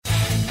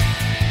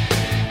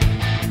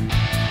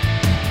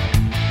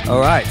All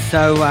right,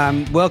 so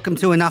welcome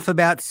to Enough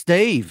About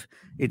Steve.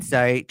 It's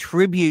a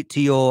tribute to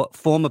your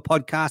former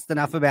podcast,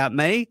 Enough About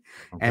Me,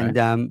 and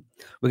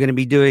we're going to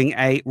be doing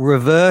a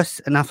reverse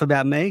Enough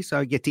About Me, so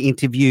I get to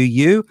interview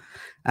you.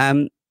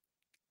 I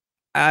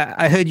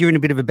heard you're in a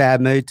bit of a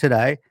bad mood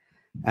today.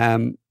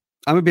 I'm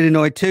a bit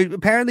annoyed too.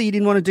 Apparently, you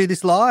didn't want to do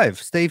this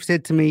live. Steve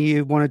said to me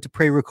you wanted to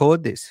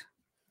pre-record this.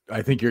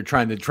 I think you're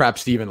trying to trap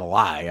Steve in a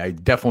lie. I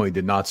definitely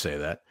did not say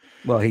that.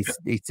 Well, he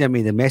sent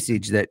me the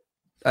message that.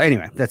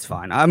 Anyway, that's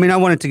fine. I mean, I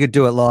wanted to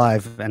do it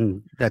live,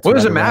 and that's what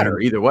does it matter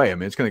either way. I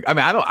mean, it's gonna. I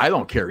mean, I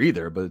don't care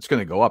either, but it's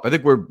gonna go up. I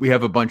think we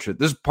have a bunch of.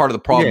 This is part of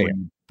the problem when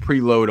you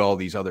preload all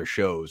these other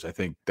shows. I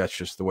think that's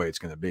just the way it's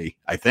gonna be.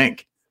 I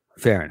think.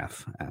 Fair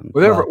enough.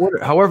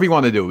 However you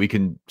want to do it, we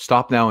can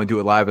stop now and do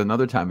it live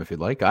another time if you'd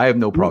like. I have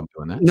no problem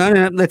doing that.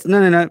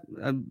 No.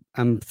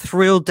 I'm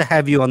thrilled to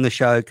have you on the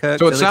show, Kirk.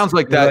 So it sounds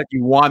like that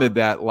you wanted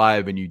that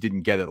live and you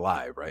didn't get it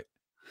live, right?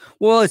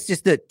 Well, it's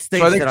just that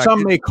Steve. So I think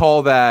some may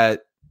call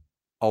that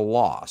a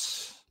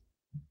loss.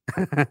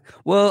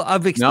 Well,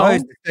 I've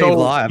exposed Steve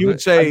live. You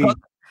would say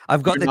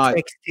I've got the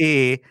text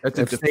here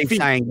of Steve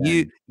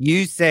saying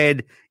you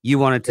said you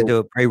wanted to do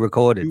it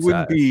pre-recorded. You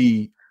wouldn't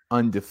be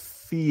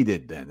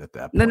undefeated then at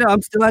that point. No,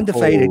 I'm still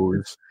undefeated.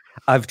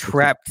 I've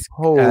trapped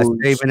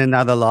Steve in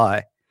another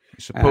lie. I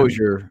suppose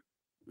you're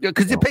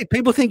because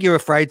people think you're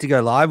afraid to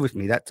go live with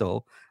me. That's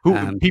all.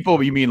 Who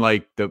people? You mean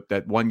like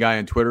that one guy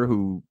on Twitter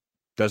who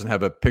doesn't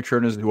have a picture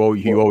in his who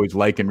you always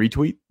like and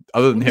retweet?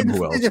 Other than him,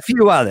 who else? There's a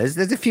few others.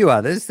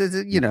 There's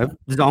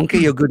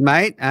Zonky, your good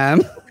mate.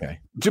 Okay,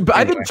 but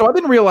I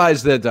didn't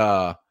realize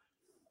that.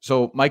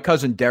 So my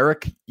cousin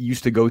Derek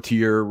used to go to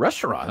your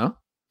restaurant, huh?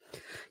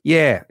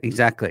 Yeah,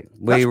 exactly.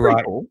 That's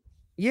pretty cool.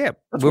 Yeah,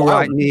 we're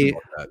right near.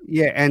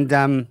 Yeah, and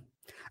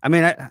I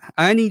mean, I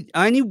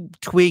only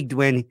twigged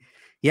when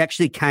he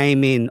actually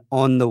came in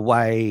on the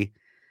way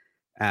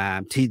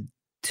to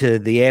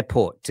the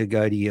airport to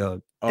go to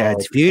your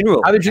dad's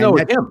funeral. How did you know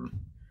it was him?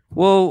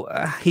 Well,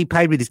 he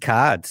paid with his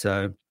card,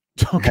 so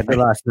I had the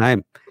last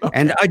name. Okay.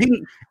 And I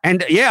didn't.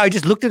 And I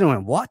just looked at him and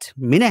went, "What,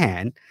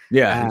 Minihane?"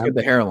 Yeah, he's got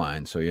the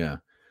hairline. So yeah.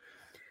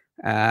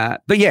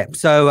 But yeah,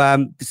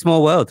 so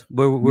small world.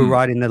 We're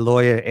right in the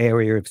lawyer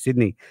area of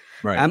Sydney.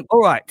 Right.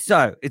 All right.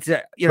 So it's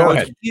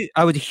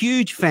I was a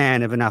huge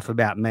fan of Enough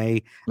About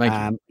Me.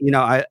 Thank you.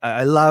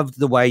 I loved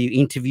the way you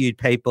interviewed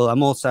people.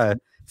 I'm also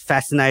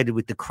fascinated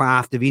with the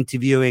craft of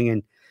interviewing,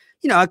 and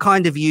I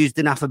kind of used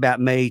Enough About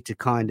Me to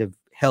kind of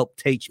help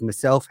teach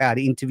myself how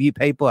to interview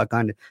people. I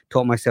kind of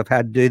taught myself how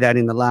to do that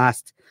in the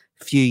last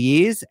few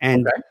years,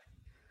 and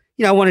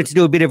I wanted to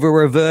do a bit of a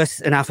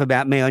reverse Enough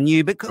About Me on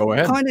you, but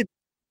kind of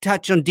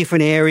touch on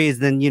different areas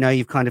than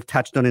you've kind of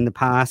touched on in the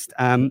past.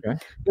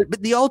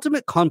 But the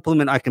ultimate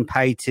compliment I can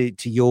pay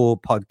to your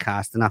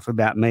podcast, Enough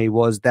About Me,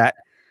 was that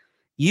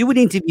you would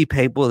interview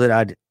people that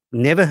I'd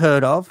never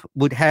heard of,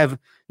 would have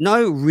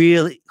no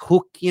real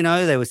hook.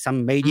 There was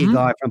some media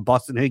guy from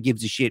Boston who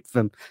gives a shit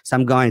from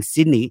some guy in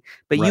Sydney,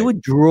 but you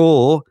would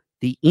draw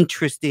the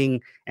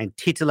interesting and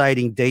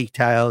titillating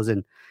details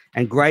and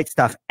great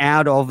stuff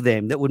out of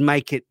them that would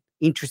make it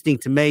interesting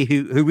to me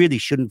who really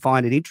shouldn't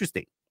find it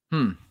interesting.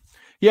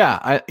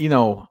 Yeah.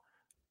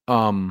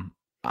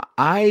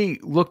 I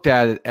looked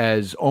at it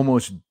as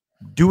almost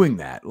doing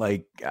that.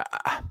 Like,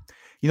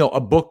 a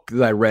book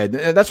that I read,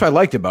 that's what I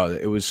liked about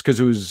it. It was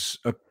because it was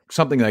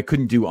something that I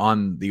couldn't do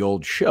on the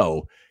old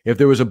show. If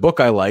there was a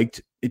book I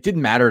liked, it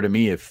didn't matter to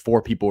me if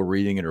 4 people were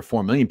reading it or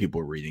 4 million people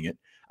were reading it.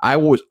 I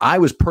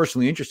was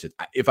personally interested.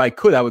 If I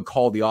could, I would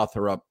call the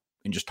author up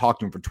and just talk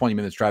to him for 20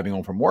 minutes driving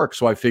home from work.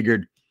 So I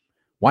figured,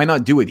 why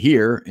not do it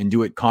here and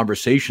do it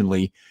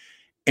conversationally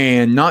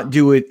and not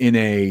do it in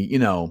a,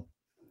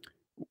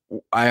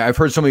 I've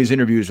heard some of these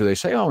interviews where they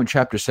say, oh, in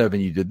chapter 7,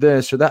 you did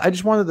this or that. I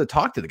just wanted to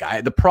talk to the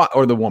guy,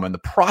 or the woman, the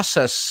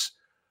process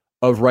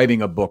of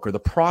writing a book or the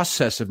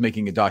process of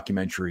making a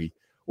documentary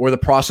or the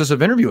process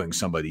of interviewing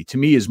somebody, to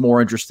me, is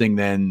more interesting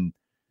than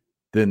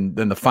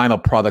the final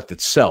product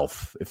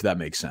itself, if that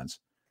makes sense.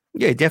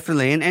 Yeah,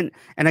 definitely. And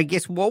I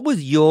guess, what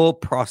was your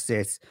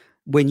process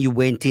when you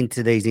went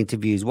into these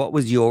interviews? What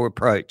was your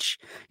approach?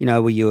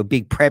 Were you a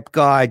big prep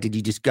guy? Did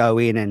you just go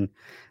in and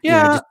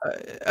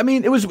I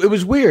mean, it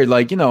was weird.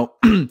 Like,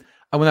 when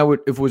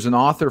if it was an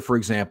author, for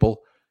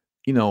example,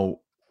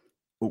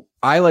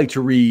 I like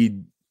to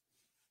read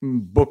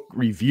book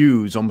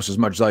reviews almost as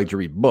much as I like to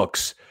read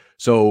books.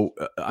 So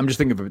I'm just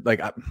thinking of,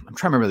 like, I'm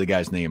trying to remember the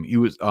guy's name. He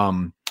was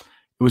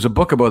it was a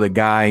book about a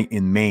guy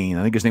in Maine.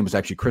 I think his name was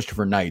actually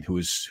Christopher Knight,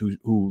 who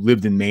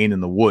lived in Maine in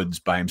the woods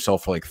by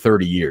himself for like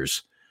 30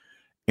 years.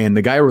 And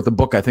the guy who wrote the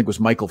book, I think, was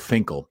Michael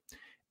Finkel.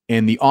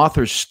 And the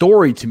author's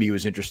story to me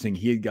was interesting.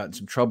 He had gotten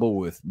some trouble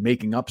with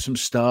making up some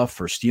stuff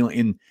or stealing.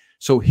 And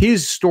so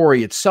his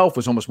story itself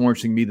was almost more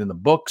interesting to me than the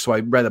book. So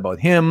I read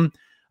about him.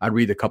 I'd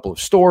read a couple of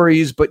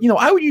stories. But,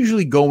 I would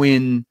usually go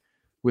in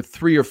with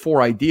 3 or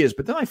 4 ideas.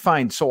 But then I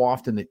find so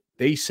often that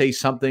they say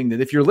something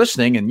that if you're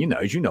listening, and,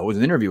 as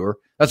an interviewer,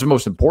 that's the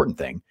most important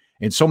thing.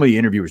 And so many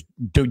interviewers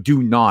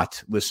do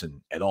not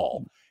listen at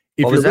all.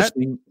 If you're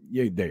listening,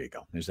 yeah, there you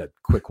go. There's that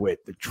quick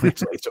wit that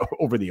translates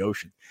over the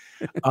ocean.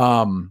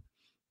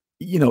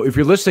 If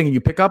you're listening and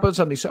you pick up on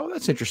something, you say, oh,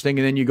 that's interesting.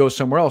 And then you go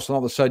somewhere else. And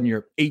all of a sudden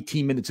you're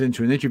 18 minutes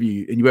into an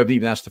interview and you haven't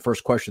even asked the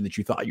first question that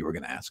you thought you were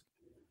going to ask.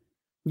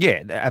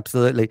 Yeah,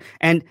 absolutely.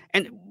 And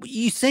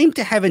you seem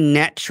to have a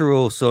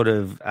natural sort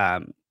of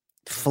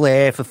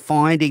flair for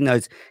finding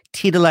those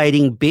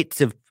titillating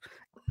bits of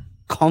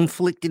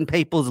conflict in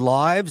people's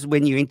lives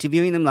when you're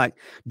interviewing them, like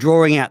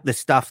drawing out the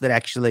stuff that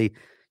actually,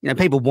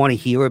 people want to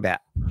hear about.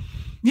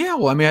 Yeah,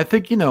 well, I mean, I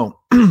think,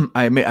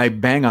 I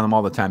bang on him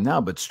all the time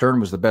now, but Stern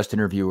was the best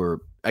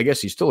interviewer. I guess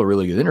he's still a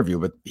really good interviewer,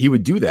 but he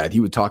would do that. He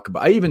would talk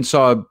about, I even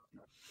saw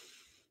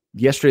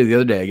yesterday, the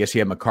other day, I guess he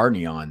had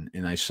McCartney on,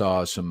 and I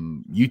saw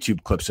some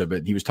YouTube clips of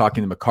it. He was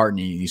talking to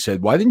McCartney, and he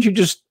said, why didn't you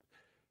just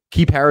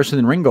keep Harrison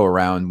and Ringo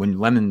around when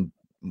Lennon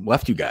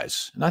left you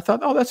guys? And I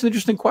thought, oh, that's an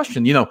interesting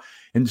question.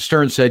 And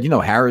Stern said,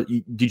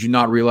 did you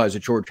not realize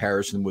that George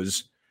Harrison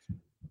was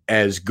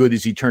as good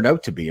as he turned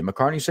out to be? And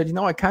McCartney said,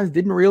 I kind of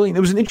didn't really. And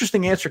it was an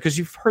interesting answer because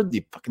you've heard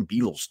the fucking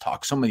Beatles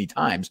talk so many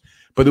times,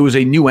 but it was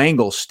a new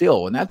angle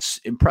still. And that's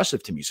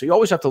impressive to me. So you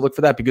always have to look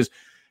for that because,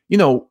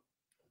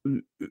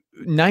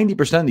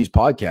 90% of these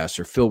podcasts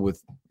are filled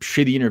with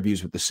shitty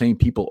interviews with the same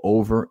people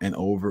over and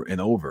over and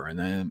over. And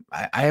then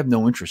I have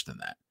no interest in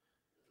that.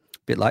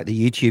 Bit like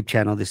the YouTube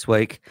channel this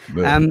week.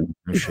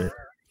 Sure.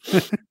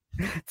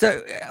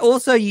 So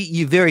also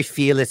you're very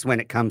fearless when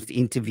it comes to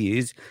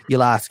interviews.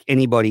 You'll ask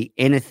anybody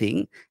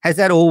anything. Has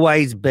that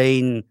always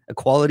been a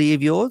quality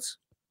of yours?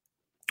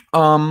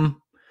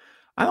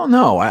 I don't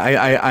know.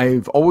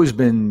 I've always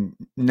been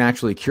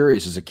naturally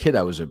curious. As a kid,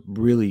 I was a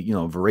really,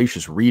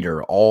 voracious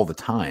reader all the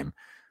time.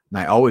 And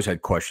I always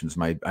had questions.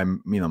 My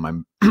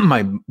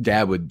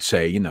dad would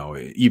say,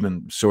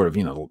 even sort of,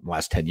 the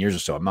last 10 years or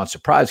so, I'm not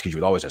surprised because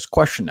you would always ask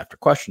question after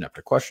question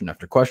after question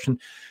after question.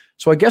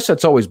 So I guess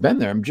that's always been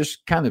there. I'm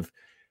just kind of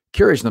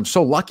curious. And I'm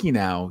so lucky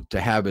now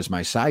to have as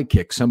my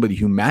sidekick somebody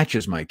who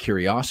matches my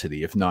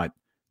curiosity, if not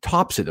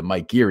tops it,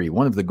 Mike Geary,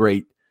 one of the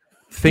great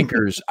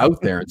thinkers out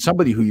there, and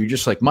somebody who you're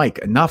just like, Mike,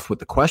 enough with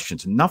the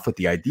questions, enough with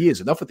the ideas,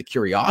 enough with the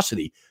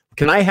curiosity.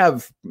 May I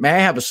have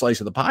a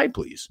slice of the pie,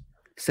 please?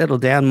 Settle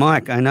down,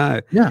 Mike. I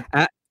know. Yeah.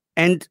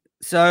 And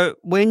so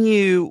when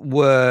you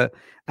were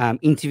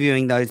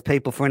interviewing those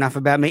people for Enough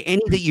About Me,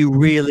 any that you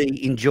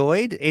really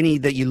enjoyed, any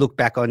that you look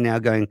back on now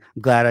going,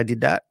 I'm glad I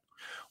did that?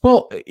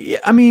 Well,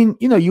 I mean,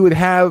 you would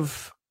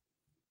have,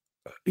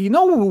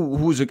 who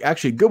was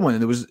actually a good one.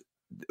 And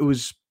it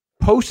was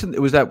posted.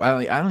 It was that,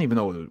 I don't even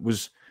know what it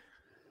was.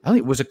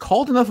 Was it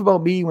called Enough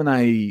About Me when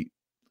I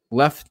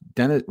left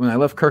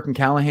Kirk and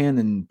Callahan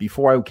and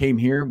before I came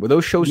here? Were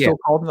those shows still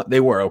called Enough? They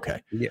were.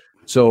 Okay. Yeah.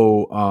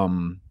 So,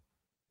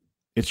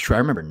 it's true. I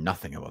remember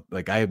nothing about,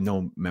 I have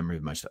no memory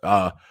of my stuff.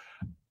 One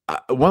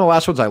of the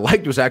last ones I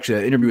liked was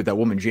actually that interview with that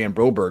woman, Jan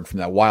Broberg, from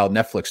that wild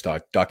Netflix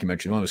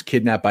documentary. The one that was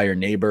kidnapped by her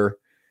neighbor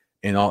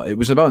and all. It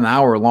was about an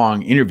hour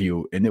long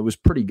interview and it was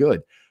pretty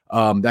good.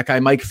 That guy,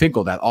 Mike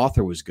Finkel, that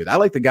author was good. I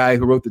like the guy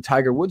who wrote the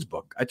Tiger Woods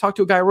book. I talked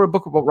to a guy who wrote a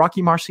book about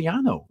Rocky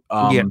Marciano.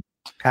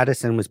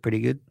 Patterson was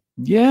pretty good.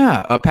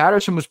 Yeah.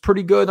 Patterson was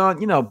pretty good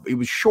on, it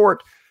was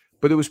short,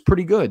 but it was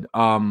pretty good.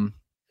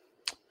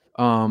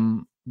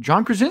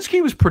 John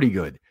Krasinski was pretty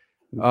good.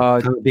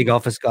 I'm a big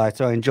Office guy,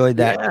 so I enjoyed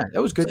that. Yeah,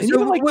 that was good. And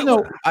even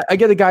I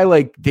get a guy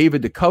like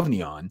David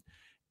Duchovny on,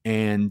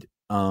 and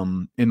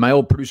my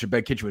old producer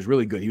Ben Kitchen was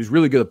really good. He was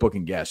really good at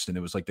booking guests, and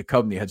it was like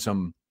Duchovny had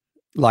some,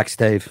 like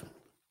Steve.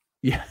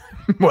 Yeah,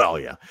 well,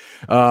 yeah,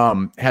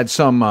 had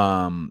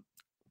some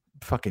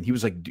fucking. He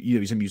was like,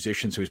 he's a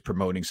musician, so he's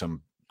promoting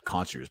some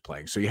concert he was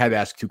playing. So you had to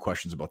ask 2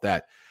 questions about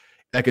that.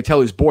 And I could tell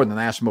he was bored, and then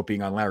I asked him about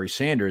being on Larry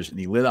Sanders, and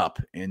he lit up.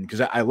 And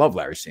because I love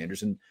Larry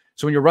Sanders, and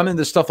so when you're running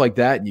into stuff like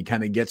that and you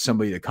kind of get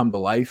somebody to come to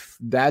life,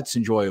 that's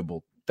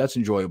enjoyable. That's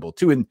enjoyable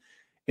too. And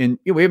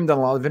we haven't done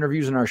a lot of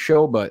interviews in our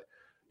show, but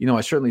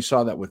I certainly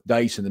saw that with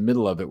Dice in the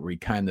middle of it where he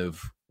kind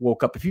of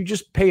woke up. If you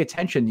just pay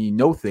attention,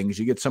 things,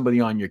 you get somebody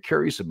on you're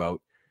curious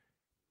about,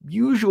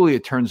 usually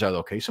it turns out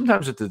okay.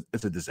 Sometimes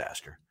it's a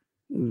disaster.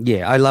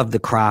 Yeah, I love the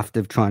craft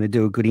of trying to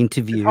do a good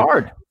interview. It's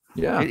hard.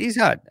 Yeah, it is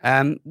hard.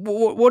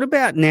 What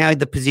about now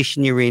the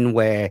position you're in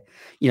where,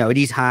 it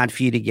is hard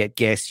for you to get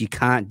guests. You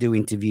can't do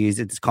interviews.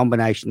 It's a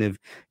combination of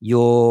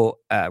your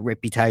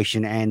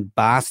reputation and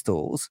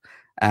Barstool's.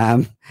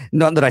 Not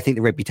that I think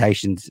the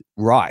reputation's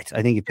right.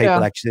 I think if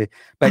people actually,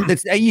 but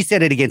you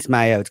said it against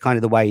Mayo. It's kind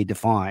of the way you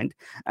defined.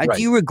 Right.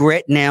 Do you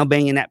regret now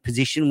being in that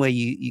position where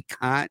you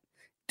can't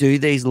do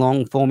these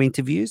long form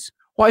interviews?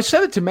 Well, I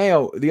said it to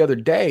Mayo the other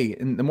day,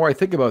 and the more I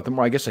think about it, the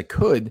more I guess I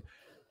could.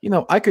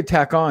 I could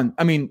tack on.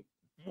 I mean,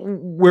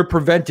 we're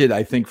prevented,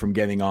 I think, from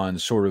getting on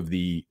sort of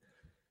the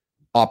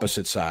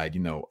opposite side,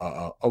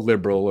 a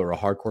liberal or a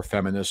hardcore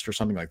feminist or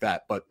something like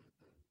that. But,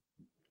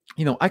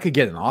 I could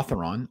get an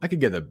author on. I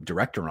could get a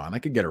director on. I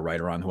could get a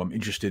writer on who I'm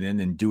interested in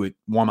and do it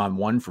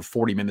one-on-one for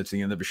 40 minutes at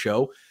the end of a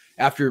show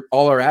after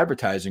all our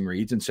advertising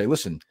reads and say,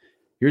 listen,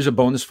 here's a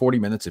bonus 40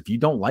 minutes. If you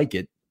don't like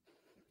it,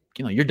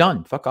 you're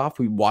done. Fuck off.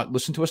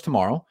 Listen to us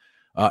tomorrow.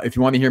 If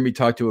you want to hear me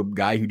talk to a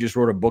guy who just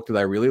wrote a book that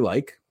I really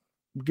like,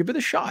 give it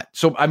a shot.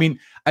 So, I mean,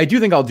 I do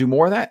think I'll do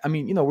more of that. I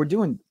mean, you know, we're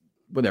doing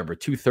whatever,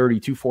 230,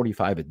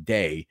 245 a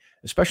day,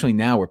 especially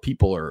now where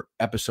people are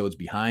episodes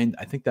behind.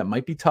 I think that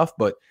might be tough,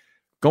 but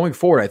going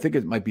forward, I think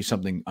it might be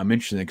something I'm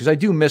interested in because I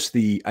do miss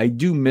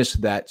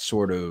that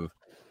sort of,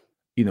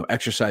 you know,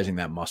 exercising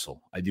that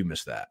muscle. I do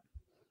miss that.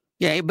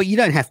 Yeah, but you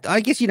don't have to. I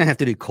guess you don't have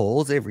to do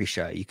calls every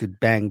show. You could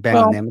bang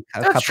Well, on them.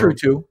 That's true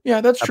too.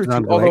 Yeah, that's true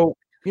too. But Although,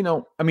 you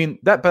know, I mean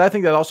but I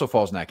think that also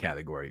falls in that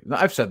category.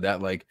 I've said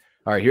that, like,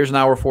 all right, here's an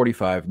hour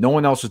 45. No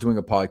one else is doing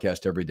a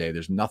podcast every day.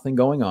 There's nothing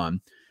going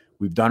on.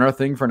 We've done our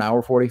thing for an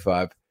hour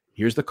 45.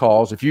 Here's the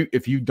calls. If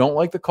you don't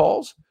like the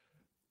calls,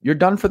 you're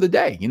done for the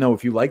day. You know,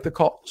 if you like the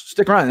calls,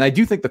 stick around. And I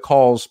do think the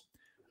calls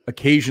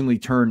occasionally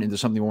turn into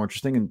something more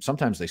interesting, and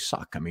sometimes they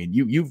suck. I mean,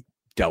 you've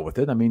dealt with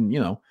it. I mean, you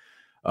know,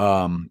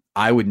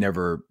 I would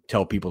never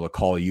tell people to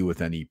call you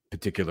with any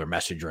particular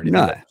message or anything.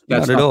 No,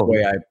 that's not not at all. the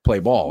way I play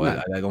ball.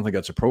 No. I don't think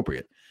that's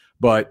appropriate.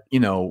 But, you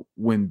know,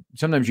 when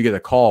sometimes you get a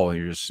call and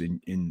you're just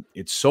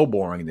it's so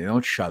boring and they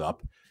don't shut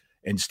up.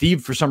 And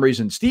Steve, for some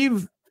reason,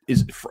 Steve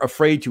is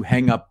afraid to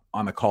hang up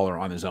on a caller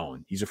on his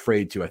own. He's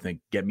afraid to, I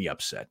think, get me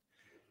upset.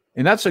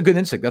 And that's a good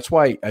instinct. That's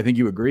why I think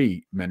you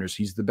agree, Menders.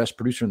 He's the best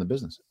producer in the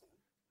business.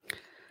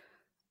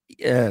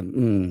 Yeah,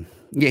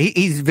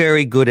 he's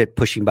very good at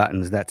pushing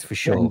buttons. That's for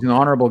sure. Yeah, he's an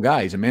honorable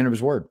guy. He's a man of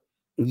his word.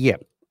 Yeah,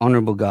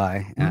 honorable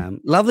guy.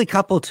 Lovely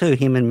couple too.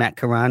 Him and Matt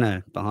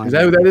Carano behind. Is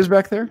that who that is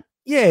back there?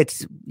 Yeah,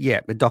 it's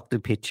a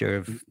doctored picture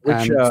of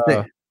which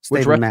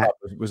Steve rest Matt.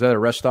 stop was that? A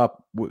rest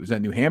stop? Was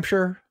that New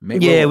Hampshire?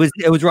 Maybe. Yeah,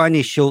 it was right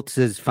near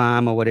Schultz's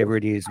farm or whatever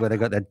it is, where they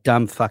got that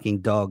dumb fucking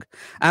dog.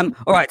 All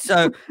right,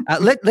 so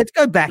let's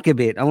go back a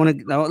bit.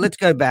 Let's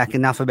go back.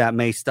 Enough about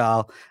me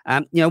style.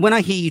 You know, when I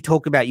hear you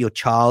talk about your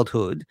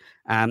childhood,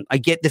 I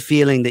get the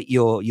feeling that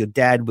your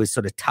dad was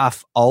sort of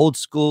tough, old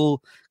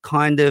school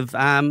kind of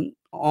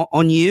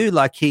on you,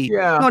 like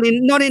not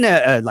in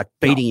a like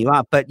beating you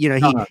up, but you know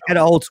he had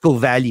old school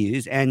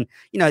values, and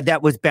you know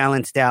that was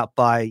balanced out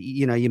by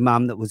your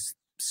mum that was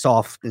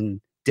soft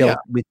and dealt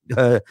with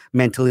her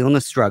mental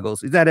illness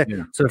struggles. Is that a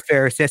sort of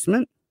fair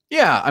assessment?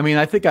 Yeah, I mean,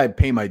 I think I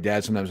pay my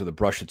dad sometimes with a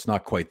brush. It's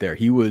not quite there.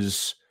 He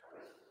was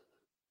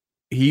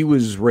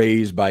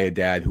raised by a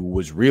dad who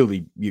was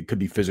really, you could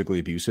be physically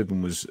abusive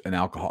and was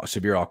a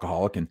severe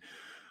alcoholic, and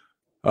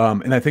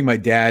I think my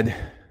dad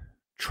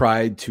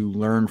tried to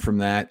learn from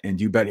that and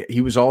do better.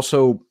 He was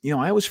also,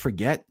 I always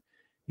forget,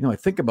 I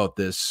think about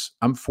this.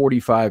 I'm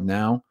 45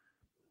 now.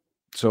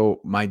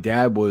 So my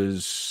dad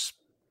was,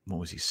 what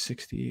was he,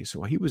 60?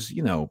 So he was,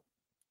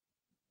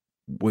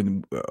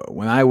 when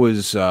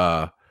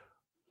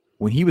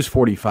he was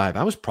 45,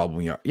 I was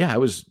probably, I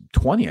was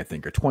 20, I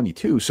think, or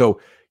 22.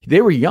 So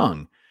they were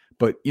young,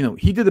 but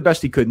he did the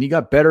best he could, and he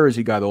got better as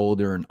he got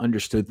older and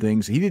understood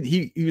things.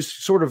 He was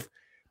sort of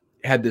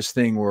had this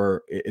thing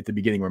where at the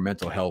beginning where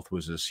mental health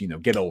was this,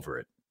 get over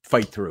it,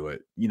 fight through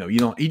it.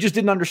 He just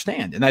didn't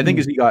understand. And I think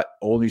as he got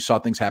older, he saw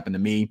things happen to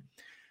me,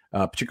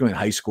 particularly in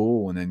high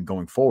school. And then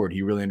going forward,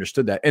 he really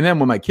understood that. And then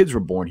when my kids were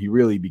born, he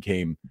really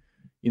became,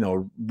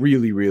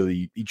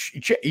 really, he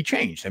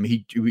changed. I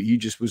mean, he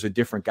just was a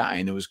different guy,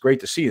 and it was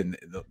great to see in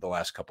the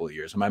last couple of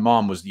years. And my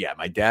mom was,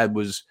 my dad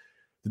was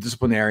the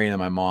disciplinarian,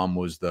 and my mom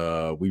was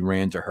we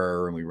ran to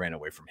her and we ran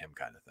away from him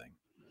kind of thing.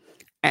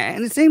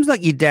 And it seems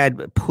like your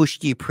dad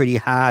pushed you pretty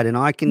hard, and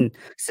I can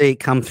see it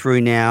come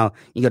through now.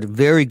 You got a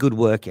very good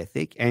work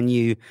ethic,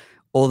 and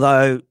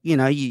although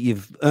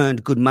you've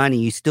earned good money,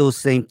 you still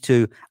seem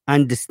to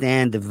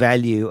understand the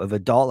value of a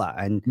dollar,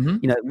 and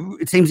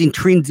it seems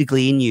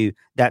intrinsically in you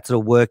that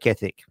sort of work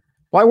ethic.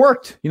 Well, I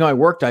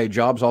worked. I had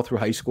jobs all through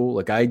high school.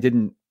 Like I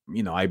didn't,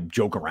 I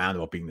joke around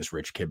about being this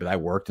rich kid, but I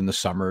worked in the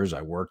summers.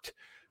 I worked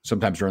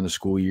sometimes during the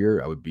school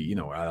year. I would be,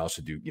 I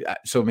also do.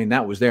 So I mean,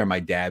 that was there.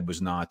 My dad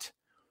was not.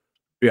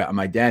 Yeah,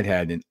 my dad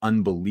had an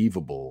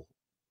unbelievable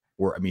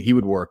work. I mean, he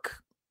would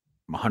work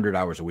 100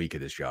 hours a week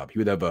at his job. He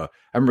would have I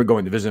remember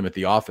going to visit him at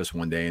the office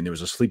one day, and there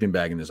was a sleeping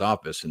bag in his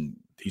office, and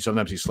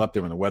sometimes he slept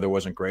there when the weather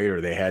wasn't great,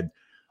 or they had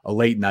a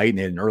late night and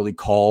they had an early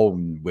call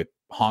with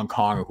Hong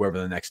Kong or whoever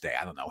the next day.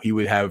 I don't know.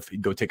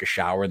 He'd go take a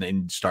shower and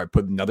then start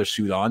putting another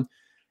suit on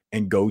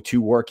and go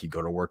to work. He'd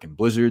go to work in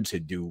blizzards.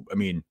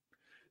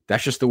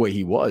 That's just the way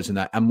he was.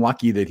 And I'm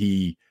lucky that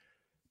he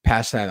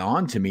passed that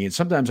on to me. And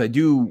sometimes I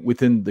do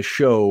within the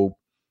show,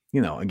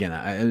 again,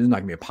 it's not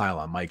gonna be a pile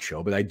on Mike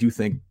show, but I do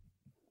think,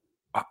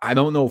 I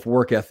don't know if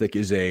work ethic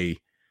is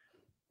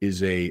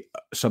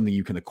something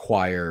you can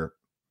acquire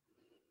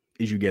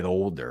as you get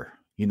older.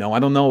 I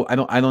don't know. I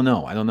don't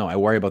know. I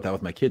worry about that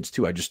with my kids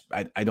too. I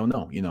don't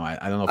know.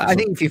 I don't know. I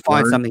think if you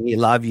find something you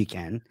love, you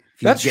can.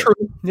 That's true.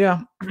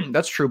 Yeah,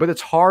 that's true. But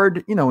it's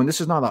hard, and this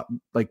is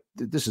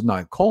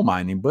not coal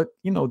mining, but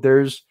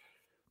there's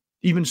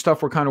even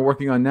stuff we're kind of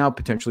working on now,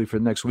 potentially for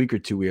the next week or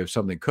two. We have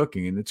something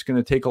cooking, and it's going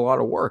to take a lot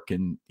of work.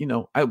 And,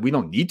 we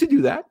don't need to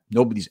do that.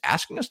 Nobody's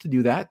asking us to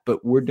do that,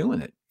 but we're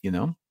doing it,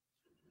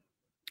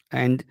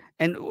 And,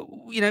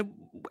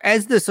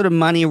 as the sort of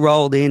money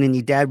rolled in and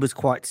your dad was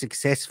quite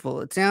successful,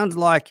 it sounds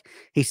like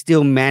he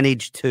still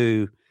managed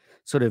to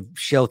sort of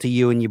shelter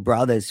you and your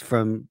brothers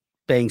from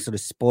being sort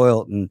of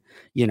spoiled and,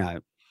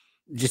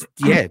 just,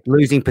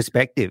 losing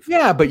perspective.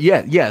 Yeah, but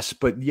yes,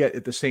 but yet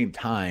at the same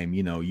time,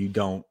 you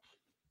don't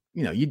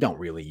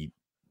really,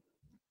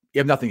 you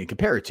have nothing to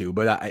compare it to,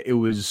 but it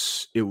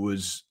was,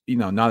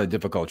 not a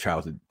difficult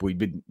childhood. We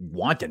didn't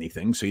want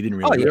anything, so you didn't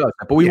really realize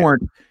that. But we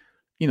weren't,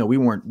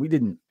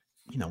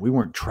 we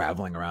weren't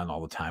traveling around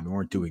all the time. We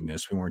weren't doing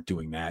this. We weren't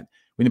doing that.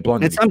 We didn't blow.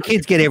 And some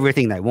kids get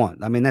everything they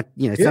want. I mean, some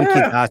kids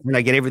ask me,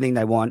 they get everything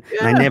they want.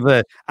 Yeah. And they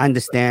never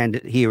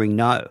understand hearing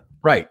no.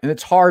 Right. And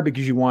it's hard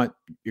because you want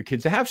your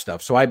kids to have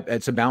stuff. So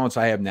it's a balance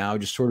I have now,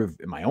 just sort of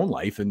in my own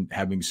life and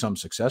having some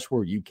success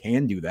where you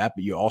can do that,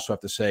 but you also have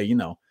to say,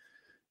 no,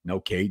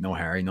 Kate, no,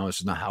 Harry, no, this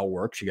is not how it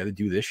works. You got to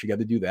do this, you got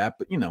to do that.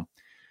 But,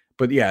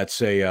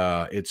 it's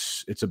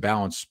a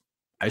balance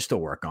I still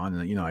work on.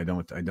 And, I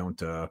don't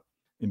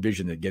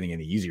envision it getting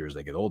any easier as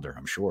they get older,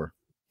 I'm sure.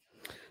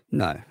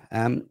 No.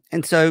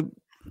 And so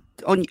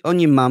on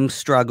your mum's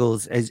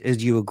struggles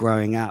as you were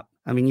growing up,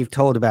 I mean, you've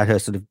told about her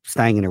sort of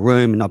staying in a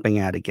room and not being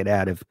able to get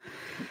out of,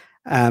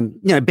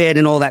 bed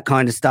and all that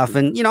kind of stuff.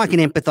 And, I can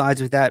empathize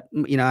with that.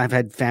 I've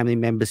had family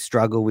members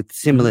struggle with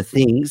similar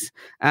things.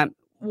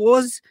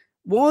 Was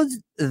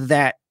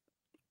that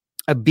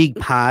a big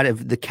part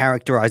of the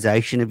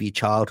characterization of your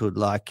childhood?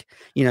 Like,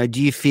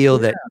 do you feel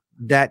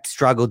that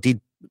struggle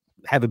did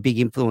have a big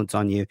influence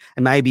on you?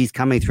 And maybe he's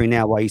coming through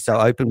now while you're so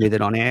open with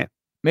it on air.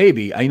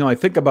 Maybe. I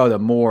think about it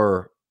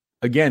more.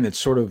 Again, it's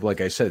sort of like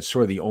I said, it's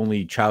sort of the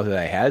only childhood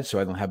I had, so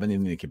I don't have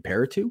anything to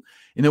compare it to.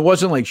 And it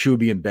wasn't like she would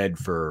be in bed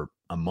for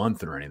a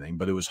month or anything,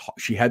 but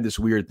she had this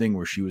weird thing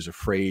where she was at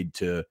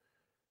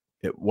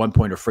one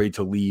point afraid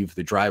to leave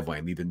the driveway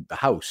and leave the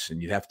house.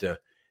 And you'd have to, I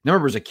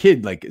remember as a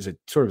kid, like as a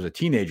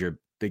teenager,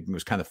 thinking it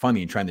was kind of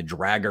funny and trying to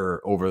drag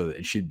her over,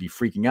 and she'd be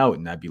freaking out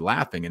and I'd be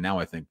laughing. And now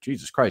I think,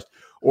 Jesus Christ.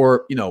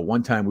 Or,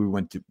 one time we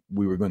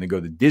were going to go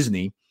to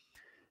Disney,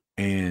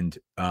 and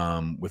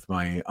with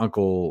my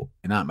uncle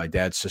and aunt, my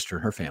dad's sister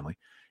and her family.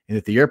 And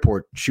at the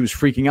airport, she was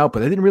freaking out,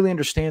 but I didn't really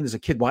understand as a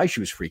kid why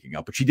she was freaking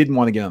out. But she didn't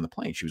want to get on the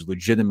plane. She was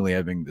legitimately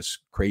having this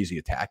crazy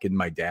attack. And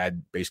my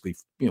dad basically,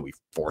 we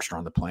forced her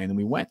on the plane and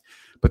we went.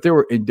 But there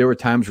were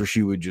times where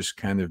she would just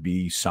kind of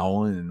be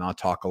sullen and not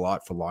talk a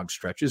lot for long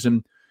stretches.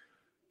 And,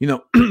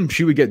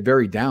 she would get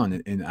very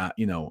down. And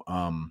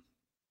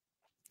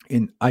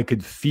I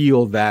could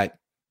feel that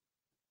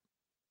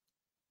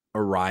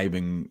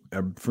arriving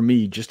for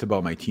me just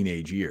about my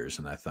teenage years.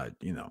 And I thought,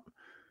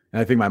 and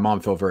I think my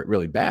mom felt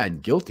really bad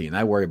and guilty, and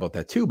I worry about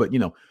that too. But,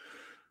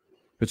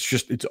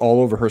 it's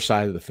all over her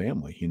side of the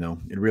family.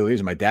 It really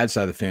is. My dad's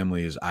side of the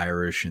family is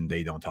Irish and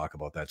they don't talk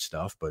about that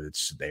stuff, but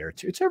it's there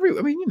too. It's everywhere.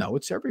 I mean,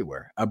 it's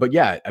everywhere. But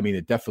yeah, I mean,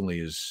 it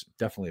definitely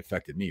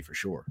affected me for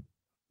sure.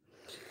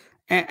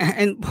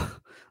 And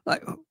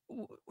like,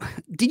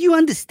 did you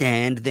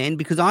understand then?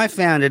 Because I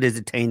found it as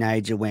a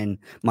teenager when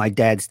my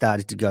dad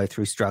started to go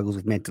through struggles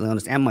with mental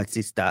illness, and my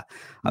sister.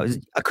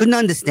 I couldn't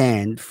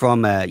understand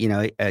from a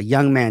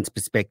young man's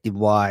perspective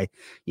why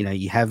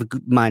you have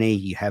good money,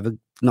 you have a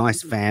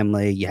nice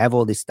family, you have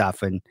all this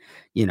stuff, and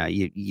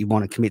you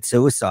want to commit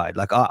suicide.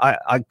 Like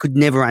I could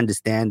never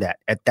understand that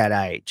at that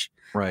age.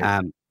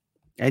 Right.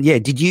 And yeah,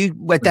 did you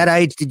at that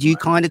age? Did you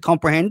kind of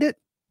comprehend it?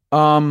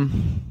 Are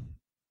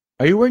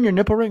you wearing your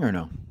nipple ring or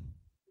no?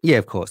 Yeah,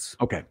 of course.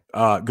 Okay.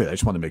 Good. I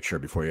just want to make sure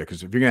before you,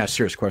 because if you're going to ask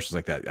serious questions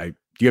like that, do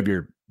you have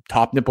your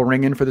top nipple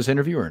ring in for this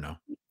interview or no?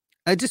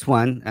 Just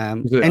one.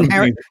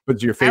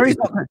 What's your favorite?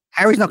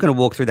 Harry's not going to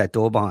walk through that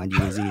door behind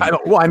you. Is he? I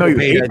know you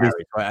hate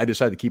Harry, so I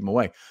decided to keep him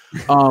away.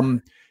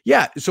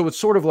 Yeah. So it's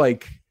sort of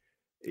like,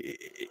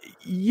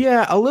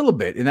 yeah, a little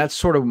bit. And that's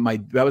sort of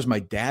that was my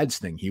dad's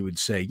thing. He would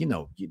say,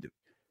 you're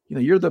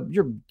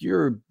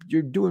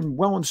doing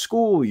well in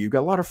school. You've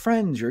got a lot of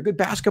friends. You're a good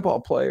basketball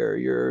player.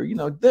 You're,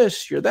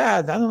 this, you're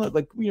that. I don't know,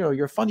 like,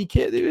 you're a funny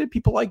kid.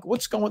 People like,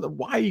 what's going on?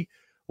 Why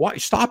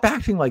stop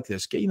acting like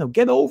this?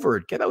 Get over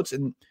it. Get out.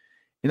 And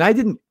I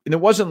didn't, and it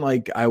wasn't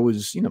like I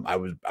was, I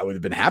would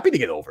have been happy to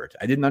get over it.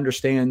 I didn't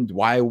understand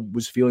why I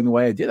was feeling the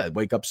way I did. I'd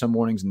wake up some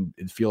mornings and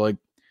it'd feel like,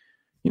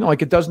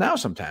 like it does now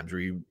sometimes,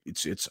 where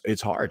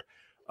it's hard.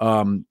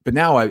 But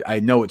now I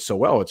know it so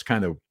well. It's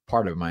kind of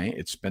part of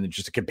it's been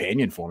just a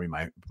companion for me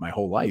my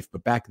whole life.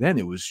 But back then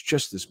it was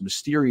just this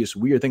mysterious,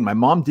 weird thing. My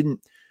mom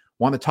didn't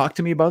want to talk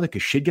to me about it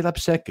because she'd get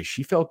upset because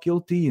she felt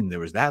guilty, and there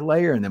was that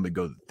layer. And then we'd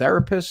go to the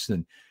therapist,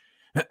 and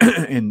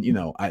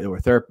there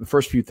were the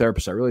first few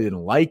therapists I really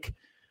didn't like.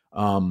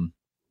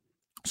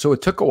 So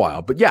it took a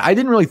while, but yeah, I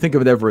didn't really think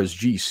of it ever as,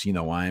 geez,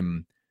 I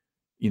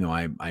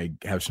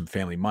have some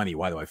family money.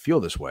 Why do I feel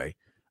this way?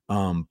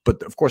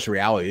 But of course the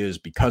reality is,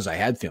 because I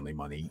had family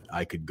money,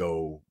 I could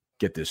go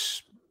get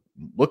this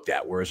looked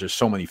at. Whereas there's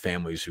so many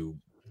families who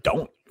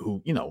don't,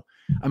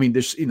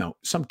 there's,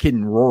 some kid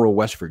in rural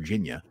West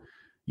Virginia,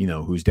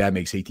 whose dad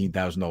makes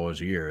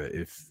 $18,000 a year,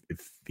 if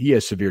he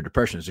has severe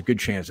depression, there's a good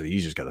chance that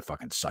he's just got to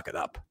fucking suck it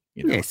up.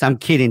 Yeah, some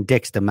kid in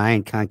Dexter,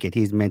 Maine can't get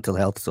his mental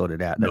health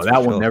sorted out. No,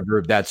 that will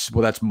never.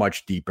 That's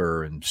much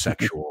deeper and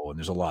sexual, and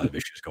there's a lot of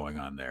issues going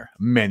on there.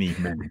 Many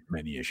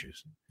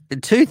issues. The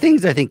two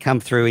things I think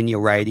come through in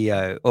your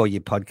radio or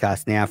your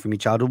podcast now from your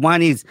childhood.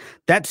 One is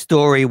that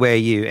story where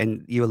you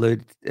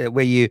allude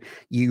where you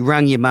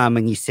rung your mum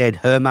and you said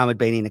her mum had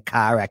been in a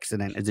car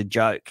accident as a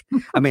joke.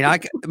 I mean,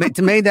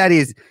 to me that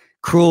is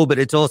cruel, but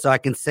it's also I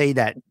can see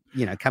that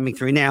coming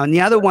through now. And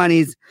the other one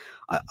is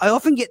I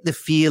often get the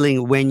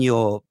feeling when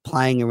you're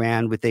playing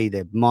around with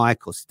either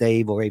Mike or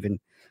Steve or even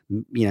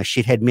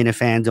shithead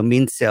Minifans or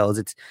Mincels,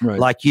 it's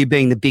like you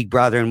being the big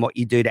brother and what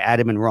you do to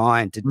Adam and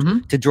Ryan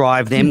to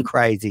drive them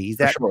crazy. Is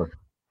that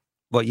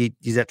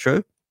is that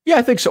true? Yeah,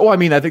 I think so. Well, I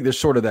mean, I think there's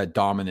sort of that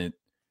dominant.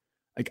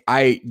 Like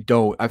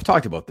I've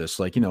talked about this.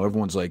 Like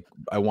everyone's like,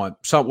 I want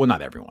some. Well,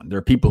 not everyone. There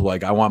are people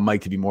like I want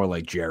Mike to be more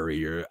like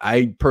Jerry, or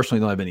I personally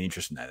don't have any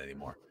interest in that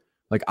anymore.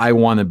 Like I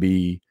want to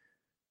be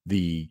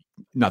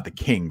not the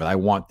king, but I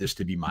want this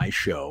to be my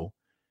show.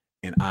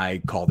 And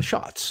I call the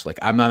shots. Like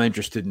I'm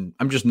just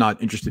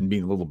not interested in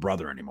being a little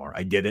brother anymore.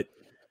 I did it.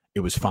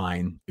 It was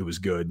fine. It was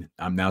good.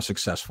 I'm now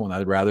successful and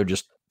I'd rather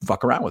just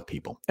fuck around with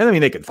people. And I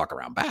mean, they can fuck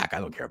around back. I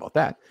don't care about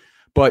that.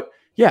 But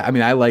yeah, I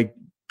mean, I like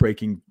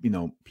breaking,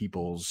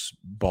 people's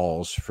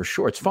balls for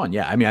sure. It's fun.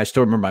 Yeah. I mean, I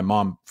still remember my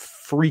mom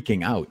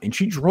freaking out and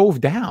she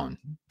drove down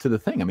to the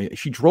thing. I mean,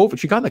 she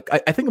got like,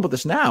 I think about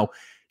this now.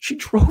 She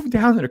drove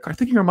down in her car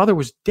thinking her mother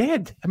was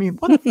dead. I mean,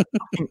 what a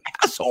fucking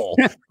asshole.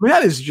 I mean,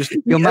 that is just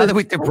your mother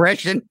with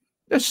depression.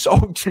 That's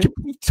so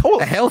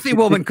a healthy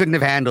woman couldn't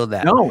have handled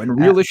that. No, and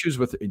real issues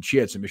and she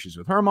had some issues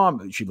with her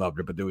mom. She loved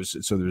her, but there was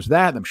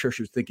that. I'm sure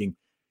she was thinking,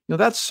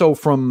 that's so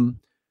from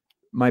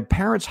my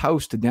parents'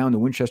 house to down to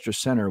Winchester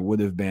Center would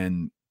have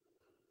been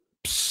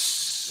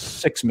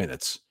 6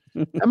 minutes.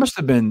 That must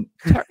have been,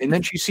 and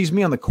then she sees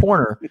me on the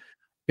corner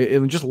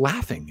and just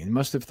laughing and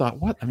must have thought,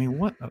 what? I mean,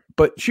 what?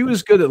 But she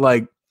was good at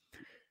like,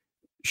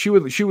 she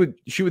would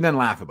then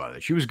laugh about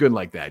it. She was good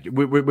like that.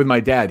 With my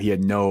dad, he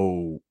had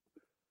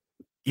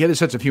a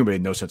sense of humor, but he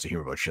had no sense of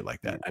humor about shit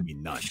like that. I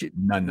mean, none.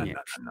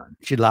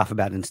 She'd laugh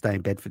about it and stay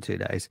in bed for 2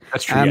 days.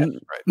 That's true.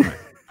 Right.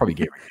 Probably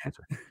gave her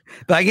cancer.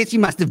 But I guess you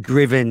must have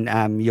driven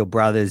your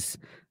brothers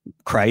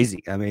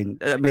crazy. I mean,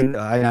 I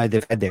know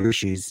they've had their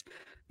issues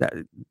that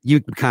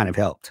you kind of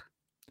helped.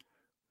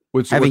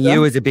 Having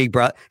you as a big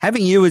brother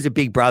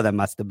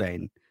must have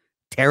been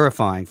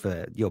terrifying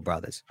for your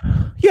brothers.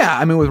 Yeah,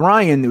 I mean, with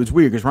Ryan, it was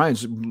weird because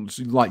Ryan's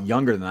a lot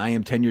younger than I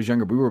am, 10 years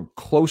younger. We were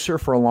closer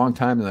for a long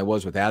time than I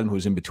was with Adam, who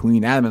was in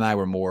between. Adam and I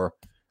were more,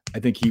 I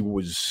think he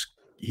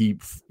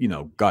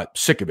got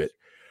sick of it.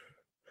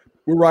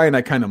 With Ryan,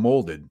 I kind of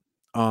molded.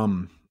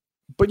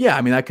 But yeah,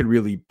 I mean, I could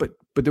really, but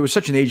there was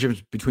such an age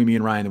difference between me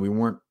and Ryan that we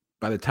weren't,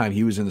 by the time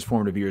he was in his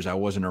formative years, I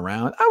wasn't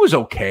around. I was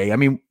okay. I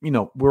mean,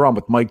 we're on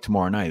with Mike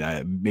tomorrow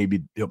night.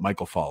 Maybe Mike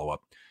will follow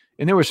up.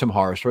 And there were some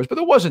horror stories, but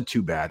it wasn't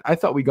too bad. I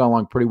thought we got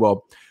along pretty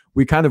well.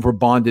 We kind of were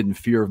bonded in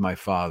fear of my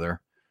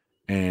father.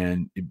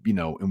 And,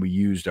 and we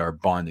used our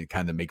bond to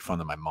kind of make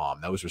fun of my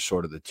mom. Those were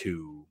sort of the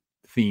two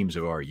themes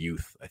of our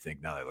youth, I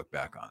think, now that I look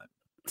back on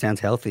it. Sounds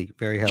healthy.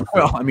 Very healthy.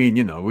 Well, I mean,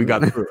 we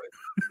got through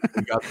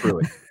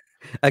it.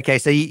 Okay.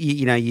 So,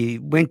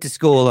 you went to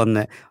school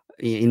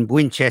in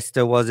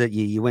Winchester, was it?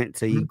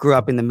 You grew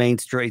up in the main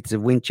streets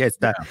of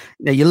Winchester. Yeah.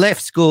 Now you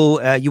left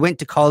school, you went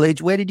to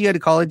college. Where did you go to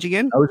college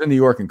again? I was in New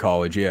York in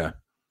college, yeah.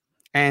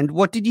 And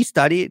what did you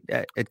study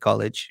at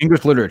college?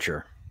 English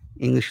literature.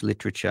 English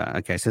literature.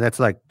 Okay, so that's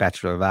like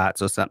Bachelor of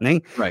Arts or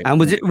something. Right. And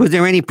was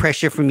there any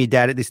pressure from your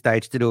dad at this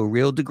stage to do a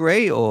real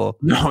degree or?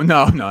 No.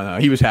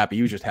 He was happy.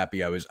 He was just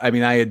happy. I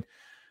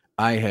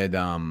had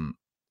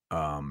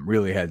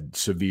really had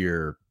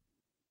severe,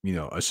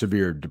 a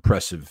severe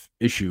depressive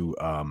issue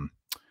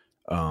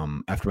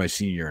after my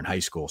senior year in high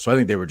school. So I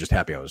think they were just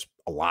happy I was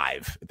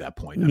alive at that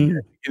point. Mm-hmm.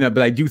 I mean,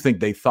 but I do think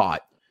they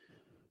thought,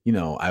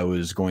 I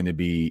was going to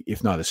be,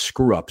 if not a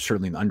screw up,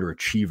 certainly an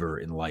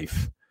underachiever in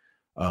life,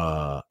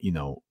 until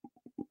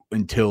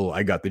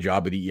I got the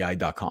job at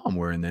EEI.com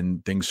and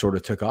then things sort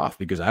of took off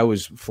because I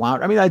was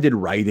floundering. I mean, I did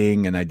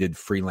writing and I did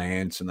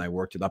freelance and I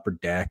worked at Upper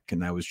Deck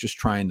and I was just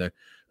trying to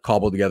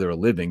cobble together a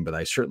living, but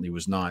I certainly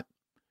was not,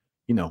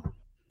 if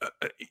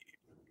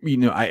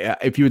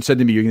you had said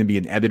to me, you're going to be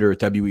an editor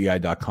at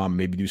WEI.com,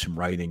 maybe do some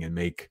writing and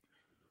make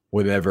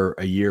whatever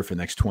a year for the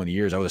next 20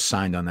 years, I would have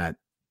signed on that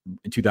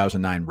in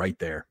 2009 right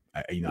there.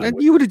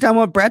 You would have done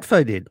what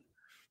Bradford did.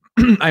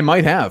 I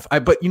might have.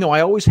 But I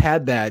always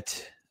had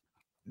that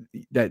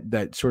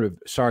sort of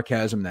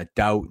sarcasm, that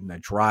doubt and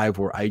that drive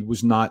where I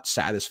was not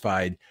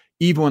satisfied.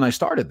 Even when I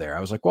started there, I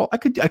was like, well, I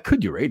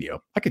could do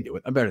radio. I could do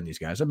it. I'm better than these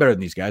guys. And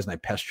I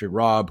pestered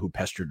Rob, who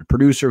pestered the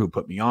producer, who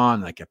put me on.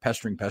 And I kept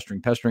pestering.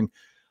 And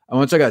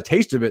once I got a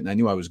taste of it and I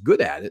knew I was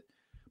good at it,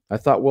 I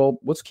thought, well,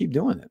 let's keep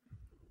doing it.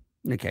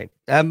 Okay.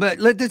 But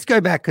let's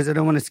go back because I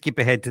don't want to skip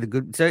ahead to the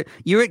good. So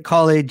you're at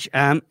college.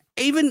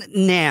 Even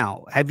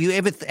now, had you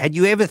ever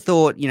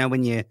thought,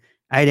 when you're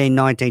 18,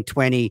 19,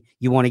 20,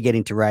 you want to get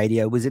into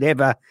radio? Was it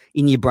ever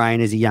in your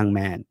brain as a young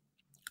man?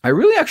 I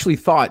really actually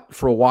thought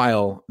for a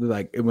while,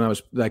 like when I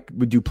was like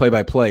would do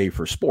play-by-play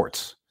for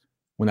sports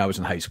when I was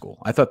in high school.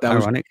 I thought that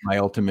was my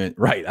ultimate,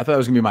 right. I thought that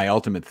was gonna be my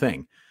ultimate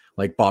thing,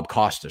 like Bob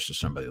Costas or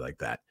somebody like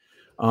that.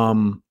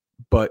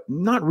 But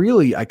not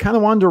really. I kind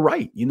of wanted to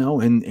write,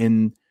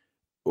 and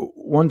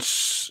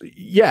once,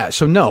 yeah.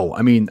 So no,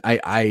 I mean,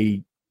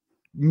 I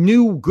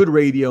knew good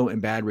radio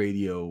and bad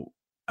radio.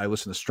 I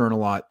listened to Stern a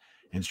lot,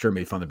 and Stern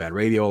made fun of bad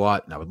radio a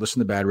lot. And I would listen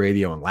to bad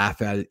radio and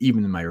laugh at it.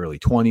 Even in my early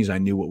 20s, I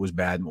knew what was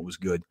bad and what was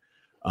good.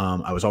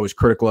 I was always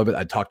critical of it.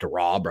 I'd talk to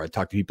Rob, or I'd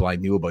talk to people I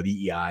knew about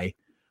EEI.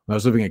 When I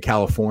was living in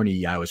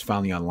California, I was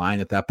finally online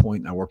at that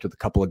point, and I worked with a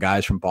couple of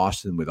guys from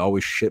Boston with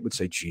always shit would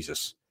say,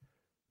 Jesus,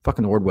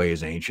 fucking Ordway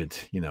is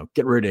ancient.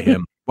 Get rid of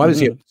him. Why does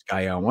he have this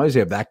guy on? Why does he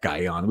have that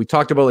guy on? We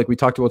talked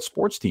about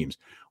sports teams,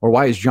 or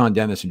why is John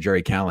Dennis and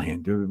Jerry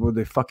Callahan? Well,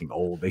 they're fucking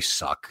old. They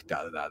suck.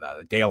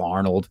 Dale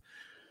Arnold.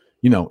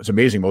 It's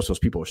amazing most of those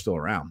people are still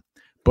around.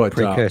 But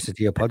precursor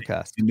to your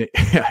podcast,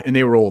 and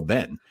they were old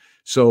then.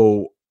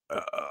 So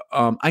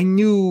I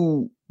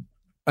knew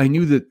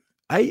that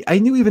I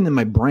knew even in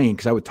my brain,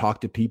 because I would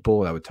talk to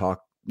people. I would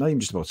talk not even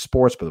just about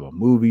sports, but about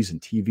movies and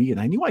TV. And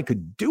I knew I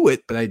could do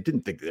it, but I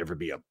didn't think there'd ever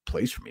be a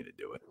place for me to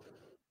do it.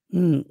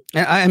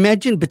 I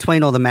imagine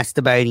between all the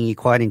masturbating, you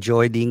quite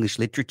enjoyed the English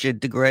literature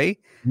degree.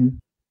 Mm-hmm.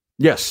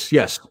 Yes.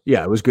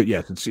 Yeah, it was good.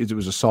 Yes, it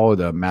was a solid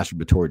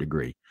masturbatory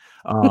degree.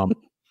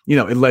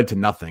 It led to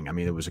nothing. I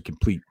mean, it was a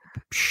complete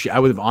I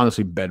would have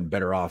honestly been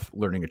better off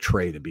learning a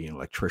trade to be an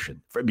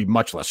electrician. It'd be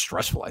much less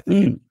stressful, I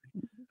think.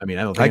 I mean,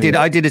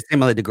 I did a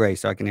similar degree,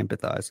 so I can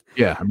empathize.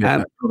 Yeah. I mean, I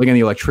don't think any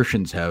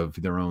electricians have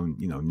their own,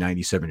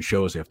 97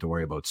 shows they have to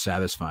worry about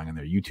satisfying on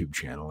their YouTube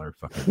channel, or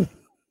fucking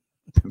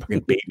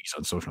babies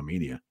on social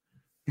media.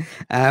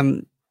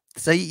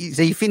 So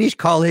you finished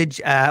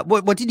college.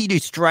 What did you do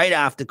straight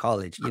after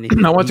college?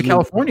 I went to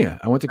California.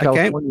 I went to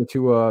California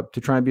to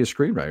try and be a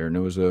screenwriter, and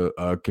it was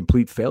a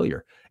complete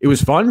failure. It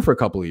was fun for a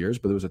couple of years,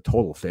 but it was a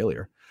total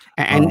failure.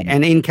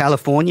 And in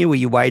California, were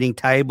you waiting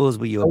tables?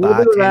 Were you a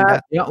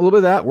bartender? Yeah, a little bit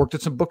of that. Worked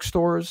at some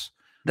bookstores.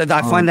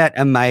 I find that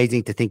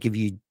amazing to think of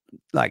you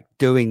like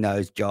doing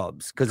those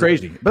jobs.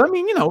 Crazy. But I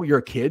mean, you're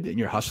a kid and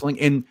you're hustling.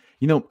 And,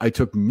 I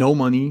took no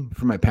money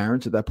from my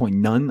parents at that point.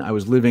 None. I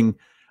was living,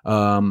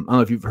 I don't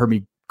know if you've heard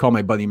me call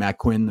my buddy Matt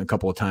Quinn a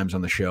couple of times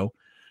on the show.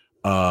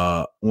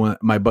 When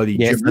my buddy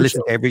Jim Russo, I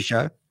listen to every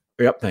show.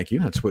 Yep, thank you.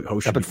 That's what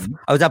host.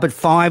 I was up at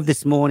 5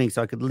 this morning,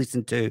 so I could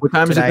listen to. What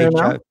time is it there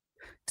now?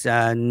 It's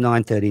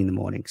 9:30 in the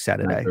morning,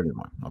 Saturday. 9:30 in the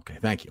morning. Okay,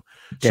 thank you.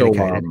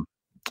 Dedicated.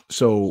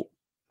 So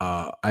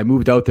I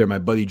moved out there. My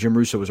buddy Jim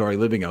Russo was already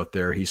living out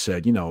there. He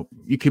said,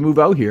 you can move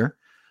out here.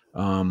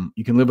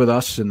 You can live with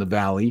us in the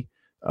valley.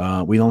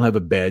 We don't have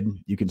a bed.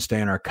 You can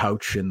stay on our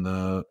couch in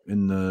the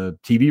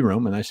TV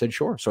room. And I said,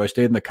 sure. So I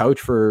stayed on the couch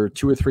for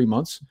 2 or 3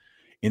 months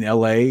in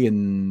LA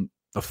in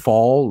the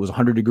fall. It was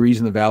 100 degrees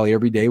in the valley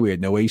every day. We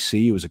had no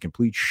AC. It was a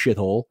complete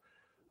shithole.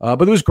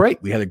 But it was great.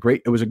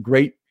 It was a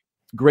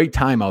great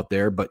time out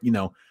there. But,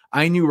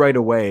 I knew right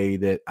away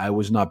that I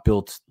was not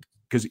built,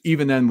 because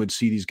even then would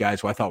see these guys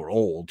who I thought were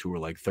old, who were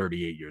like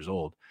 38 years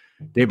old.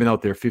 They've been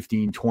out there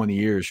 15, 20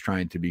 years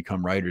trying to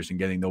become writers and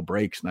getting no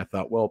breaks. And I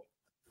thought, well,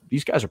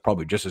 these guys are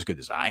probably just as good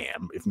as I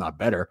am, if not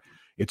better.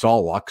 It's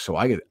all luck. So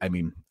I got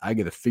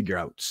to figure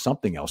out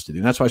something else to do.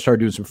 And that's why I started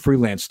doing some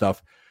freelance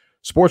stuff,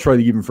 sports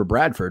writing, even for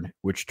Bradford,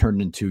 which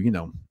turned into,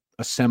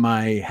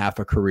 a half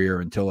a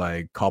career until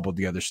I cobbled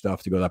together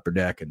stuff to go to Upper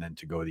Deck and then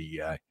to go to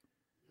EI.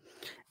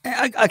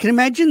 I can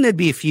imagine there'd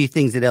be a few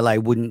things that LA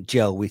wouldn't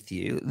gel with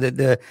you.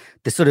 The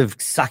sort of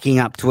sucking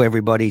up to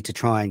everybody to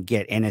try and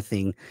get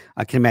anything,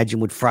 I can imagine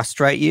would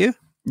frustrate you.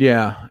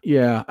 Yeah.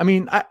 I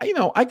mean,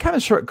 I kind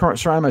of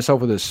surround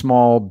myself with a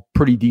small,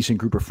 pretty decent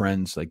group of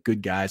friends, like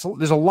good guys.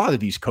 There's a lot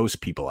of East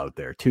Coast people out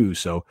there too,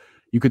 so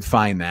you could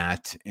find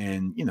that,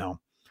 and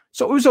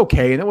so it was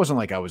okay. And it wasn't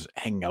like I was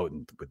hanging out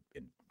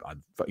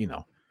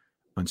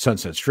on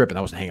Sunset Strip, and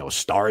I wasn't hanging out with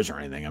stars or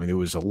anything. I mean, it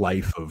was a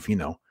life of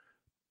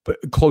but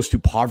close to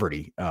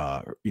poverty,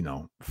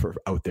 for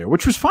out there,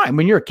 which was fine.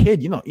 When you're a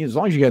kid, as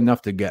long as you get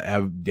enough to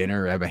have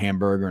dinner, have a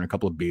hamburger and a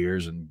couple of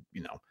beers, and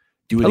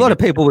do it. A lot of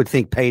people would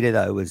think Peter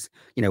though was,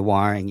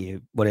 wiring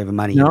you whatever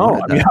money. You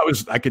wanted, I mean,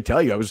 I could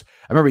tell you, I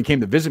remember he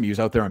came to visit me. He was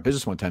out there on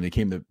business one time.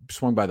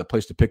 Swung by the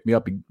place to pick me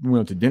up. We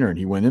went out to dinner, and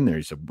he went in there.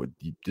 He said, "What?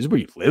 This is where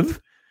you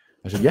live?"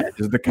 I said, "Yeah,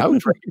 this is the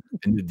couch, right?"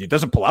 And it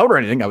doesn't pull out or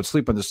anything. I would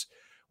sleep on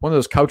one of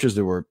those couches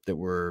that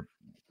were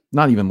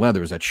not even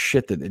leather. It was that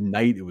shit that at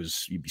night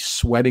you'd be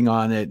sweating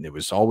on it, and it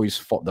was always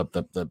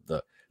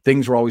the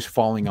things were always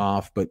falling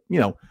off. But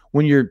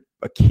when you're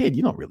a kid,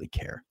 you don't really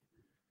care.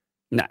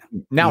 No.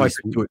 Now I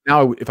could do it.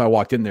 Now, if I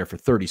walked in there for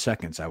 30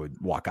 seconds, I would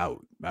walk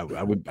out.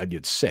 I'd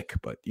get sick,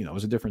 but it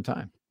was a different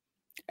time.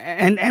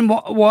 And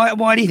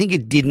why do you think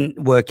it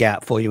didn't work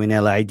out for you in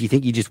LA? Do you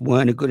think you just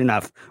weren't a good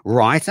enough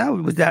writer?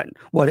 Was that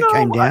what it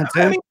came down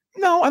to?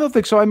 No, I don't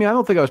think so. I mean, I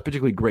don't think I was a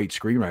particularly great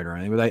screenwriter or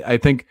anything, but I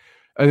think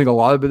a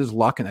lot of it is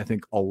luck, and I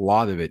think a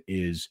lot of it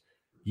is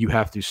you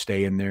have to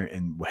stay in there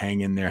and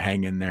hang in there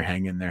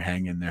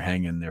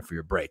for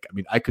your break. I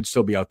mean, I could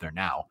still be out there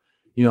now.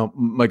 You know,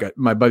 like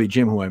my buddy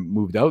Jim, who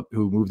moved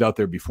out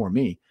there before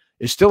me,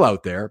 is still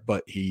out there,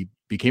 but he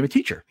became a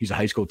teacher. He's a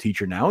high school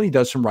teacher now, and he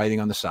does some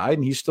writing on the side,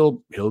 and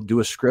he'll do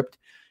a script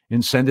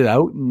and send it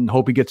out and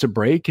hope he gets a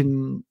break.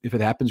 And if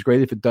it happens,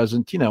 great. If it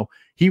doesn't, you know,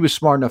 he was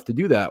smart enough to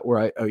do that,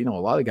 where a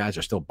lot of guys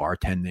are still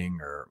bartending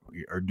or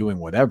doing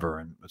whatever.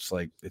 And it's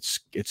like, it's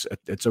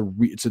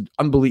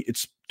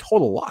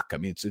total luck. I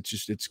mean,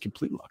 it's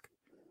complete luck.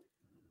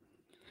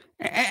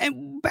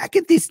 And back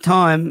at this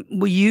time,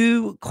 were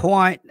you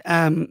quite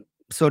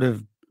sort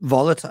of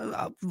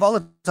volatile?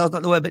 Volatile is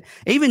not the word, but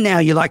even now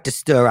you like to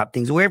stir up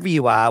things wherever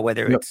you are,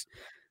 whether it's,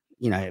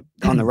 you know,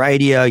 on the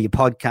radio, your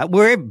podcast,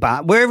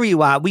 wherever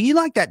you are. Were you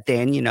like that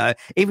then? You know,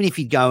 even if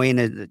you go in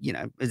as, you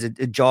know, as a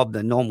job,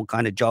 the normal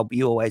kind of job,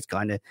 you always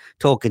kind of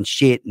talking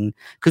shit. And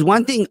because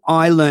one thing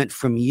I learned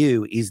from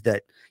you is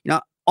that, you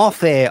know,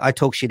 off air, I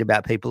talk shit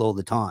about people all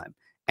the time.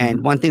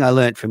 And one thing I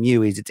learned from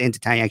you is it's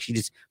entertaining. Actually,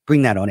 just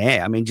bring that on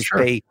air. I mean, just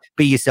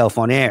be yourself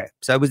on air.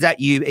 So was that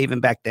you even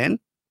back then?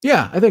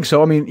 Yeah, I think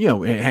so. I mean, you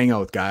know, hang out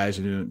with guys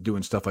and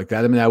doing stuff like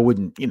that. I mean, I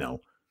wouldn't, you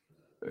know,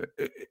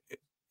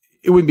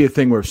 it wouldn't be a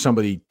thing where if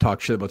somebody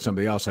talked shit about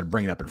somebody else, I'd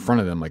bring it up in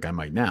front of them like I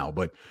might now.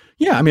 But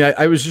yeah, I mean,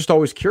 I was just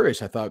always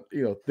curious. I thought,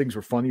 you know, things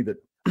were funny, that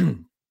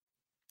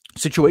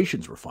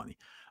situations were funny.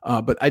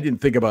 But I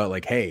didn't think about it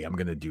like, hey, I'm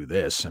going to do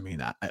this. I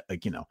mean, I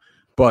like, you know,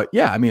 but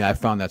yeah, I mean, I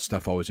found that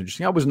stuff always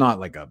interesting. I was not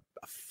like a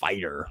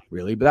fighter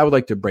really, but I would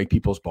like to break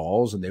people's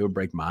balls and they would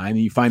break mine.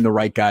 And you find the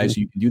right guys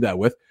you can do that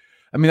with.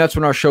 I mean, that's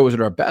when our show is at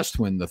our best,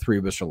 when the three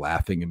of us are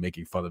laughing and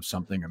making fun of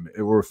something,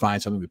 or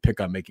find something we pick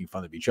on making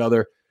fun of each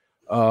other.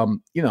 You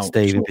know,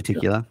 Steve in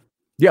particular.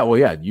 Yeah, well,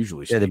 yeah,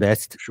 usually they're the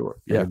best. Sure,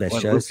 they're yeah, the best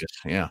shows. Lucas,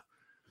 yeah.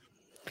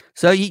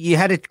 So you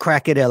had a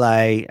crack at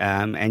LA,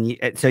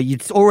 so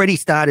you'd already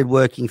started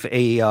working for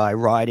EEI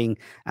writing.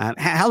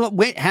 How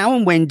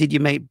and when did you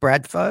meet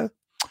Bradford?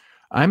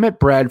 I met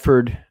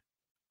Bradford.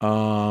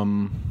 I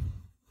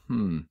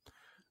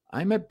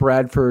met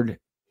Bradford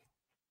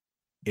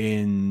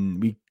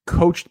we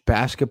coached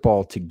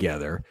basketball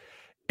together,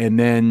 and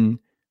then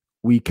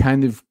we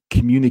kind of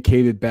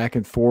communicated back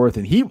and forth.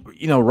 And he,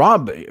 you know,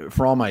 Rob,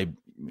 I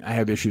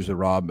have issues with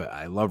Rob.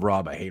 I love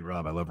Rob. I hate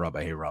Rob. I love Rob.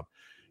 I hate Rob.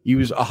 He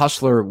was a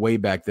hustler way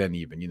back then.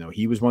 Even, you know,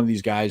 he was one of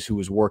these guys who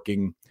was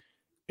working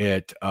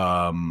at,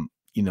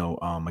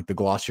 like the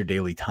Gloucester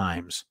Daily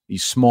Times.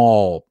 These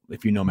small,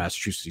 if you know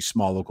Massachusetts, these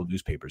small local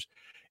newspapers.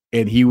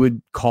 And he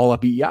would call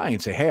up EEI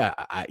and say, hey,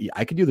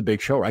 I can do the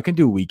big show, or I can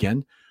do a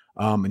weekend.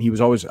 And he was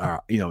always,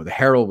 the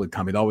Herald would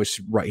come.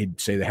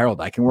 He'd say, the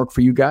Herald, I can work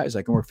for you guys.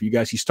 I can work for you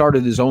guys. He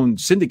started his own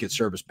syndicate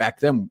service back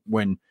then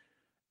when,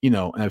 you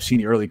know, and I've seen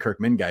the early Kirk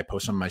Min guy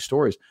post some of my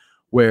stories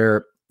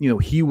where, you know,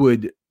 he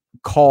would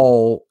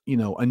call, you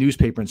know, a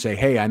newspaper and say,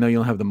 hey, I know you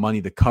don't have the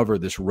money to cover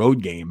this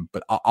road game,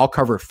 but I'll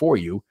cover it for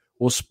you.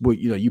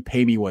 You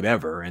pay me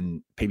whatever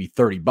and pay me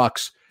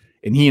 $30.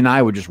 And he and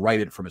I would just write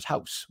it from his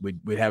house. We'd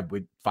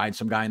find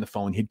some guy on the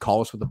phone. He'd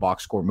call us with the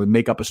box score and we'd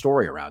make up a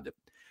story around it.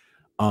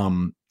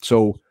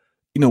 So,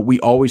 you know, we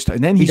always,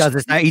 and then he does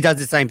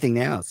the same thing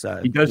now. So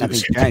he does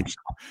nothing's changed.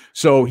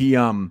 So he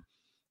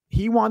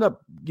wound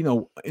up, you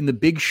know, in the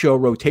big show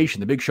rotation.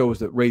 The big show was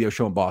the radio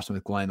show in Boston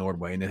with Glenn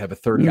Ordway, and they'd have a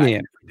third guy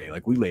every day,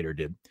 like we later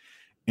did.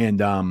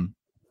 And I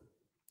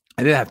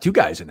did have two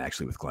guys in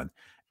actually with Glenn,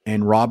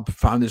 and Rob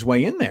found his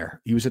way in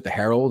there. He was at the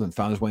Herald and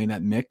found his way in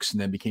that mix,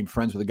 and then became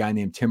friends with a guy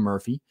named Tim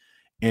Murphy.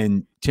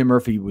 And Tim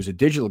Murphy was a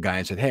digital guy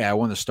and said, hey, I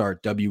want to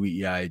start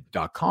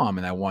weei.com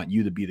and I want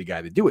you to be the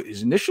guy to do it.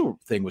 His initial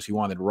thing was he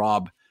wanted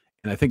Rob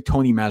and I think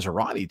Tony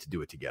Maserati to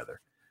do it together.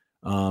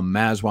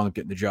 Maz wound up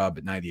getting the job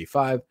at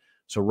 98.5.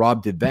 So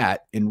Rob did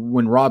that. And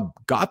when Rob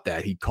got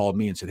that, he called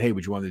me and said, hey,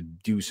 would you want to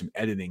do some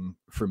editing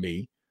for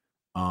me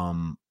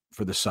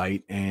for the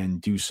site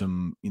and do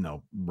some, you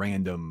know,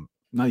 random,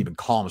 not even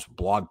columns,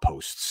 blog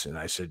posts? And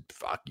I said,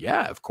 fuck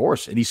yeah, of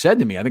course. And he said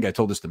to me, I think I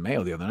told this to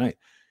Mayo the other night,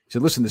 he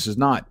said, listen,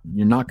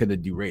 you're not going to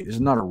do radio. This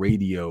is not a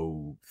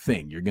radio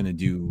thing. You're going to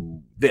do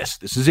this.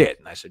 This is it.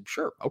 And I said,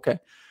 sure. Okay.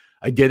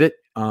 I did it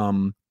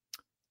and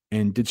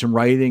did some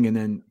writing. And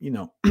then, you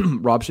know,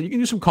 Rob said, you can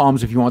do some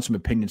columns if you want some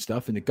opinion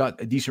stuff. And it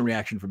got a decent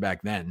reaction for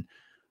back then.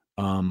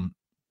 And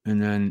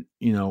then,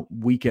 you know,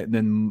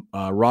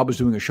 Rob was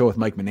doing a show with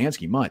Mike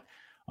Manansky, Mutt,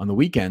 on the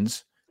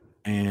weekends.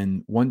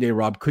 And one day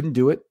Rob couldn't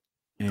do it.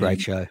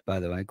 Great show,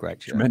 by the way.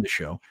 Great show. Tremendous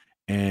show.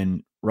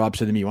 And Rob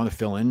said to me, you want to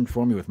fill in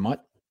for me with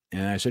Mutt?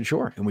 And I said,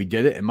 sure. And we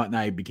did it. And Mutt and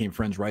I became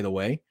friends right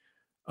away.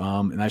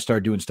 And I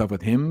started doing stuff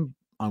with him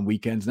on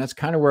weekends. And that's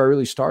kind of where I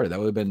really started. That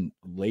would have been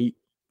late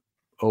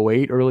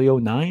 08, early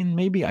 09,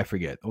 maybe. I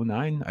forget.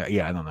 09?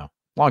 Yeah, I don't know.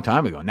 Long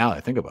time ago now that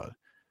I think about it.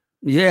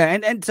 Yeah.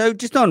 And so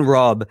just on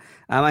Rob,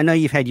 I know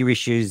you've had your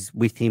issues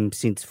with him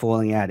since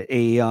falling out at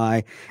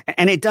EEI.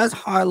 And it does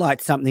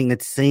highlight something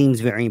that seems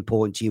very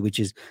important to you, which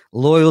is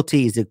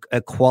loyalty is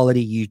a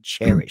quality you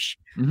cherish.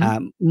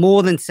 Mm-hmm.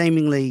 More than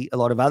seemingly a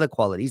lot of other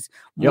qualities.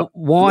 Yep.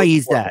 Why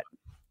is that?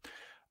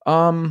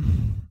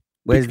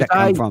 Where's that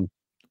come from?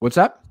 What's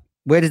that?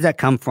 Where does that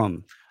come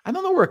from? I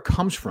don't know where it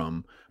comes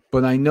from,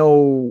 but I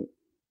know,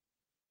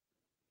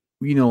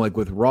 like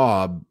with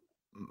Rob,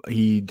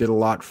 he did a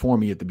lot for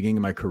me at the beginning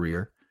of my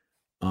career.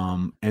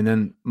 And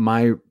then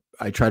I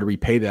try to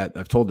repay that.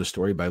 I've told this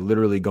story by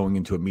literally going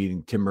into a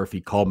meeting. Tim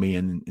Murphy called me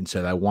and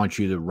said, I want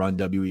you to run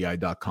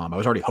WEI.com. I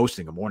was already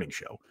hosting a morning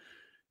show,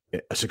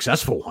 a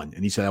successful one.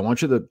 And he said, I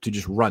want you to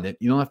just run it.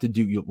 You don't have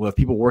to we'll have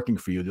people working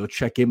for you. They'll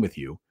check in with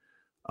you.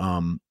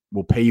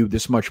 We'll pay you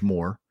this much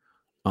more.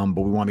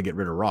 But we want to get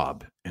rid of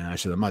Rob. And I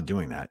said, I'm not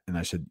doing that. And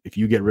I said, if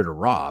you get rid of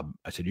Rob,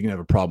 I said, you're going to have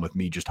a problem with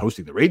me just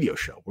hosting the radio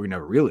show. We're going to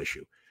have a real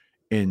issue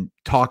and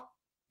talk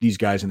these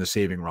guys into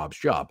saving Rob's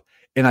job.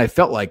 And I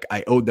felt like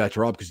I owed that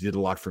to Rob because he did a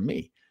lot for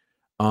me.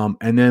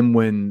 And then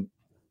when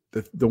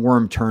the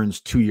worm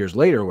turns 2 years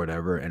later or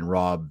whatever, and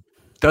Rob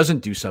doesn't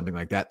do something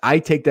like that, I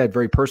take that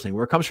very personally.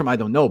 Where it comes from, I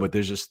don't know, but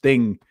there's this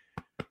thing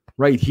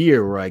right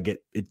here where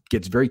it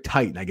gets very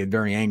tight and I get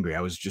very angry.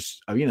 I was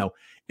just,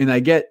 and I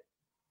get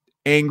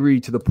angry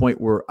to the point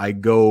where I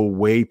go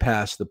way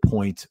past the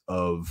point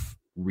of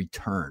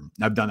return.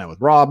 And I've done that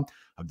with Rob.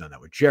 I've done that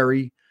with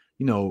Jerry,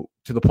 to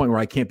the point where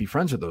I can't be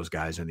friends with those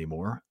guys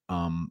anymore,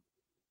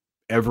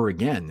 ever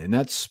again. And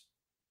that's,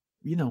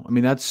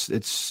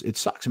 it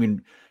sucks. I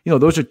mean,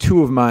 those are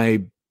two of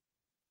my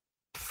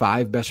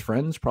 5 best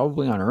friends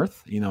probably on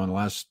earth, in the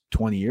last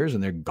 20 years.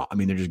 And they're gone. I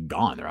mean, they're just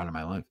gone. They're out of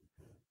my life.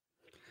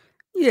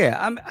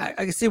 Yeah,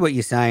 I can see what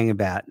you're saying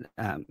about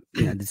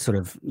sort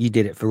of you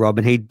did it for Rob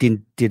and he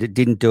didn't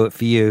do it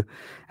for you.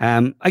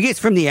 I guess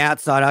from the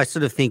outside, I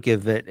sort of think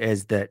of it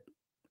as that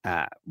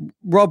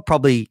Rob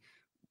probably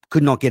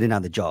could not get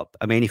another job.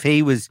 I mean, if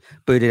he was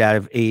booted out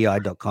of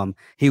EEI.com,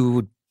 he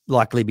would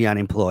likely be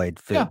unemployed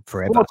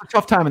forever. Well, it's a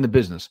tough time in the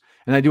business,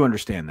 and I do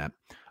understand that.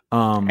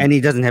 And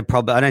he doesn't have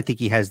I don't think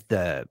he has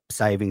the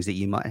savings that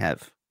you might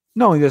have.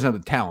 No, he doesn't have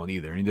the talent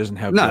either, and he doesn't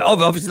have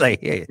obviously,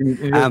 yeah.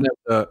 And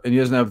he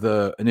doesn't have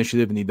the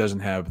initiative, and he doesn't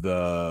have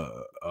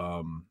the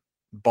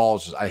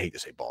balls. I hate to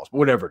say balls, but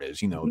whatever it is,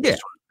 this sort of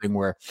thing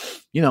where,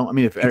 I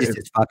mean,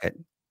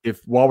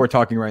 if while we're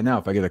talking right now,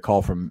 if I get a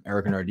call from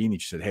Erica Nardini,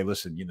 she said, "Hey,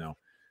 listen,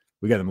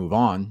 we got to move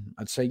on,"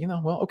 I'd say,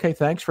 well, okay,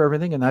 thanks for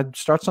everything, and I'd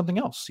start something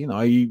else.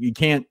 You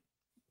can't.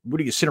 What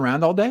do you sit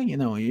around all day?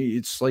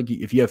 It's like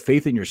if you have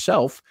faith in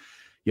yourself,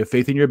 you have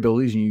faith in your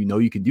abilities, and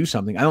you can do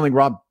something. I don't think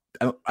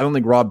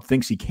Rob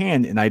thinks he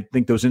can, and I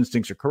think those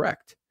instincts are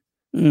correct.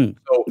 So,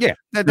 yeah,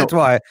 that's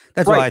why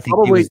I think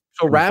probably.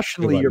 So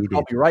rationally, you're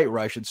probably right. Where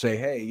I should say,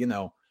 hey,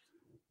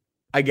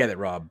 I get it,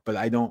 Rob, but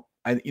I don't.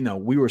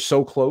 We were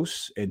so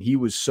close, and he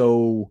was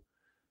so.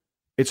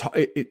 It's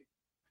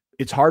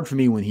hard for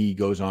me when he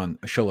goes on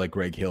a show like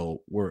Greg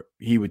Hill, where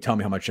he would tell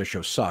me how much that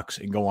show sucks,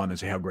 and go on and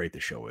say how great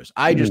the show is.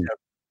 I just have.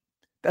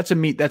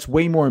 That's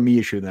way more a me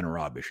issue than a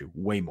Rob issue.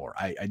 Way more.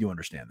 I do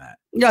understand that.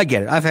 Yeah, I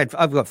get it.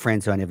 I've got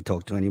friends who I never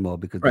talk to anymore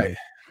because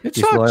it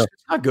sucks. Loyal.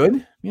 It's not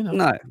good.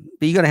 No,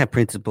 but you got to have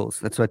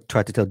principles. That's what I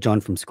tried to tell John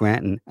from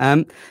Scranton.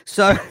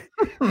 So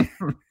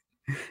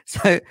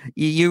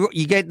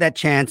you get that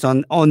chance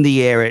on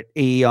the air at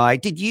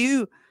EEI. Did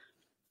you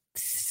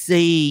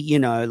see,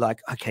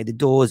 okay, the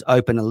door's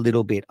open a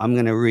little bit. I'm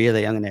going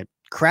to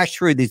crash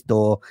through this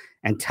door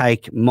and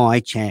take my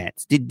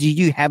chance. Did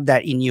you have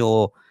that in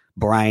your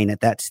brain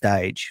at that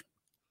stage?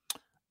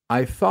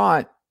 I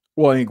thought,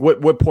 well, I think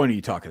what point are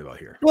you talking about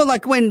here? Well,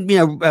 like when,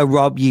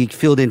 Rob, you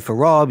filled in for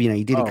Rob,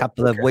 you did a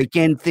couple of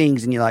weekend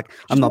things and you're like,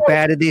 I'm not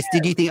bad at this.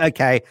 Did you think,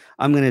 okay,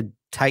 I'm going to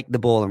take the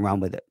ball and run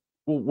with it?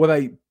 Well, what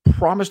I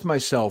promised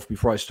myself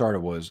before I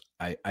started was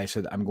I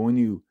said, I'm going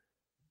to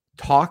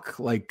talk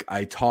like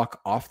I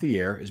talk off the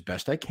air as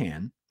best I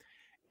can.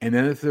 And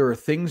then if there are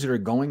things that are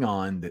going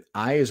on that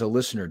I, as a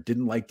listener,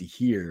 didn't like to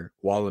hear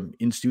while I'm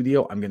in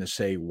studio, I'm going to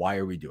say, why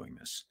are we doing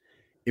this?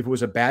 If it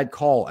was a bad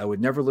call, I would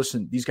never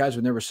listen. These guys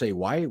would never say,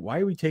 why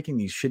are we taking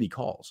these shitty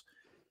calls?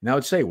 And I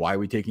would say, why are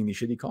we taking these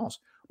shitty calls?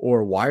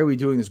 Or why are we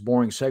doing this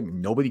boring segment?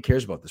 Nobody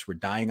cares about this. We're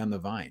dying on the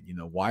vine.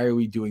 Why are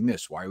we doing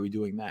this? Why are we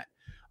doing that?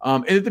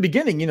 And at the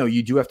beginning,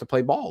 you do have to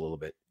play ball a little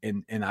bit.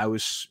 And I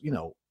was,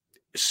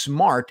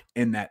 smart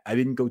in that I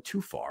didn't go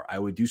too far. I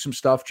would do some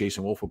stuff.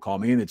 Jason Wolf would call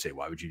me and they'd say,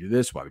 why would you do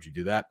this? Why would you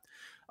do that?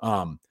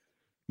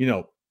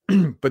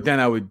 But then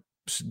I would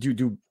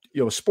do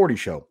a sporty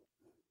show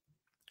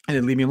and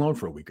then leave me alone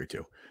for a week or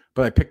two.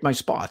 But I picked my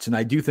spots, and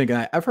I do think,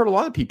 and I've heard a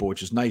lot of people,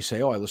 which is nice,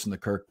 say, "Oh, I listened to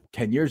Kirk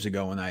 10 years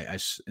ago," and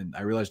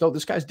I realized, oh,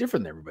 this guy's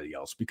different than everybody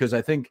else, because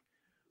I think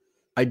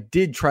I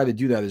did try to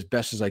do that as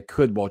best as I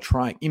could while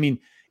trying. I mean,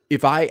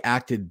 if I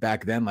acted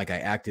back then like I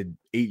acted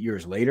 8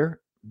 years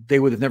later, they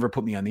would have never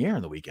put me on the air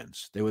on the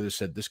weekends. They would have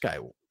said, "This guy,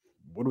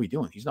 what are we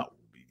doing? He's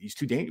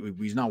too dangerous.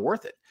 He's not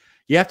worth it."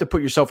 You have to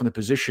put yourself in a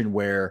position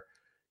where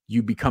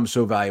you become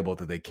so valuable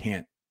that they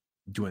can't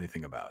do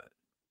anything about it.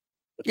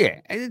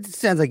 Yeah, it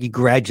sounds like you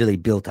gradually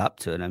built up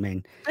to it. I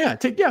mean, yeah.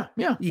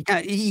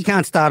 You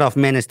can't start off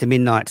Menace to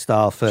Midnight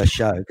style first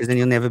show, because then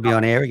you'll never be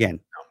on air again.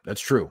 No,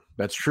 that's true.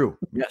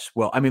 Yes.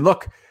 Well, I mean,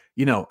 look,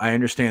 I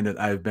understand that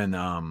I've been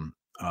when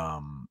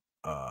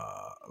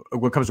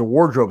it comes to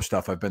wardrobe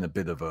stuff, I've been a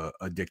bit of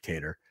a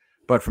dictator.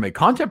 But from a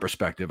content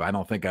perspective, I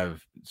don't think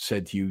I've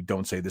said to you,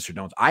 don't say this or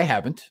don't. I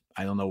haven't.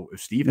 I don't know if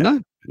Steve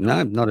has.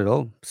 No, not at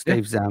all.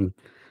 Steve's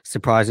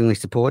surprisingly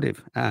supportive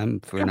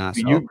for an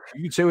asshole.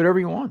 You can say whatever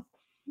you want.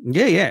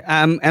 Yeah.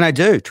 And I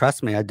do.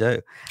 Trust me, I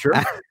do. Sure.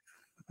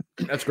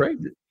 That's great.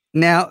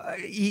 Now,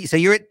 so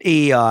you're at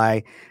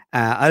EI.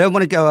 I don't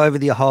want to go over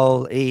the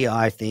whole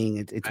EI thing.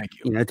 It's Thank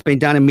you. It's been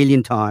done a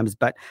million times,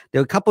 but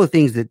there were a couple of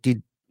things that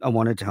I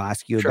wanted to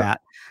ask you about.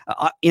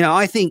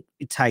 I think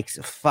it takes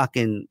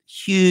fucking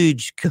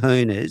huge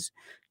cooners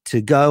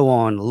to go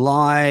on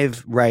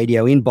live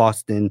radio in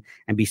Boston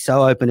and be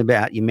so open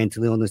about your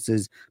mental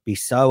illnesses, be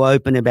so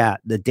open about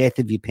the death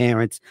of your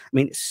parents. I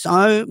mean,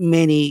 so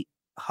many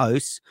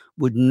hosts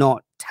would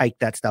not take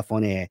that stuff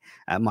on air.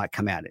 Might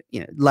come out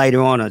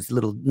later on as a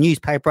little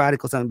newspaper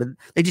article or something, but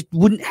they just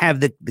wouldn't have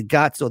the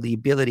guts or the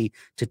ability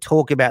to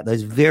talk about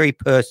those very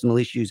personal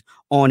issues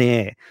on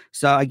air.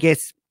 So I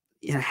guess,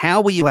 how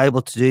were you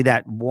able to do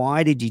that?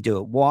 Why did you do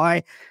it?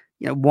 Why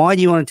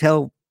do you want to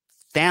tell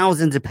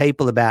thousands of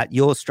people about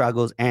your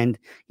struggles and,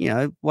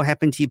 what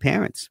happened to your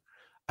parents?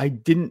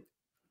 It didn't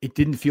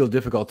feel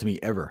difficult to me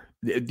ever.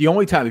 The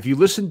only time, if you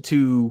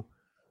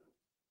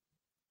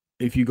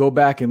go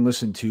back and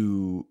listen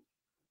to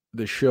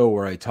the show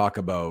where I talk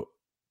about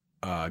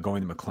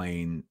going to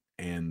McLean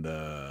and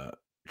the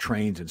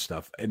trains and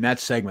stuff, in that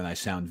segment, I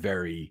sound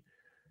very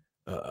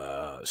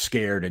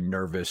scared and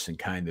nervous and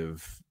kind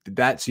of,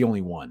 that's the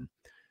only one.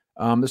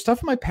 The stuff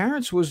with my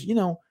parents was,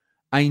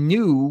 I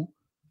knew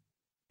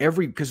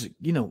because,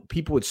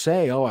 people would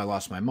say, oh, I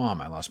lost my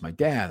mom, I lost my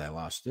dad, I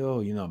lost,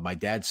 my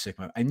dad's sick.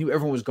 I knew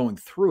everyone was going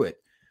through it.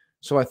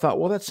 So I thought,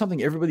 well, that's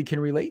something everybody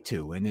can relate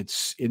to. And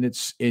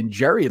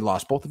Jerry had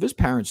lost both of his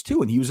parents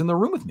too. And he was in the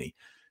room with me.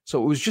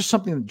 So it was just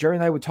something that Jerry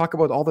and I would talk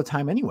about all the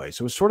time anyway.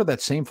 So it was sort of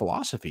that same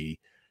philosophy,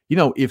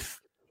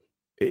 if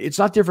it's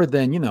not different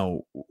than,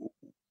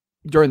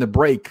 during the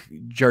break,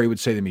 Jerry would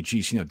say to me,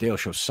 geez, Dale's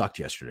show sucked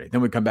yesterday.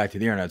 Then we'd come back to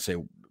the air and I'd say,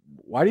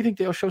 why do you think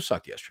Dale's show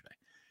sucked yesterday?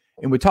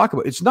 And we'd talk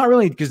about, it's not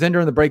really, because then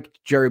during the break,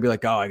 Jerry would be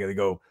like, oh, I got to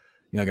go,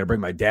 I got to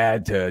bring my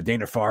dad to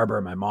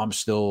Dana-Farber. My mom's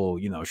still,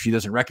 she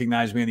doesn't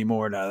recognize me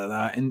anymore.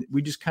 And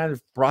we just kind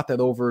of brought that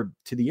over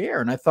to the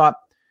air. And I thought,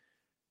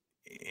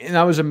 and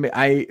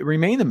I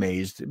remain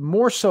amazed,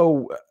 more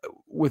so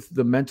with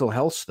the mental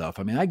health stuff.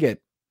 I mean, I get,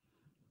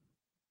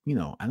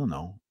 I don't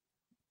know,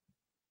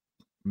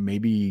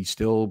 maybe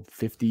still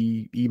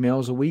 50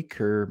 emails a week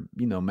or,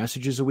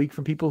 messages a week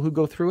from people who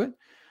go through it.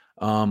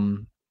 A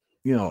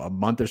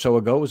month or so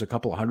ago, it was a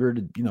couple of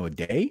hundred, a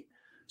day.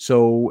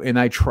 So, and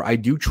I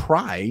do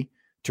try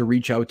to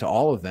reach out to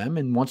all of them.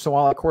 And once in a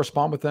while I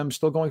correspond with them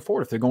still going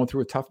forward. If they're going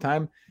through a tough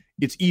time,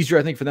 it's easier,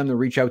 I think, for them to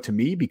reach out to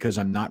me because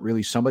I'm not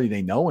really somebody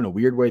they know. In a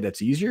weird way,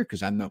 that's easier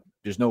because I'm not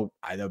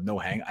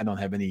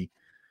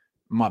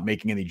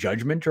making any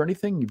judgment or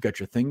anything. You've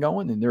got your thing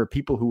going. And there are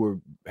people who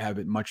have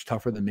it much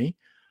tougher than me.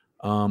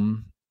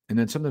 And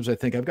then sometimes I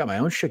think I've got my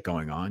own shit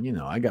going on.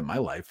 I got my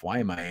life. Why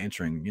am I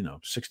answering,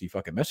 60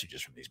 fucking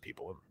messages from these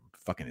people? I'm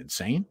fucking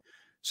insane.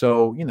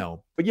 So,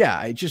 but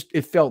yeah,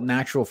 it felt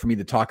natural for me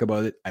to talk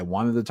about it. I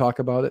wanted to talk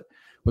about it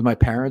with my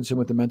parents and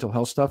with the mental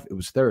health stuff. It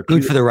was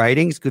therapeutic. Good for the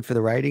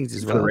ratings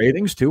as well. For the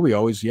ratings too. We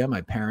always,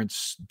 my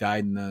parents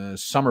died in the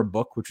summer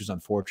book, which was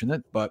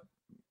unfortunate, but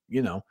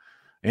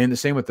and the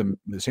same with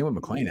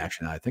McLean,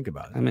 actually, now I think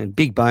about it. I mean,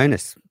 big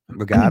bonus,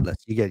 regardless.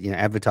 You get,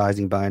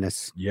 advertising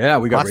bonus. Yeah,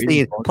 we got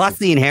plus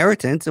the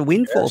inheritance, a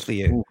windfall for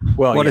you.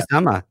 Well, what a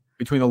summer.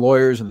 Between the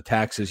lawyers and the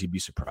taxes, you'd be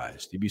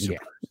surprised. Yeah.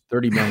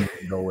 30 million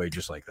can go away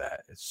just like that.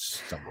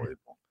 It's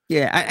unbelievable.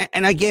 Yeah,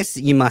 and I guess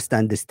you must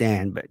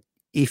understand, but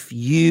if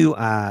you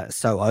are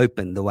so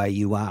open the way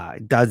you are,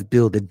 it does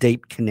build a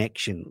deep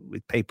connection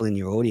with people in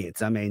your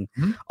audience. I mean,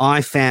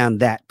 I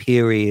found that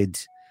period...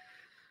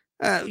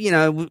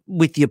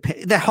 with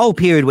that whole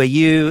period where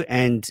you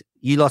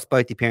lost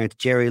both your parents,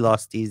 Jerry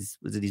lost his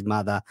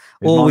mother,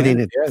 all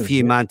within a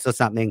few months or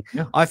something.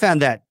 Yeah. I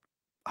found that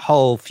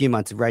whole few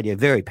months of radio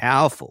very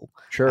powerful.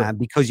 Sure.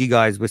 Because you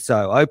guys were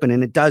so open,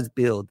 and it does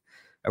build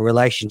a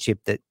relationship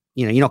that,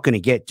 you're not going to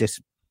get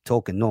just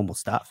talking normal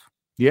stuff.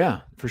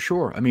 Yeah, for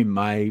sure. I mean,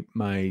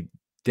 my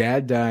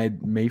dad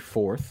died May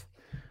 4th.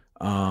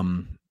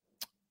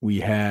 We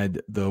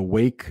had the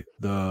wake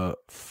the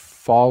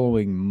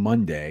following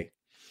Monday.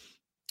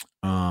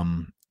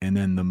 And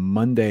then the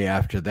Monday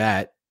after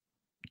that,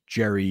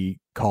 Jerry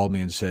called me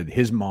and said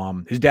his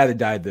dad had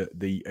died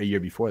a year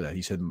before that.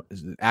 He said,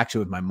 actually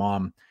with my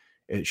mom,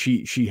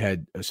 she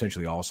had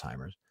essentially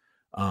Alzheimer's.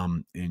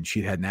 And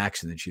she'd had an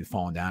accident. She'd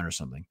fallen down or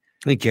something.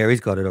 I think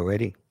Jerry's got it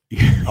already.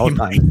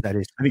 Alzheimer's, that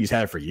is. I think he's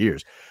had it for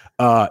years.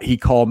 He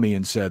called me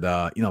and said,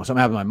 something happened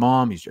to my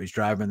mom. He's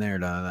driving there.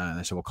 And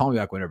I said, well, call me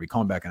back whenever. He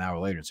called me back an hour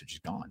later and said, she's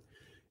gone.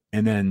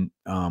 And then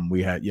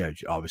we had,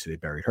 obviously they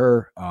buried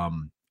her.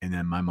 And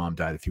then my mom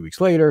died a few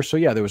weeks later. So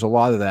yeah, there was a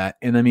lot of that.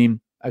 And I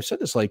mean, I've said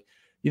this, like,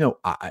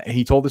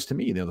 he told this to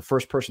me, the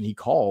first person he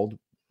called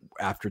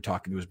after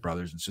talking to his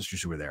brothers and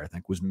sisters who were there, I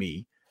think, was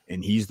me.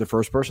 And he's the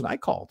first person I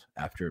called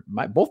after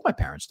both my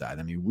parents died.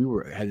 I mean,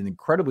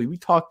 we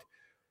talked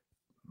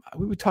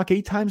we would talk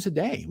 8 times a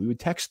day. We would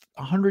text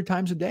 100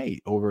 times a day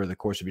over the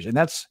course of years. And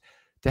that's,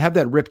 to have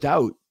that ripped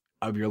out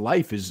of your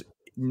life is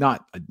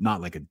not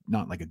like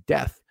a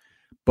death,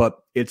 but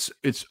it's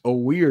a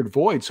weird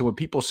void. So when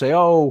people say,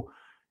 oh,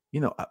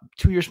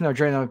 2 years from now,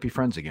 Jerry and I might be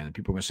friends again, and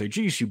people are going to say,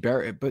 geez, you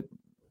bury it. But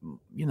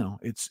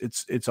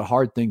it's a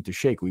hard thing to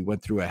shake. We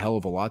went through a hell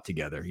of a lot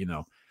together,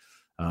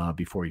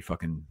 before you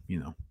fucking,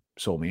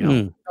 sold me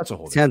out. That's a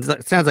whole sounds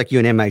like you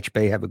and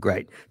MHB have a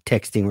great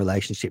texting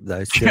relationship,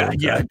 though. Still,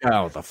 yeah.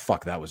 Oh, what the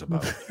fuck that was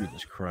about?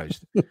 Jesus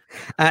Christ.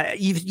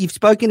 You've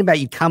spoken about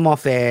you'd come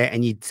off air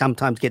and you'd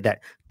sometimes get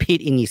that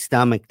pit in your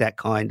stomach, that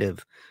kind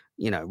of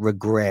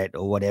regret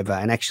or whatever.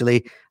 And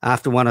actually,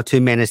 after 1 or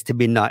 2 minutes to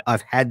midnight,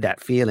 I've had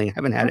that feeling. I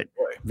haven't had it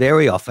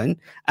very often.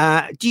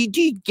 Do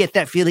you get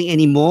that feeling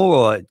anymore,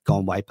 or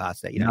gone way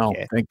past that? You don't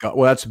care? Thank God.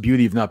 Well, that's the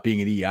beauty of not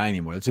being at EI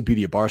anymore. That's the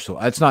beauty of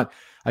Barstool. That's not.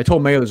 I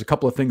told Mayo there's a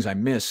couple of things I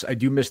miss. I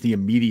do miss the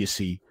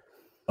immediacy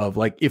of,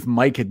 like, if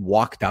Mike had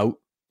walked out,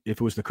 if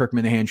it was the Kirk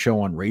Minihane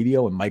show on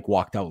radio and Mike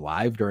walked out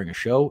live during a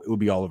show, it would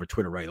be all over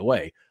Twitter right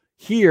away.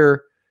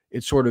 Here,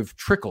 it sort of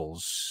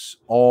trickles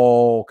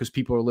all because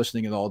people are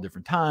listening at all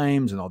different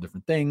times and all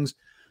different things.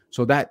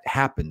 So that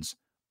happens.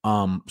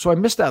 So I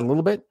miss that a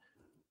little bit.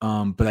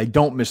 But I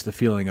don't miss the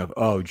feeling of,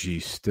 oh,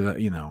 geez,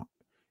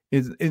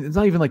 it's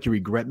not even like you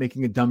regret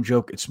making a dumb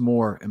joke. It's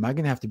more, am I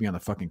going to have to be on a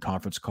fucking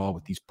conference call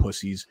with these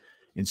pussies,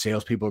 and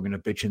salespeople are going to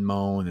bitch and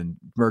moan, and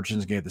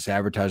merchants get this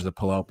advertiser to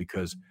pull out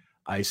because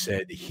I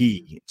said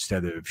he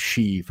instead of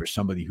she for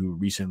somebody who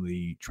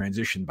recently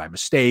transitioned by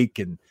mistake,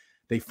 and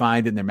they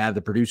find it and they're mad at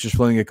the producers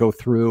for letting it go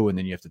through, and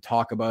then you have to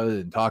talk about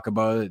it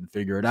and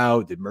figure it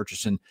out. Did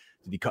Murchison,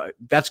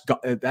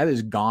 that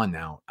is gone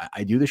now.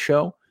 I do the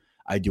show.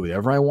 I do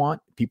whatever I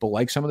want. People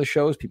like some of the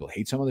shows. People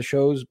hate some of the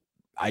shows.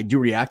 I do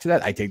react to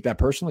that. I take that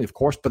personally, of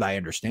course, but I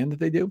understand that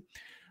they do.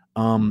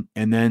 And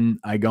then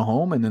I go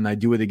home, and then I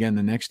do it again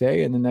the next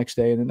day, and the next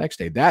day, and the next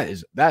day. That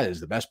is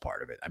the best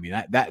part of it. I mean,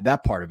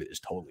 that part of it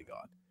is totally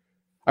gone.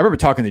 I remember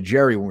talking to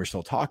Jerry when we were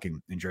still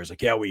talking, and Jerry's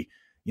like, yeah,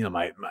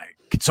 my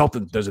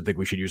consultant doesn't think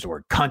we should use the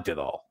word cunt at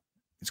all.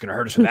 It's going to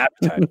hurt us with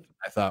advertising.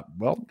 I thought,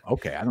 well,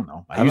 okay, I don't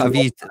know. I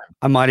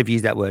might have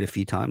used that word a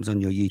few times on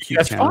your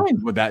YouTube channel.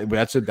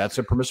 That's fine. That's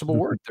a permissible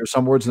word. There's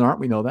some words that aren't.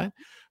 We know that.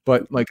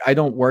 But, like, I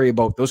don't worry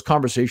about those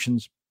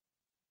conversations.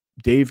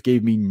 Dave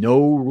gave me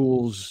no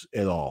rules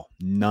at all.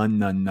 None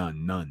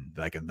that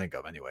I can think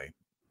of anyway.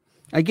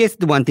 I guess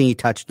the one thing you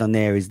touched on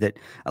there is that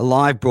a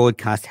live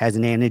broadcast has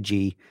an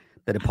energy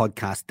that a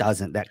podcast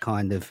doesn't, that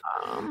kind of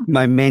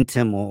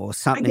momentum or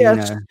something.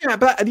 Yeah,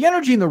 but the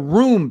energy in the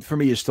room for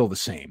me is still the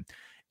same.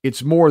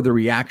 It's more the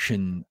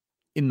reaction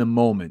in the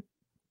moment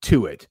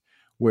to it,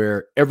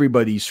 where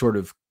everybody sort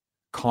of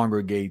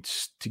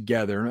congregates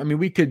together. I mean,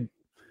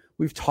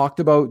 we've talked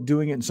about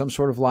doing it in some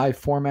sort of live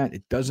format.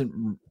 It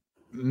doesn't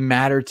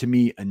matter to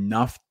me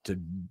enough to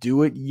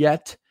do it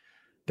yet.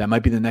 That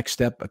might be the next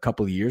step a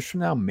couple of years from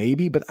now,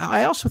 maybe. But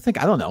I also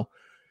think, I don't know,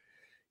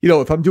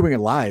 if I'm doing it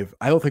live,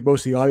 I don't think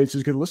most of the audience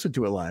is going to listen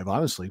to it live.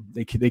 Honestly,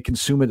 they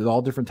consume it at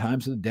all different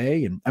times of the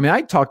day. And I mean,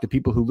 I talk to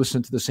people who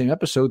listen to the same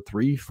episode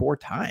 3-4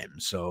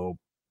 times. So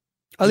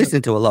I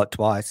listen to a lot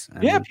twice.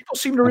 People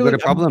seem to really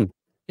got a problem.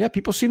 Yeah,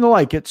 people seem to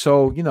like it.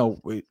 So,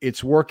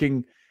 it's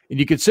working. And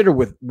you consider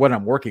with what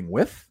I'm working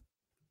with,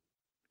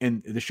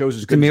 and the show's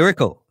as good. It's a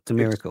miracle. It's a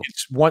miracle.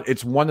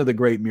 It's one of the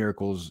great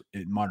miracles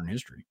in modern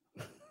history.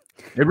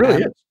 It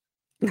really is.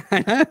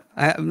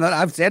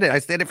 I've said it. I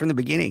said it from the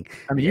beginning.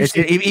 I mean,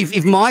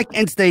 if Mike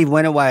and Steve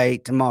went away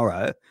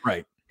tomorrow,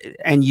 right,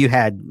 and you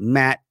had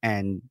Matt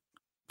and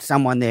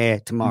someone there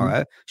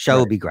tomorrow, show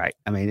will be great.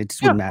 I mean, it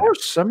just wouldn't matter. Of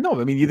course.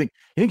 You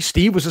think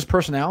Steve was his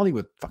personality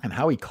with fucking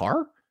Howie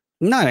Carr?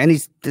 No, and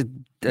he's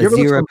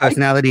zero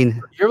personality.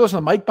 You ever listen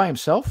to Mike by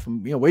himself?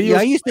 I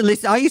used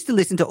to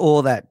listen to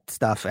all that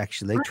stuff,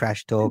 actually,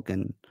 trash talk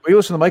and. We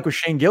listen to Mike with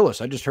Shane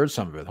Gillis. I just heard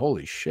some of it.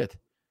 Holy shit!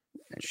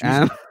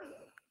 All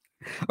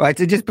right,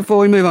 so just before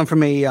we move on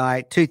from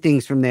EI, 2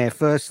 things from there.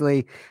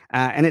 Firstly,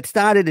 and it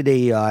started at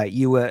EI.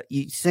 You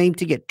seemed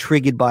to get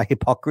triggered by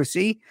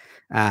hypocrisy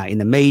in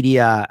the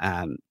media.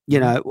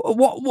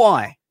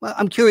 Why? Well,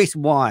 I'm curious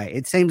why.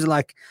 It seems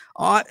like,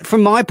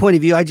 from my point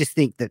of view, I just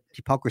think that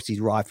hypocrisy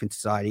is rife in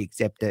society,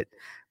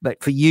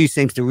 but for you,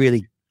 seems to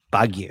really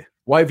bug you.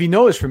 Well, if you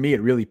notice, for me,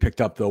 it really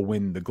picked up though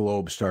when the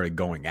Globe started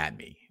going at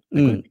me,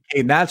 and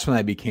that's when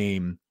I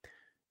became,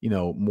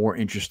 more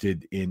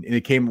interested in. And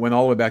it went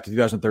all the way back to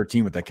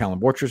 2013 with that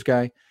Callan Borchers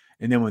guy,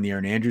 and then when the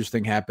Aaron Andrews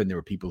thing happened, there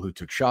were people who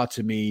took shots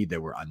at me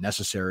that were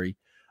unnecessary,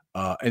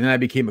 and then I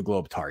became a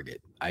Globe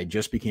target. I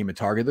just became a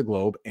target of the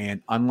Globe,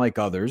 and unlike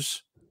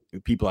others,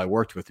 people I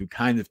worked with who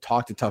kind of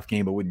talked a tough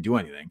game but wouldn't do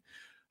anything,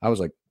 I was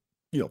like,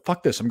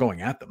 fuck this. I'm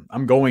going at them.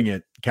 I'm going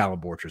at Callan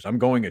Borchers. I'm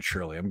going at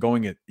Shirley. I'm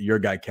going at your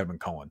guy, Kevin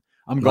Cohen.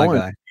 I'm going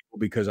at people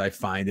because I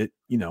find it,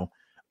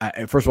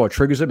 first of all, it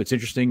triggers them. It's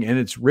interesting and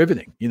it's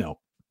riveting,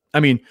 I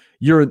mean,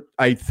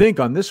 I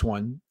think on this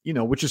one,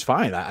 which is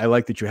fine. I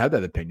like that you had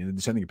that opinion. The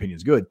dissenting opinion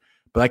is good,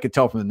 but I could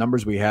tell from the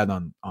numbers we had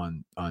on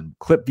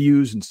clip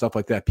views and stuff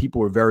like that,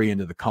 people were very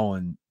into the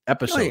Cohen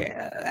episode. Oh,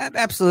 yeah,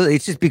 absolutely.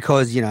 It's just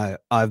because,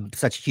 I'm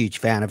such a huge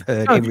fan. I've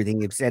heard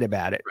everything you've said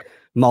about it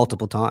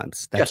multiple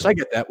times. Yes, I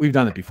get that. We've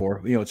done it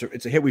before.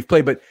 It's a hit we've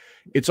played, but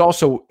it's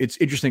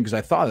interesting because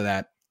I thought of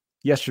that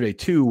yesterday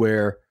too,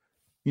 where,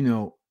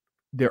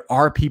 there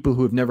are people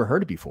who have never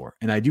heard it before.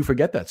 And I do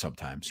forget that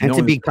sometimes. And it's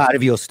a big part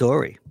of your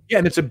story. Yeah.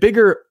 And it's a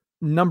bigger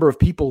number of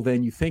people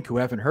than you think who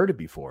haven't heard it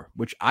before,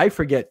 which I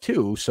forget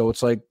too. So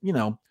it's like,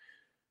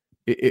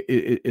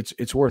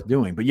 it's worth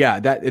doing. But yeah,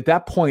 that at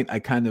that point I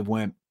kind of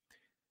went,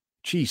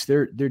 geez,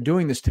 they're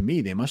doing this to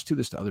me. They must do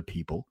this to other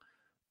people.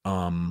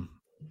 And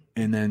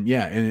then,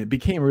 and it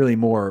became really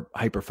more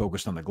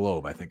hyper-focused on the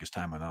globe, I think, as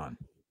time went on.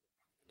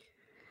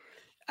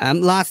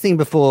 Last thing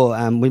before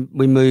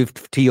we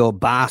moved to your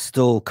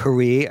Barstool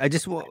career, I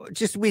just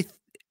with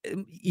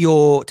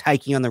your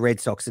taking on the Red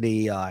Sox at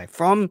EEI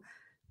from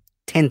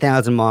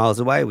 10,000 miles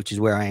away, which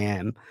is where I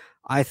am,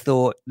 I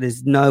thought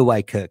there's no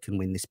way Kirk can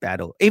win this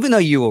battle, even though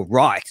you were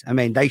right. I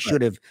mean, they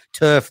should have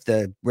turfed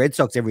the Red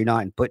Sox every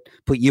night and put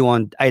you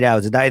on 8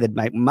 hours a day. They'd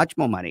make much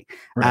more money.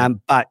 Right.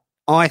 But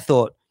I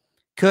thought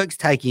Kirk's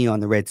taking on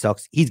the Red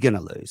Sox. He's going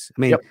to lose.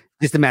 I mean,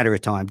 just a matter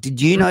of time.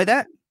 Did you know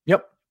that?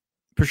 Yep.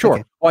 For sure.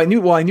 Okay.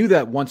 Well, I knew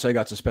that once I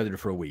got suspended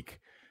for a week.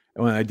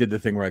 And when I did the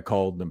thing where I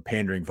called them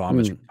pandering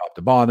vomits from top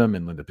to bottom,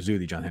 and Linda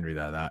Pizzuti, John Henry,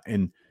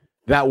 and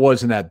that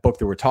was in that book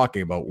that we're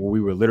talking about, where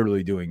we were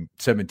literally doing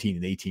 17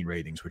 and 18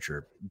 ratings, which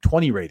are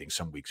 20 ratings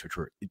some weeks, which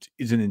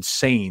is an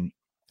insane,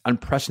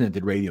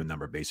 unprecedented radio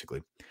number,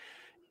 basically.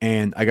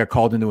 And I got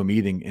called into a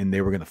meeting, and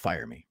they were going to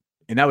fire me.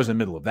 And that was in the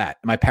middle of that.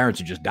 My parents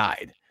had just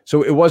died.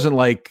 So it wasn't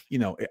like,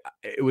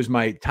 it was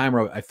my time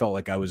where I felt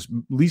like I was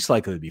least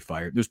likely to be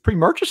fired. It was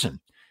pre-Murchison.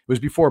 It was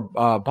before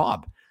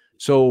Bob.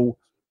 So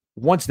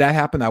once that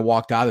happened, I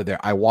walked out of there.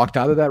 I walked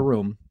out of that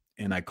room,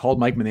 and I called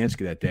Mike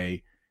Manansky that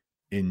day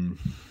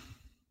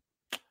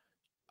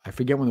I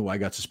forget when I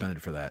got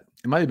suspended for that.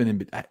 It might have been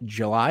in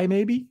July,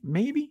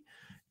 maybe.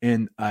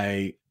 And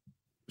I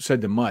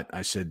said to Mutt,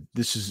 I said,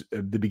 this is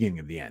the beginning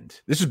of the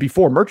end. This is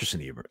before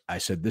Murchison even. I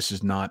said, this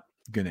is not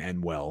going to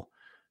end well,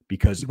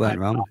 because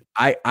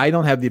I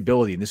don't have the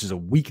ability, and this is a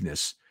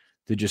weakness,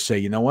 to just say,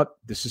 you know what,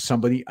 this is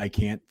somebody I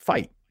can't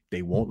fight.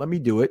 They won't let me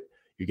do it.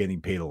 You're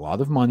getting paid a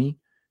lot of money.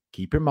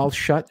 Keep your mouth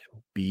shut.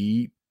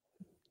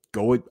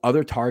 Go with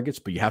other targets,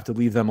 but you have to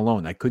leave them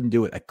alone. I couldn't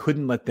do it. I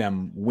couldn't let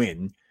them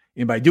win.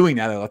 And by doing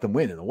that, I let them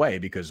win in a way,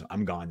 because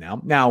I'm gone now.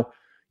 Now,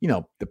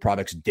 the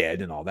product's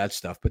dead and all that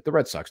stuff, but the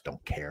Red Sox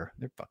don't care.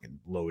 They're fucking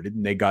loaded,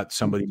 and they got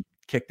somebody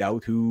kicked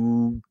out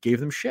who gave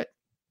them shit.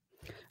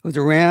 It was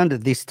around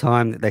this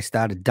time that they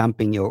started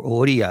dumping your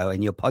audio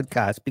and your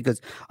podcast,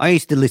 because I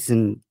used to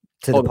listen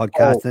to the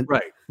podcast.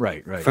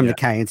 Right. From the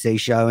KNC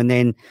show. And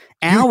then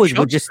hours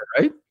would just,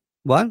 right?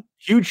 What?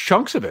 Huge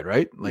chunks of it,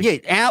 right?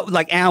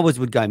 Hours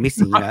would go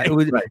missing. It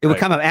would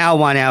come up hour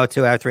 1, hour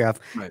 2, hour 3, hour.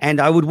 Right. And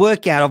I would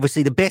work out,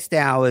 obviously, the best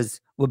hours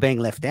were being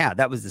left out.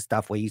 That was the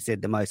stuff where you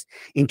said the most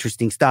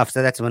interesting stuff.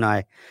 So that's when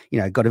I,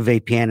 got a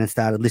VPN and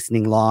started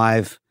listening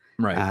live.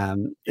 Right.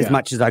 As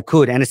much as I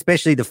could. And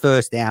especially the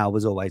first hour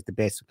was always the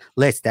best.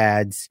 Less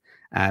ads.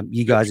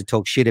 You guys would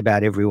talk shit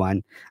about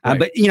everyone. Right.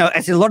 But,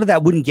 as a lot of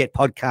that wouldn't get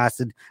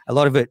podcasted. A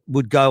lot of it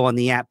would go on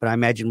the app, but I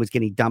imagine was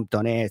getting dumped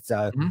on air.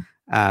 So,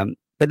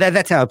 but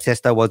that's how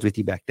obsessed I was with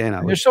you back then.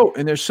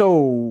 They're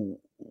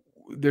so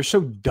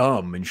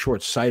dumb and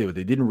short-sighted. What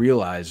they didn't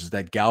realize is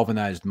that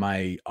galvanized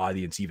my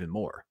audience even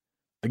more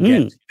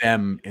against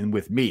them and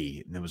with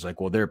me. And it was like,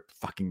 well, they're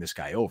fucking this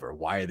guy over.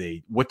 Why are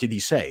they? What did he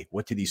say?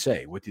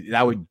 And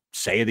I would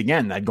say it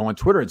again. I'd go on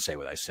Twitter and say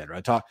what I said. Or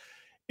I talk,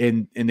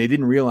 and they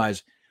didn't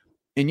realize.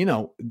 And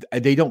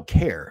they don't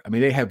care. I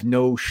mean, they have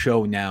no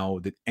show now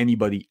that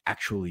anybody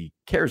actually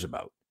cares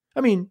about.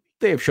 I mean,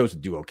 they have shows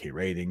that do okay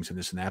ratings and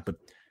this and that, but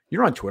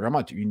you're on Twitter.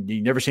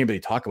 You never see anybody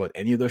talk about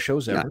any of those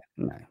shows ever.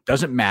 No.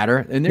 Doesn't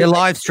matter. And their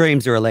live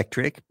streams are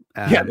electric.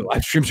 The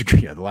live streams are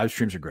great. Yeah, the live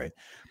streams are great.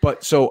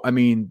 But so, I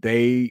mean,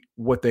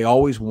 what they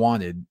always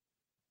wanted,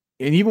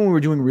 and even when we were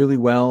doing really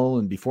well,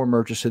 and before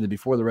Murchison and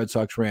before the Red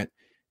Sox rant,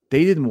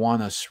 they didn't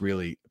want us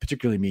really,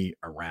 particularly me,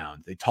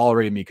 around. They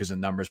tolerated me because of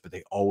numbers, but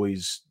they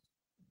always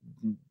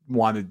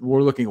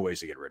were looking at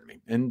ways to get rid of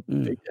me, and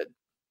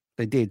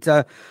they did.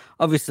 So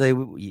obviously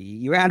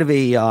you're out of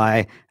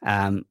EI.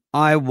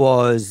 I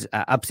was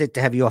upset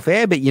to have you off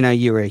air, but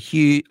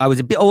I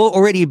was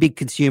already a big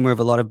consumer of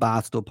a lot of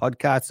Barstool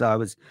podcasts. So I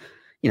was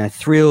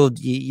thrilled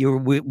you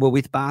were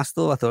with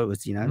Barstool. I thought it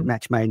was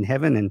match made in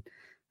heaven. And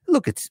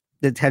look, it's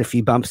had a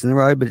few bumps in the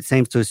road, but it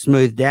seems to have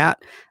smoothed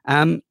out.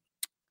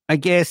 I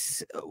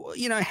guess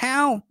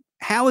how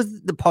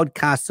has the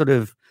podcast sort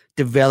of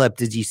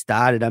developed as you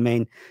started? I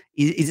mean,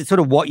 is it sort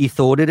of what you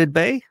thought it'd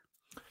be?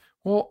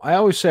 Well, I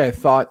always say I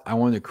thought I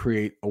wanted to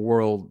create a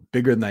world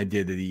bigger than I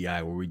did at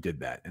EI, where we did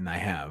that, and I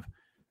have.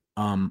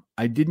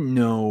 I didn't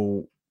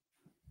know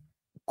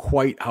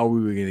quite how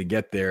we were going to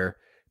get there,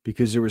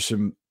 because there was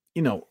some,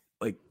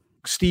 like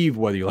Steve,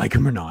 whether you like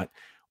him or not,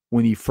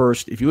 when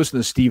if you listen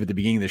to Steve at the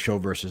beginning of the show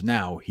versus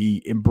now,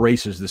 he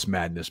embraces this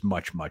madness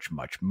much, much,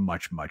 much,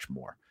 much, much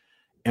more.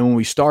 And when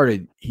we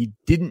started, he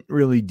didn't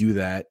really do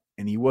that.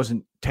 and he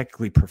wasn't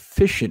technically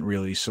proficient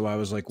really. So I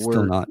was like,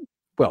 Still not.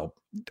 Well,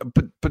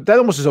 but that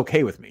almost is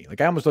okay with me.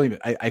 Like I almost don't even,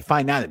 I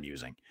find that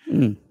amusing.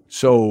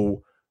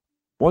 So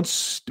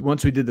once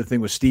we did the thing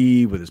with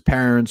Steve, with his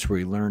parents, where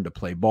he learned to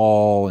play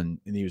ball and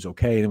he was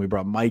okay. And then we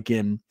brought Mike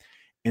in,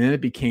 and then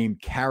it became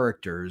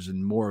characters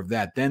and more of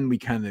that. Then we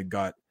kind of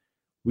got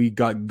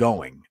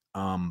going.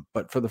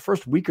 But for the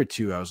first week or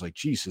two, I was like,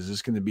 geez, is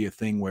this going to be a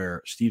thing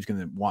where Steve's going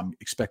to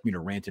expect me to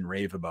rant and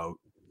rave about,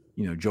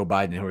 Joe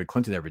Biden and Hillary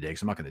Clinton every day?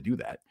 Because I'm not going to do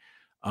that.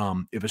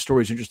 If a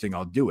story is interesting,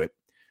 I'll do it.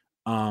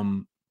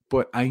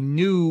 But I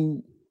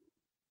knew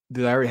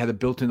that I already had a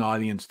built-in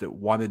audience that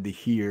wanted to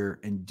hear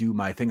and do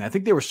my thing. I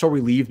think they were so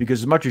relieved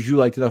because as much as you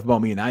liked Enough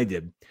About Me and I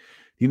did,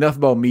 the Enough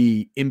About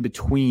Me in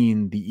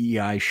between the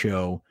EI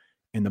show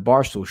and the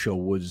Barstool show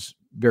was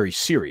very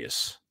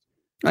serious.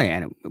 Oh, yeah,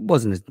 and it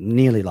wasn't as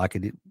nearly like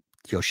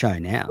your show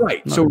now.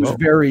 Right. So it was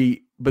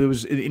but it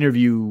was an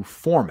interview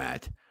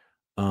format.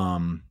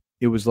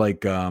 It was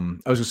like, I was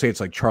going to say it's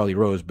like Charlie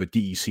Rose, but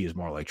DEC is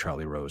more like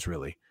Charlie Rose,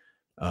 really,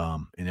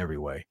 in every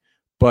way.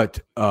 But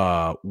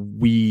I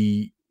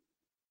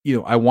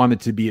wanted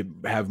to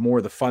have more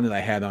of the fun that I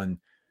had on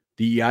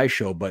the EI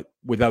show, but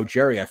without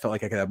Jerry, I felt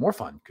like I could have more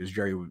fun because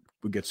Jerry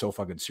would get so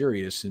fucking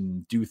serious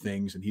and do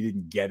things, and he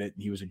didn't get it,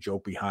 and he was a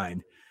joke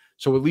behind.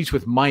 So at least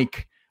with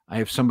Mike, I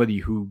have somebody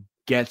who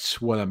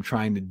gets what I'm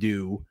trying to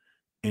do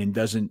and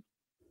doesn't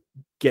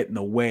get in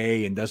the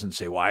way and doesn't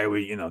say, why are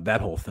we,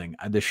 that whole thing.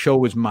 The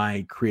show is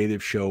my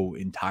creative show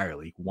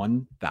entirely,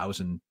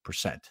 1,000%.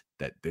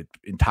 That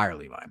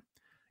entirely mine.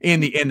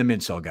 And the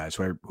Mincel guys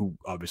who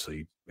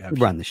obviously have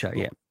run the show.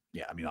 Yeah.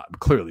 Yeah. I mean,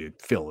 clearly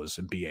Phil is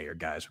and BA are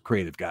guys,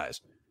 creative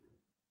guys.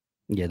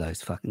 Yeah.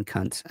 Those fucking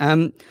cunts.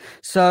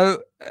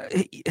 So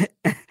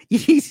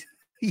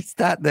you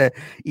start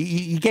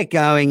you get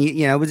going,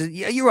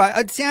 you're right.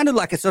 It sounded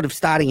like a sort of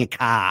starting a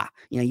car,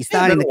 you're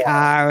starting the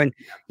car and,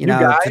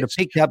 sort of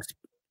picked up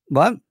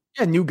what?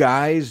 Yeah. New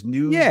guys,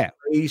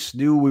 place,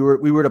 we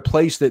were at a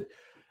place that,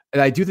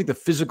 and I do think the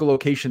physical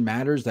location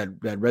matters. That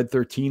Red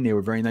 13, they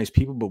were very nice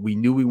people, but we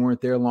knew we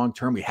weren't there long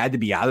term. We had to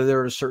be out of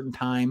there at a certain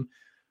time.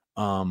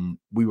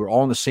 We were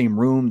all in the same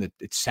room. That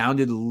it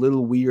sounded a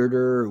little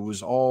weirder. It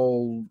was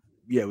all,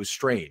 it was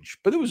strange.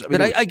 But it was.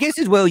 I guess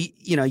as well,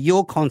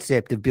 your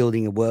concept of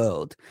building a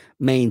world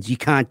means you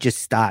can't just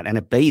start and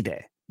it be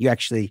there.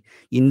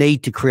 You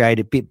need to create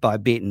it bit by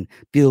bit and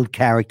build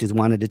characters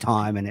one at a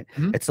time, and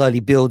it slowly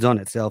builds on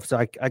itself. So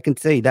I can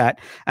see that.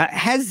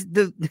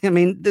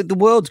 The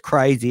world's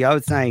crazy. I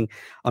was saying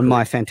on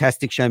my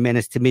fantastic show,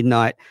 Menace to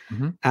Midnight,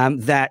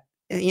 that,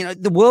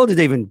 the world has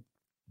even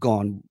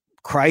gone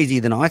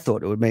crazier than I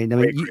thought it would be.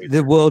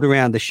 The world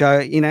around the show,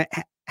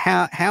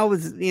 how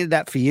was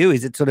that for you?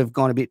 Is it sort of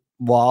gone a bit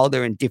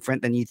wilder and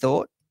different than you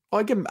thought?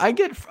 Well, I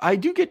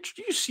do get,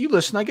 you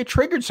listen, I get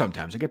triggered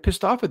sometimes. I get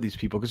pissed off at these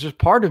people because there's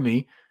part of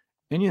me,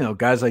 and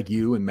guys like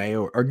you and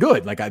Mayo are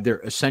good. Like they're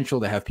essential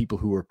to have people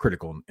who are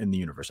critical in the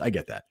universe. I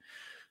get that.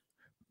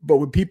 But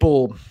when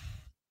people,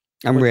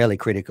 I'm rarely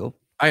critical.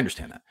 I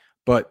understand that.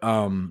 But,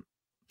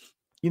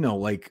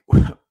 like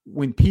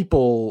when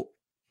people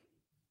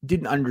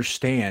didn't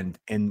understand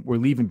and were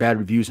leaving bad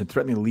reviews and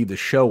threatening to leave the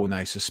show when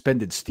I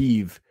suspended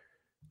Steve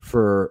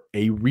for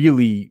a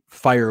really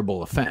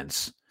fireable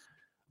offense,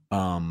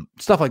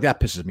 stuff like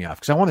that pisses me off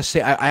because I want to say,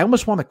 I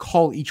almost want to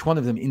call each one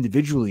of them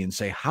individually and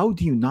say, how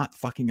do you not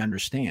fucking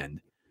understand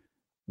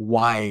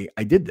why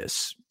I did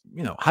this?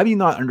 How do you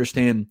not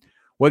understand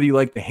whether you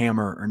like the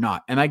hammer or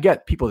not? And I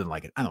get people didn't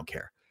like it. I don't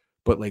care.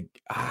 But like,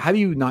 how do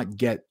you not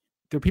get,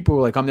 there are people who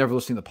are like, I'm never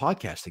listening to the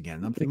podcast again.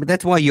 And I'm thinking, but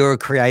that's why you're a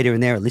creator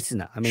and they're a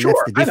listener. I mean,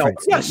 that's the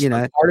difference. Yes,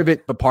 part of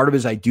it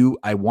is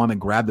I want to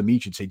grab them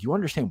each and say, do you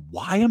understand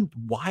why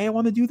I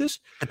want to do this?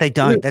 But they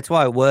don't. That's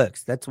why it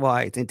works. That's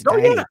why it's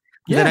entertaining.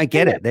 They don't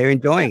get it. They're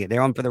enjoying it.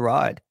 They're on for the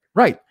ride.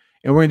 Right.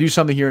 And we're going to do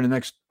something here in the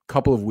next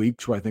couple of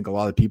weeks where I think a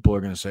lot of people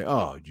are going to say,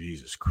 oh,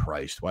 Jesus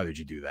Christ, why did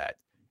you do that?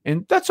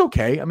 And that's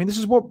okay. I mean, this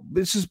is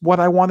what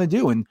I want to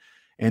do.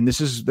 And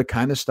this is the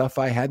kind of stuff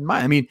I had in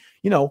mind. I mean,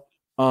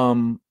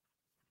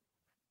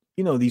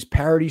 these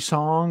parody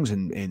songs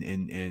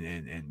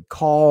and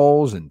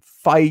calls and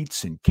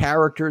fights and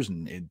characters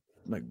and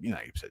like, you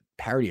said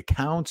parody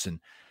accounts and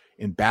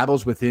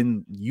battles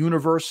within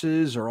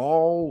universes are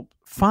all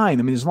fine.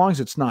 I mean, as long as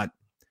it's not,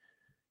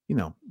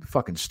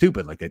 fucking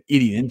stupid like that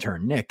idiot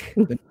intern Nick,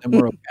 then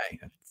we're okay.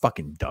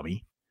 Fucking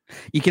dummy.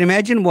 You can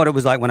imagine what it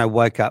was like when I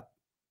woke up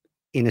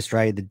in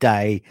Australia the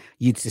day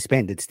you'd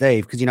suspended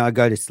Steve, because I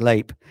go to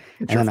sleep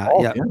it's and then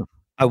fault,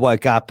 I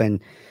woke up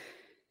and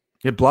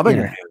you had blood on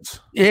your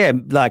hands. Yeah,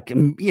 like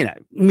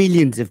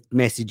millions of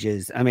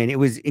messages. I mean, it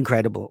was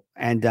incredible.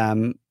 And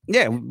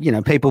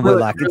people were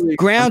like, it's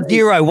ground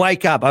zero,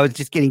 wake up. I was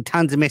just getting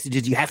tons of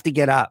messages. You have to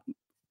get up.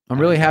 I'm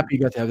really happy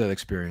you got to have that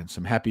experience.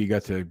 I'm happy you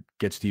got to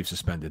get Steve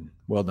suspended.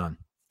 Well done.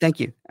 Thank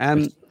you.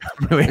 I'm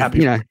really happy.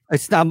 You know,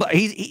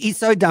 he's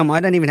so dumb. I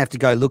don't even have to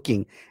go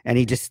looking, and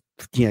he just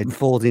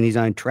falls in his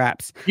own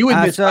traps. You would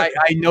miss. I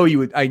know you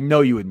would. I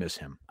know you would miss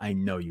him. I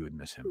know you would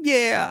miss him.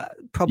 Yeah,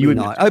 probably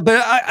not.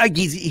 But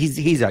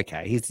he's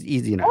okay. He's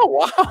you know. Oh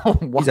wow,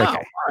 he's okay.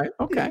 All right,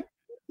 okay.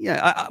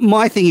 Yeah,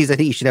 my thing is, I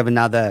think you should have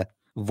another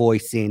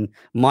voice in.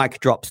 Mike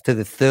drops to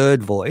the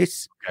third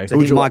voice. Okay. So I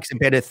think Mike's a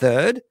better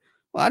third.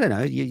 Well, I don't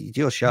know.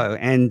 Your show,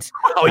 and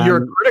you're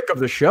a critic of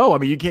the show. I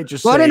mean, you can't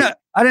just. Well, say,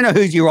 I don't know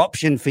who's your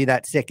option for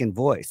that second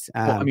voice.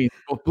 I mean,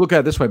 look at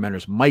it this way,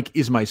 Manners. Mike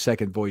is my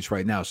second voice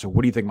right now. So,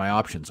 what do you think my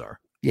options are?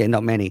 Yeah,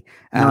 not many.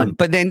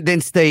 But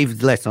then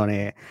Steve's less on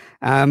air.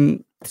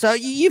 So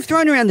you've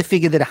thrown around the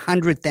figure that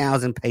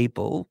 100,000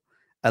 people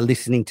are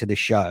listening to the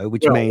show,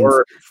 which means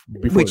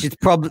which is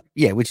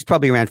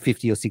probably around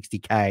 50 or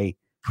 60K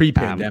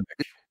pre-pandemic.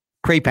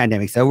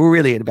 Pre-pandemic, so we're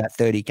really at about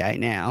 30K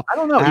now. I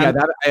don't know.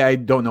 I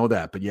don't know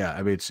that, but yeah,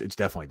 I mean, it's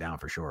definitely down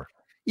for sure.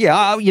 Yeah,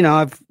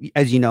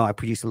 I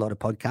produce a lot of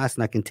podcasts,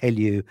 and I can tell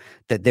you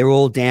that they're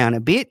all down a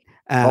bit.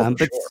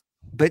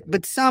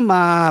 But some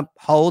are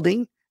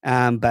holding.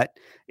 But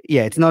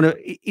yeah, it's not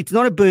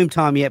a boom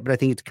time yet, but I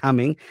think it's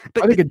coming.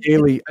 But I think a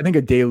daily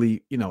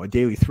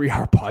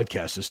 3-hour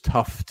podcast is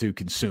tough to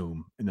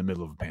consume in the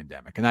middle of a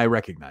pandemic, and I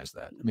recognize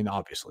that. I mean,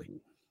 obviously.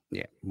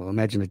 Yeah, well,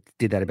 imagine I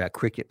did that about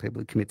cricket. People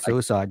would commit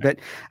suicide. But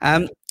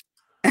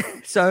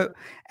so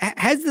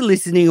has the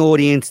listening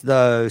audience,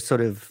 though,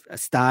 sort of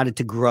started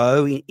to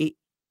grow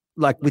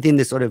like within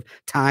the sort of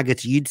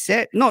targets you'd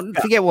set?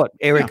 Forget what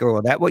Erica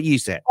or that, what you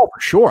set. Oh, for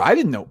sure. I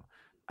didn't know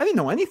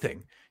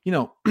anything.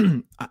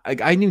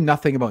 I knew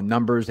nothing about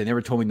numbers. They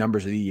never told me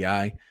numbers at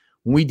EEI.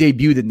 When we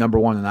debuted at number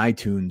 1 on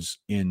iTunes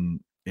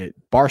at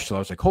Barstool, I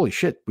was like, holy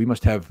shit, we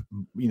must have,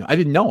 I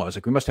didn't know. I was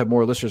like, we must have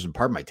more listeners than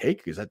Pardon My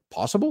Take. Is that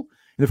possible?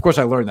 And of course,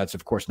 I learned that's,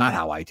 of course, not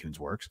how iTunes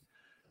works.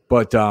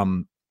 But,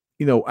 I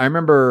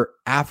remember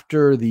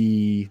after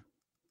a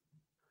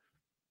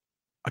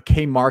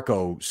K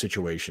Marco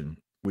situation,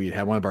 we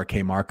had one of our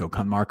K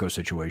Marco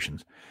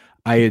situations.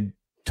 I had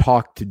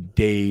talked to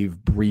Dave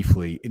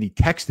briefly, and he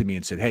texted me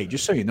and said, hey,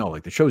 just so you know,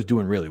 like the show's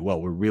doing really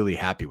well. We're really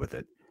happy with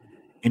it.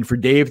 And for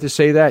Dave to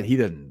say that, he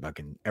doesn't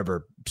fucking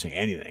ever say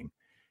anything.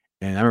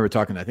 And I remember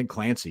talking to, I think,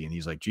 Clancy, and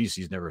he's like, geez,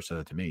 he's never said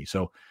that to me.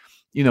 So,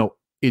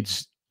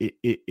 it's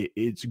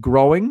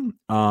growing.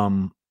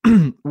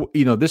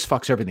 This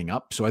fucks everything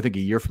up. So I think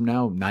a year from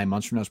now, 9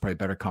 months from now, is probably a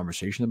better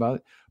conversation about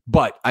it.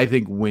 But I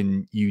think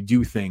when you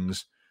do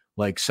things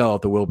like sell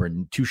out the Wilbur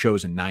in 2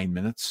 shows in 9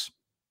 minutes,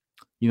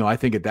 I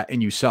think at that,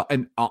 and you sell,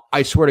 and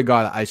I swear to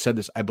God, I said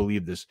this, I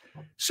believe this,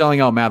 selling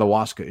out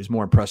Madawaska is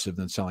more impressive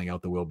than selling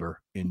out the Wilbur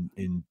in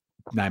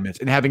 9 minutes,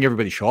 and having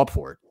everybody show up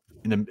for it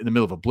in the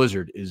middle of a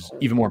blizzard is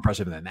even more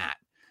impressive than that.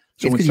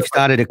 So because you've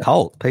started a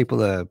cult,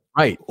 people are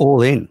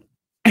all in.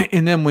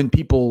 And then when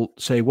people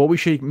say, well, we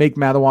should make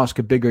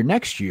Madawaska bigger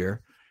next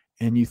year,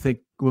 and you think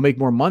we'll make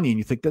more money, and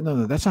you think,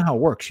 no, that's not how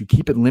it works. You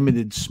keep it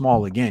limited,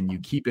 small again. You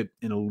keep it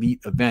an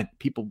elite event.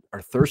 People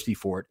are thirsty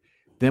for it.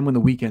 Then when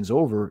the weekend's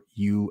over,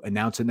 you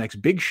announce the next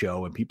big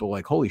show, and people are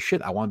like, holy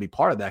shit, I want to be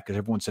part of that because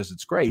everyone says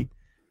it's great.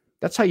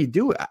 That's how you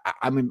do it.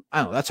 I mean,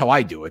 I don't know. That's how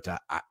I do it.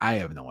 I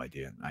have no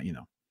idea.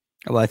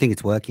 Well, I think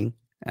it's working.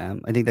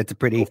 I think that's a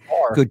pretty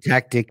good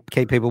tactic.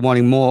 Keep people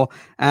wanting more.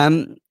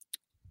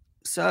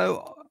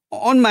 So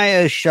on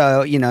Mayo's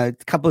show, a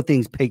couple of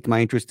things piqued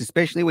my interest,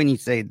 especially when you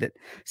said that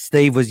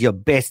Steve was your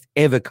best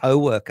ever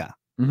coworker.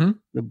 Mm-hmm.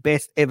 The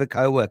best ever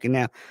coworker.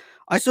 Now,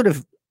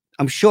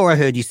 I'm sure I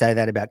heard you say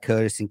that about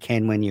Curtis and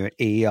Ken when you're at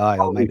EEI,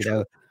 or maybe they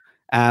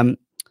were.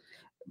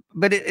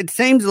 But it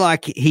seems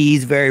like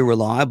he's very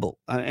reliable.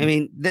 I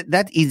mean,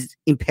 that is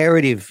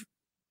imperative.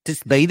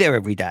 Just be there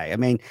every day. I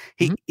mean,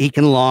 he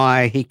can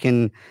lie, he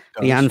can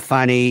be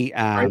unfunny,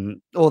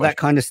 all that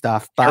kind of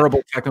stuff. But,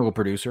 terrible technical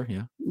producer,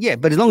 yeah.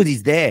 But as long as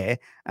he's there,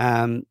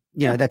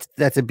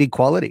 that's a big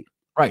quality,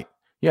 right?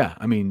 Yeah,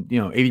 I mean,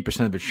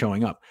 80% of it's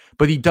showing up,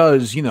 but he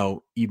does.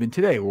 Even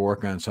today, we're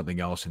working on something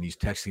else, and he's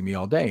texting me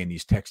all day, and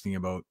he's texting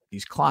about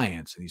these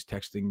clients, and he's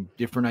texting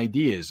different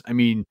ideas. I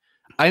mean,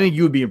 I think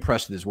you would be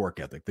impressed with his work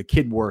ethic. The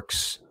kid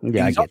works.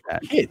 Yeah, I get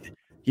that. Kid.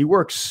 He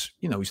works,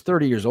 he's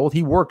 30 years old.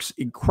 He works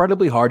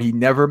incredibly hard. He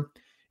never,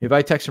 if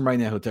I text him right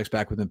now, he'll text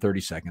back within 30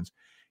 seconds.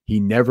 He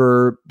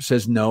never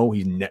says no.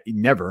 He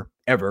never,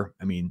 ever.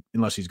 I mean,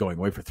 unless he's going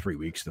away for 3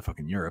 weeks to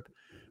fucking Europe.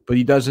 But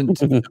he doesn't,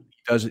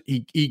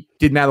 he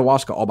did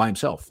Madawaska all by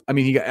himself. I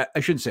mean, I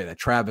shouldn't say that.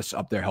 Travis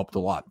up there helped a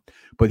lot.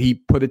 But he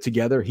put it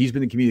together. He's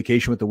been in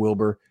communication with the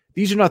Wilbur.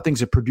 These are not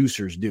things that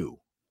producers do.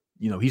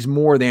 He's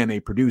more than a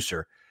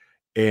producer.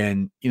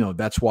 And,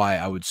 that's why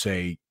I would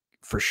say,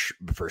 for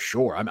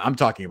sure. I'm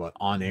talking about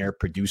on-air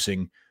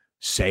producing,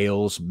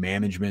 sales,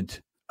 management.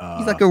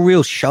 He's like a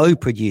real show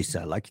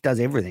producer. Like he does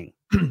everything.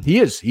 He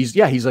is. He's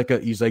like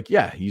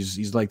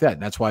that.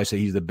 And that's why I say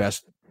he's the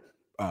best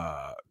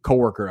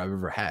coworker I've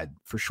ever had,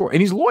 for sure. And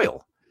he's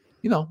loyal.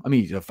 I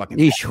mean, he's a fucking.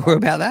 You sure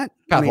about that?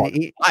 I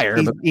mean, liar.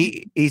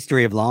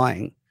 History of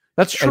lying.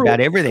 That's true.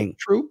 About everything.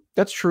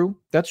 That's true.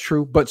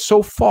 But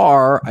so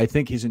far, I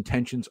think his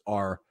intentions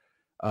are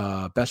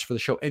best for the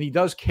show. And he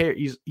does care.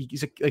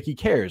 He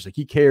cares. Like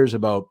he cares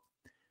about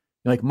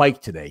like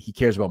Mike today. He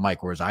cares about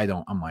Mike, whereas I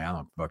don't. I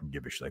don't fucking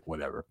give a shit. Like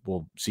whatever.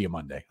 We'll see you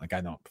Monday. Like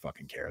I don't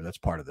fucking care. That's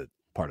part of the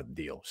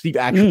deal. Steve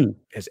actually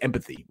has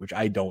empathy, which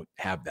I don't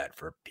have that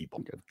for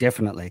people.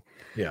 Definitely.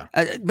 Yeah.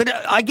 But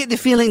I get the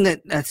feeling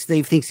that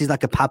Steve thinks he's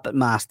like a puppet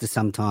master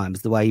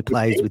sometimes, the way he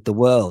plays with the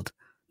world.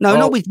 No,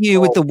 not with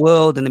you, with the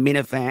world and the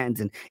Minifans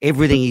and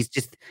everything.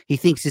 He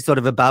thinks he's sort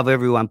of above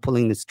everyone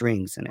pulling the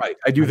strings. And right.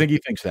 I do think he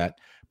thinks that.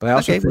 But I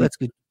also think, that's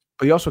good.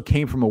 But he also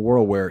came from a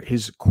world where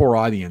his core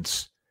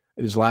audience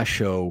at his last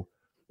show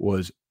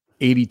was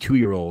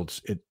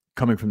 82-year-olds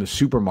coming from the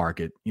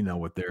supermarket,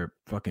 with their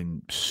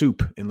fucking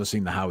soup and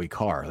listening to Howie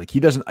Carr. Like he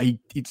doesn't, I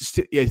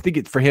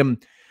think for him,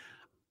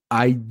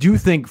 I do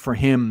think for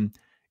him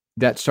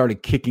that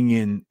started kicking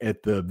in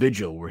at the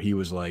vigil where he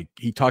was like,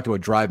 he talked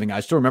about driving. I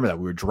still remember that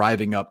we were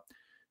driving up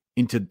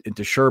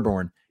into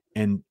Sherborne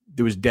and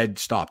there was dead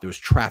stop. There was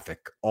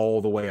traffic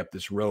all the way up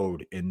this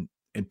road and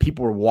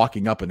people were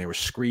walking up and they were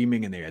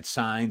screaming and they had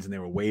signs and they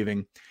were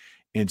waving.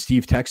 And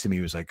Steve texted me,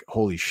 he was like,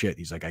 holy shit.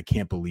 He's like, I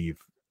can't believe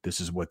this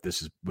is what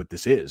this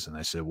is. And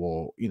I said,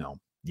 well,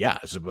 yeah,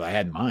 this is what I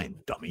had in mind,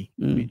 dummy.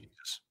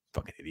 Jesus,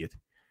 fucking idiot.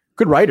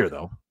 Good writer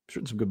though. He's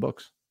written some good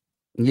books.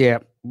 Yeah.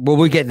 Well,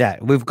 we get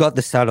that. We've got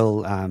the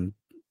subtle,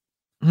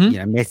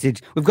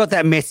 message. We've got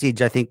that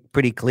message, I think,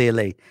 pretty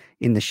clearly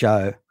in the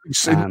show.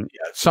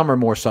 Some are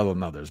more subtle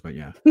than others, but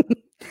yeah.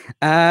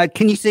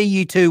 Can you see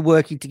you two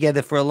working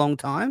together for a long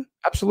time?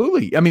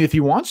 Absolutely. I mean, if he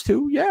wants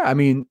to, yeah. I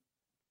mean,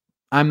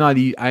 I'm not.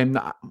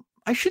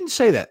 I shouldn't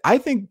say that. I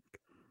think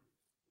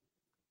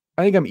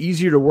I'm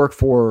easier to work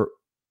for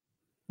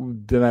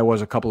than I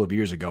was a couple of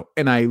years ago.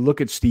 And I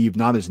look at Steve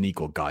not as an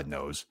equal, God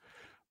knows,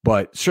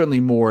 but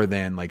certainly more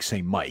than like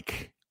say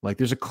Mike. Like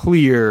there's a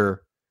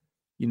clear,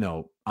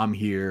 I'm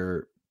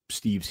here,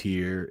 Steve's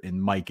here,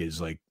 and Mike is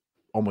like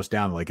almost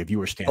down. Like if you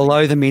were standing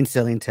below them in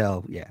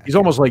Intel, yeah, he's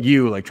almost like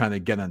you, like trying to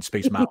get on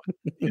Space Mountain.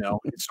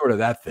 It's sort of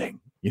that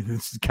thing.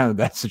 It's kind of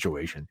that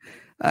situation.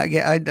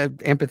 Yeah, I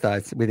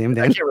empathize with him.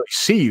 Then. I can't really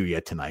see you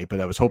yet tonight, but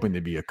I was hoping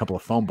there'd be a couple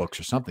of phone books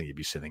or something you'd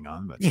be sitting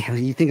on. But yeah,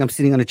 you think I'm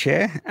sitting on a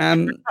chair?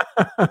 I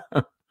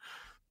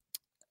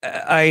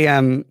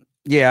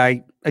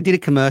did a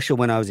commercial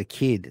when I was a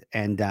kid,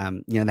 and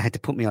they had to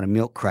put me on a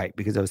milk crate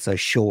because I was so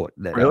short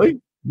that really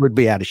would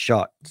be out of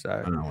shot.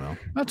 So well,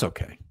 that's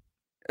okay.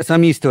 So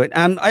I'm used to it.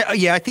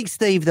 I think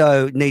Steve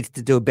though needs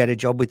to do a better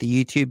job with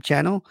the YouTube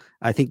channel.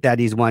 I think that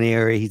is one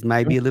area he's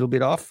maybe a little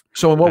bit off.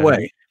 So in what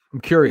way? I'm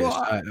curious.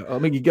 I'm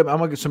gonna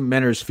get some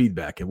Menner's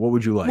feedback. And what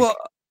would you like? Well,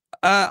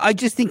 I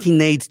just think he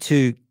needs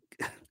to.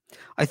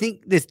 I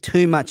think there's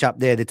too much up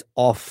there that's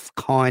off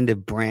kind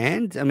of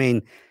brand. I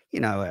mean,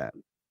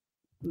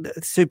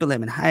 Super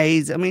Lemon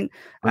Haze. I mean,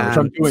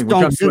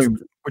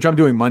 which I'm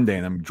doing Monday,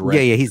 and I'm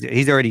dreading. Yeah.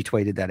 He's already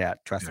tweeted that out.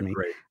 Trust me.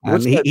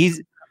 Great.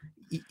 He's.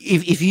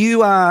 If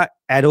you are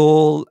at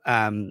all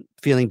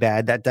feeling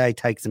bad that day,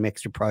 take some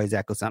extra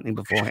Prozac or something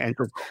beforehand.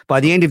 Because by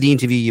the end of the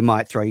interview, you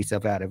might throw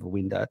yourself out of a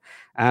window.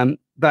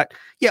 But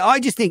yeah, I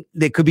just think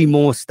there could be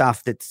more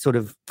stuff that sort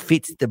of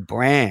fits the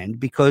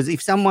brand. Because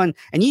if someone,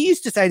 and you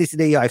used to say this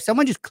at EO, if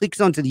someone just clicks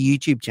onto the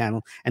YouTube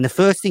channel and the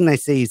first thing they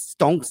see is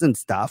stonks and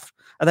stuff,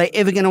 are they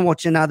ever going to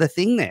watch another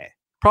thing there?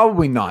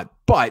 Probably not.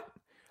 But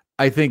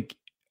I think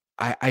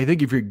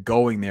if you're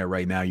going there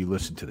right now, you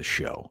listen to the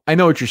show. I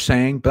know what you're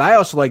saying, but I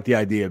also like the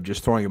idea of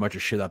just throwing a bunch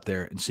of shit up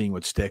there and seeing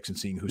what sticks and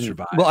seeing who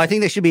survives. Well, I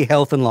think there should be a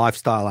health and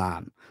lifestyle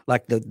arm,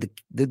 like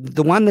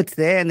the one that's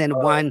there, and then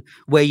one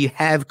where you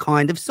have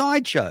kind of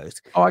side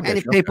shows. And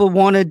if people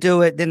want to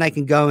do it, then they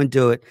can go and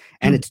do it.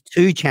 And it's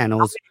 2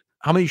 channels.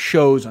 How many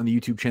shows on the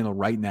YouTube channel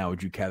right now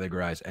would you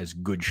categorize as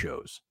good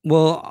shows?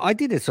 Well, I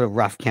did a sort of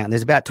rough count.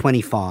 There's about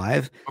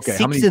 25. Okay,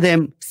 6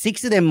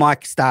 of them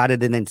Mike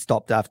started and then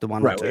stopped after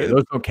 1 or 2. Right,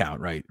 those don't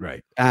count. Right.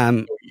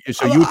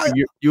 So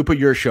you put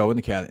your show in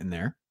the cat in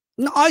there.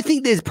 No, I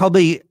think there's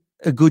probably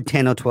a good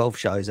 10 or 12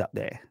 shows up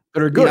there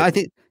that are good. I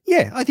think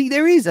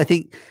there is. I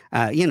think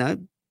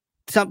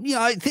some.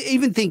 I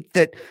even think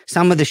that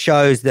some of the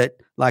shows that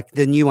like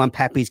the new one,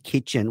 Pappy's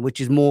Kitchen, which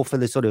is more for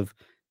the sort of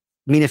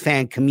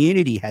Minifan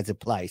community, has a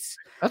place.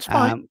 That's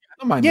fine. I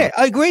don't mind that.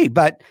 I agree.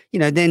 But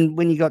then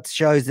when you got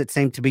shows that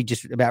seem to be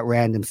just about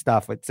random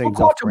stuff, it seems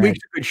off brand. Week's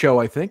a good show,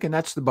 I think, and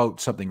that's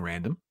about something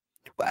random.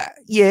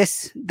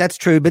 Yes, that's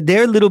true, but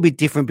they're a little bit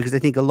different because I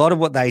think a lot of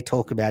what they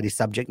talk about is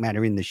subject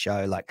matter in the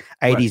show, like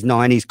 80s,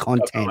 90s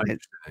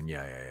content.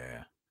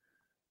 Yeah.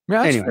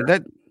 Anyway,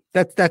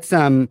 that's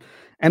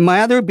and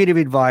my other bit of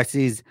advice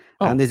is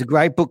there's a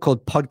great book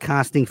called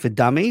Podcasting for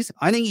Dummies.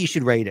 I think you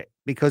should read it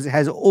because it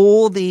has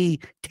all the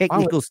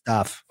technical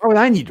stuff. Why would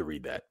I need to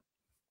read that?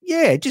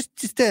 Yeah, just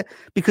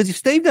because if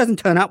Steve doesn't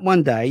turn up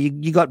one day,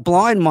 you got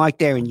blind Mike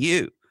there and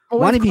you.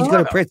 One of you's got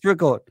to press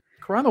record.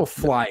 Corrano will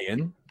fly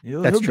in.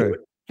 That's true.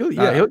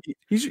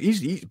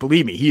 He's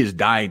believe me, he is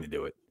dying to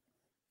do it.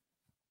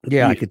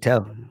 Yeah, I could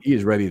tell. He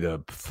is ready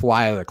to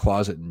fly out of the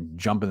closet and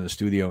jump in the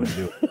studio and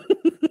do it.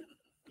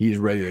 He's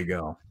ready to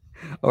go.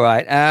 All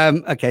right.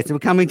 Okay, so we're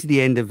coming to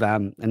the end of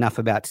Enough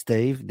About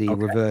Steve, the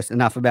reverse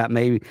Enough About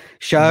Me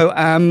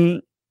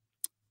show.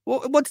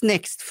 What's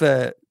next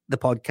for the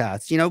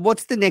podcast?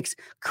 What's the next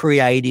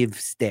creative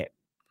step?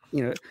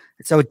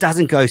 So it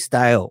doesn't go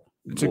stale.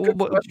 It's a good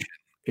question.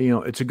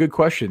 It's a good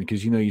question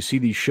because you see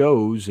these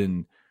shows,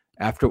 and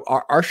after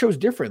our show's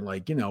different.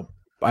 Like,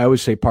 I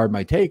always say Pardon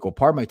My Take. Well,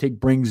 Pardon My Take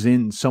brings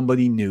in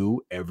somebody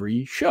new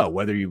every show,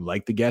 whether you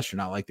like the guest or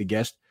not like the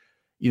guest.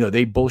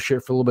 They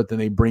bullshit for a little bit, then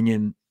they bring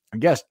in a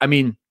guest. I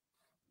mean,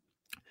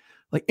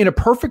 like in a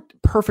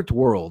perfect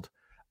world,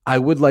 I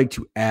would like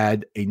to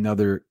add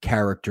another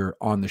character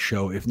on the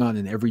show, if not on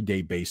an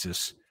everyday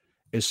basis,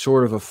 as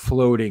sort of a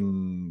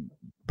floating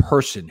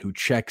person who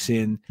checks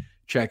in,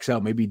 checks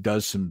out, maybe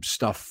does some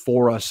stuff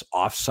for us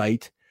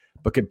offsite,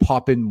 but could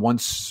pop in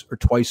once or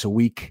twice a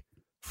week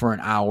for an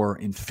hour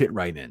and fit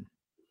right in.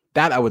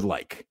 That I would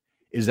like.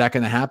 Is that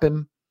going to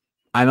happen?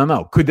 I don't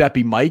know. Could that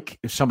be Mike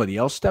if somebody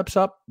else steps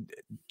up?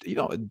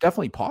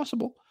 Definitely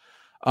possible.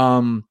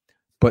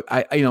 But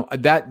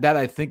that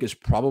I think is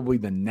probably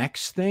the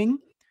next thing,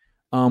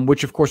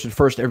 which of course at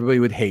first everybody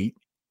would hate,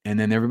 and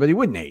then everybody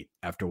wouldn't hate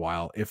after a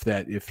while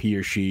if he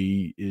or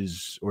she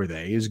is or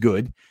they is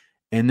good.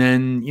 And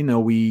then,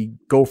 we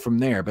go from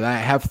there. But I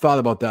have thought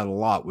about that a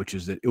lot, which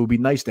is that it would be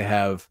nice to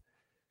have,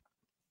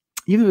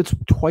 even if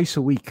it's twice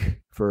a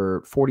week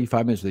for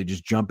 45 minutes, they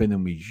just jump in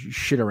and we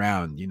shit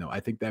around. I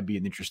think that'd be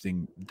an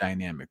interesting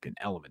dynamic and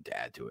element to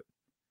add to it.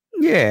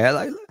 Yeah,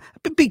 like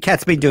Big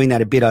Cat's been doing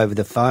that a bit over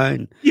the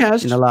phone.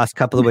 Yes, in the last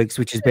couple of weeks,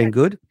 which has been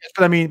good. Yes,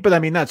 but I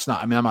mean, that's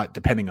not. I mean, I'm not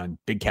depending on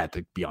Big Cat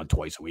to be on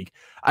twice a week.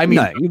 I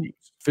mean,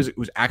 it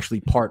was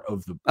actually part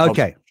of the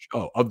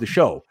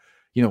show.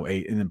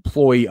 An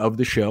employee of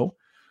the show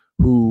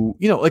who,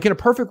 like in a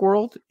perfect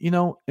world,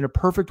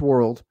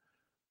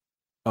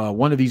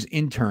 one of these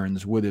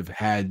interns would have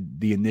had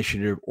the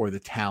initiative or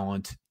the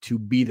talent to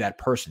be that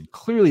person.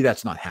 Clearly,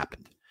 that's not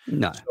happened.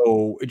 No.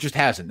 So it just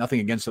hasn't. Nothing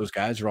against those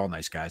guys. They're all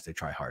nice guys. They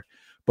try hard.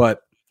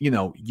 But,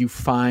 you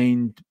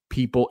find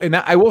people. And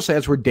I will say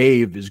that's where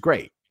Dave is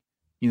great.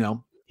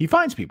 He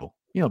finds people.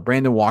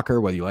 Brandon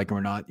Walker, whether you like him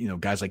or not,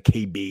 guys like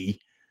KB,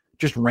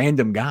 just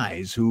random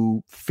guys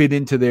who fit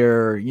into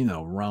their,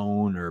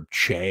 Roan or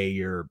Che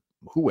or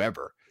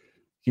whoever,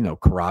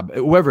 Karab,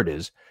 whoever it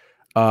is.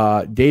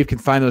 Dave can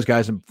find those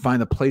guys and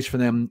find a place for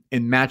them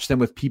and match them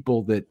with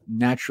people that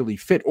naturally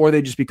fit, or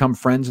they just become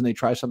friends and they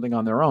try something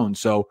on their own.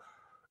 So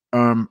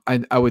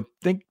I would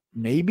think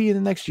maybe in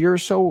the next year or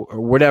so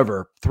or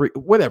whatever.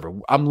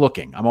 I'm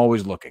looking. I'm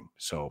always looking.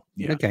 So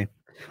yeah. Okay.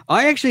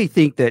 I actually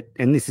think that,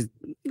 and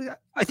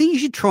I think you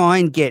should try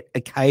and get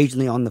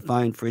occasionally on the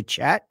phone for a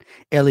chat,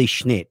 Ellie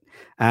Schnitt.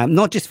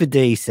 Not just for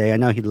DC. I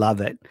know he'd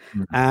love it.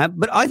 Mm-hmm.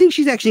 But I think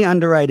she's actually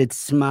underrated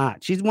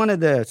smart. She's one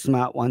of the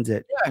smart ones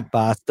at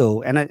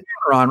Barstool. And you had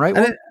her on,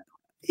 right?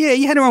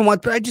 You had her on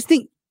once, but I just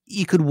think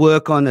you could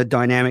work on a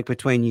dynamic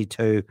between you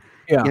two.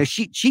 Yeah.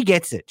 She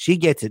gets it. She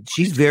gets it.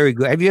 She's very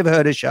good. Have you ever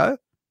heard her show?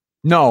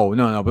 No.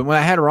 But when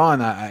I had her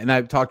on and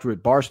I talked to her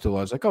at Barstool,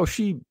 I was like, oh,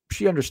 she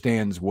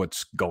understands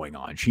what's going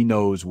on. She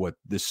knows what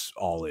this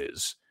all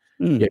is.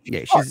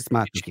 She's a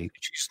smart chick.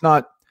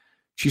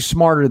 She's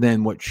smarter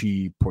than what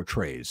she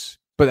portrays,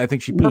 but I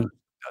think she purposely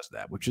does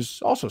that, which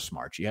is also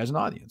smart. She has an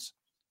audience.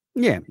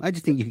 Yeah, I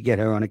just think you could get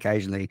her on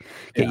occasionally.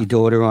 Get your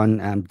daughter on.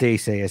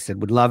 DC, I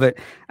said, would love it.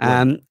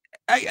 I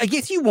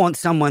guess you want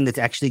someone that's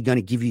actually going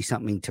to give you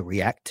something to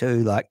react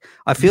to. Like,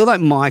 I feel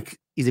like Mike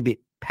is a bit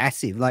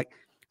passive. Like,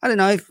 I don't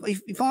know,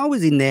 if I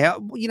was in there,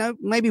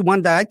 maybe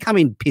one day I'd come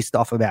in pissed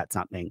off about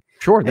something.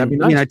 Sure, that'd be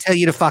nice. Tell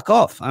you to fuck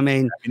off. I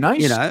mean, that'd be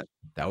nice.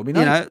 That would be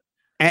nice.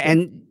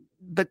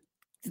 But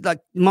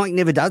like Mike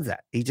never does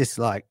that. He's just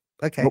like,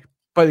 okay.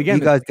 But again,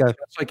 you guys go.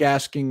 That's like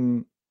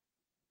asking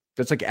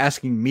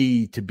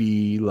me to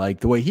be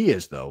like the way he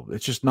is, though.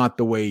 It's just not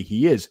the way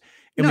he is.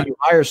 And when you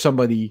hire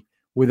somebody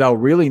without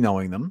really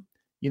knowing them,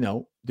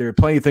 there are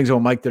plenty of things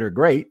about Mike that are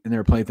great, and there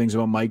are plenty of things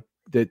about Mike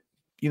that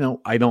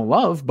I don't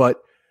love.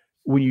 But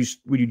when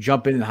you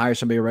jump in and hire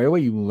somebody right away,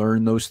 you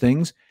learn those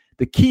things.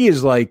 The key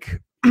is like,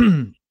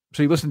 so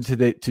you listen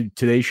to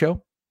today's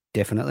show?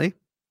 Definitely.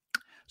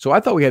 So I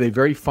thought we had a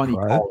very funny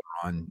caller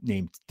on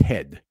named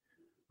Ted,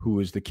 who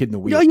was the kid in the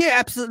wheel. Oh yeah,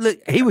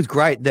 absolutely. He was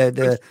great.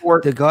 The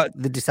guy,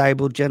 the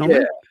disabled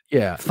gentleman.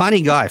 Yeah.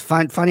 Funny guy.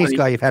 Funniest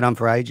guy you've had on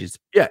for ages.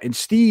 Yeah. And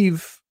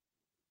Steve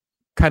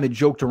kind of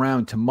joked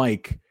around to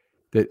Mike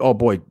that, oh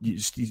boy,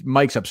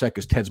 Mike's upset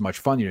because Ted's much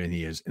funnier than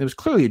he is. And it was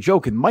clearly a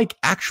joke. And Mike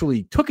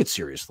actually took it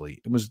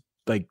seriously. It was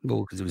like,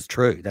 well, because it was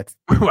true. That's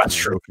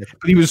true. But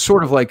he was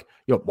sort of like,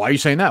 why are you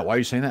saying that? Why are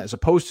you saying that? As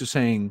opposed to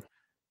saying,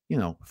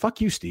 fuck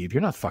you, Steve.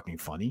 You're not fucking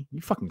funny. You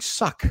fucking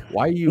suck.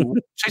 Why are you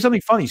say something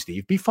funny,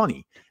 Steve? Be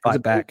funny.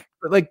 Fight back.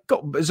 But like,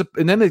 go.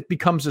 And then it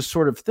becomes this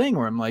sort of thing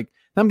where I'm like,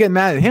 I'm getting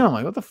mad at him. I'm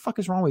like, what the fuck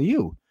is wrong with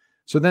you?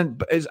 So then,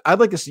 I'd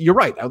like to see. You're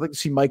right. I'd like to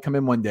see Mike come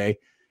in one day.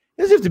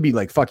 It doesn't have to be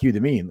like fuck you to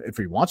me. And if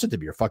he wants it to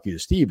be or fuck you to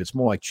Steve, it's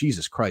more like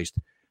Jesus Christ.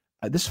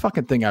 This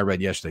fucking thing I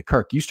read yesterday,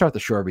 Kirk. You start the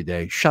show every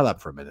day. Shut up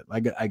for a minute.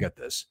 I got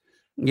this.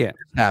 Yeah.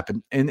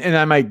 Happen. And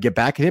I might get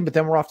back at him, but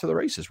then we're off to the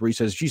races where he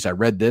says, geez, I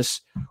read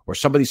this, or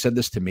somebody said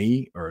this to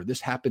me, or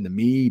this happened to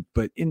me.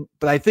 But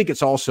I think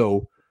it's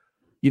also,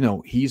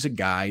 he's a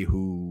guy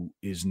who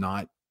is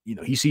not,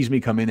 he sees me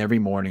come in every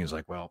morning. Is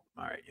like, well,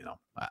 all right.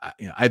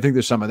 I think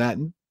there's some of that,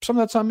 and some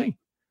of that's on me.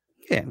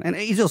 Yeah, and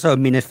he's also a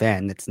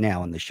Minihane that's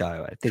now on the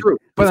show. I think. True,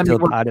 but I mean,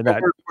 part of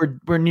that.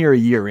 We're near a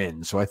year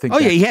in, so I think. Oh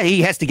yeah,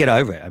 he has to get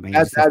over it. I mean,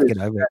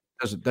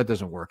 that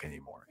doesn't work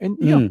anymore. And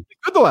good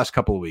the last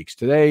couple of weeks.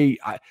 Today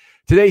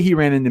he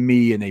ran into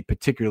me in a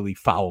particularly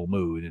foul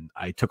mood, and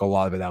I took a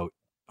lot of it out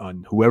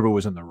on whoever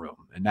was in the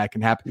room, and that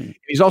can happen.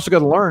 He's also got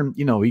to learn.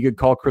 He could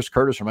call Chris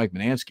Curtis or Mike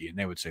Manansky, and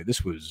they would say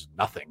this was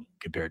nothing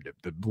compared to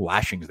the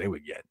lashings they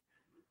would get.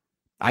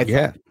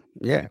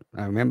 Yeah,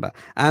 I remember.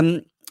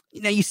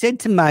 You said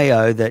to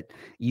Mayo that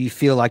you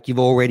feel like you've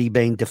already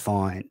been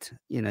defined,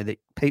 that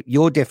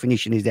your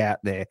definition is out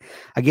there.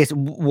 I guess,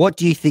 what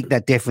do you think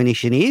that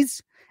definition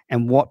is,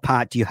 and what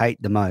part do you hate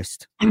the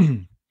most?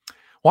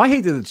 Well, I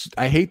hate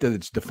that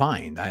it's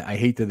defined. I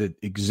hate that it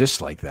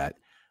exists like that.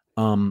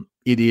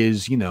 It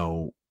is,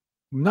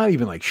 not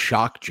even like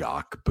shock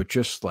jock, but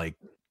just like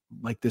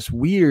this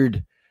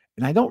weird,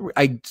 and I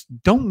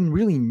don't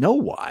really know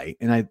why.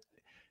 And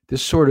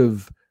this sort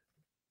of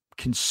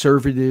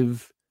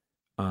conservative,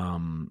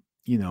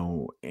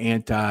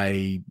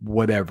 anti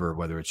whatever,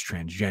 whether it's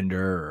transgender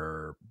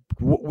or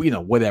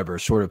whatever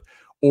sort of,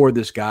 or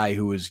this guy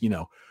who is,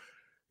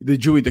 the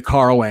Julie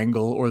DeCaro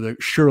angle or the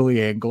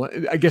Shirley angle.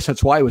 I guess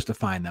that's why it was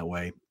defined that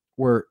way.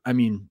 Where, I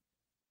mean,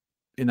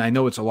 and I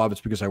know a lot of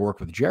it's because I work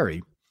with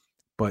Jerry,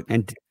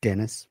 and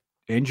Dennis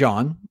and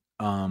John.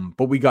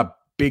 But we got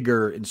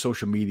bigger in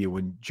social media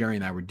when Jerry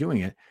and I were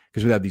doing it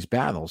because we'd have these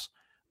battles.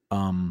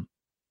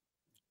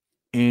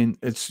 And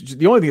it's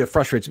the only thing that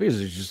frustrates me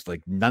is it's just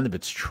like none of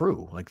it's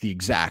true. Like the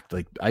exact,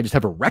 like I just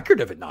have a record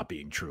of it not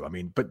being true. I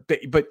mean, but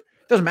it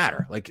doesn't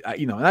matter. Like,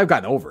 and I've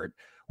gotten over it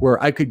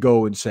where I could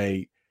go and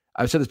say,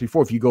 I've said this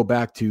before. If you go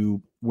back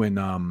to when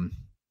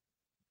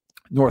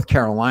North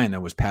Carolina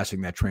was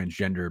passing that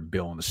transgender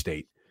bill in the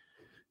state,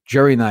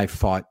 Jerry and I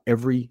fought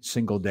every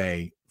single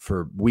day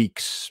for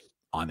weeks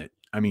on it.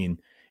 I mean,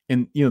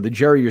 and, the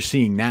Jerry you're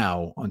seeing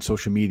now on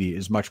social media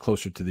is much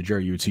closer to the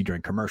Jerry you would see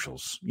during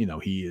commercials.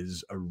 He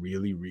is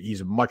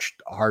he's a much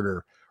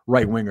harder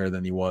right winger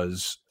than he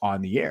was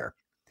on the air.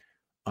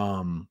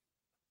 I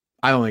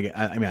don't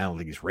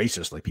think he's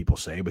racist like people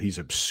say, but he's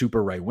a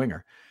super right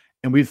winger.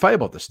 And we'd fight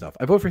about this stuff.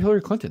 I voted for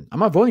Hillary Clinton. I'm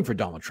not voting for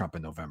Donald Trump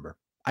in November.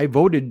 I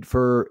voted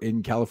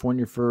in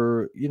California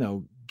for,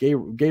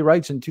 gay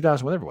rights in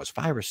 2000, whatever it was,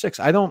 5 or 6.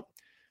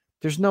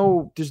 There's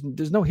no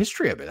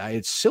history of it.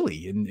 It's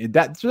silly. And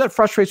that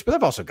frustrates, but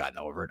I've also gotten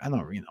over it. I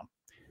don't,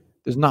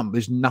 there's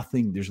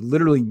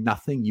literally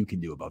nothing you can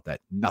do about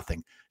that.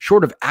 Nothing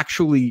short of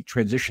actually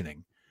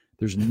transitioning.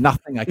 There's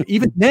nothing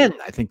even then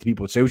I think the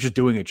people would say, we're just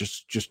doing it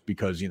just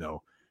because, he's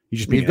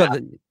just being,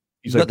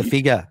 you've got the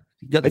figure.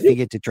 You got the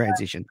figure to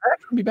transition. That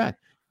would be bad.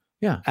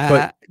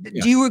 Yeah.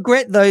 Do you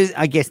regret those,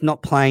 I guess,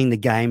 not playing the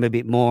game a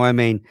bit more? I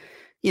mean,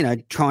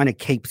 trying to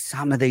keep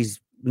some of these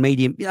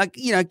media,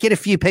 get a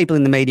few people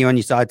in the media on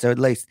your side so at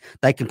least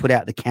they can put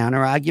out the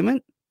counter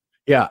argument.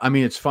 Yeah. I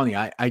mean, it's funny.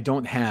 I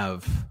don't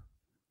have,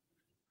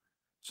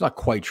 it's not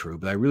quite true,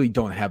 but I really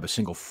don't have a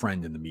single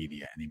friend in the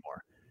media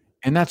anymore.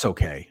 And that's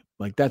okay.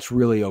 Like, that's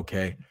really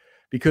okay.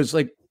 Because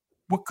like,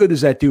 what good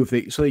does that do if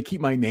they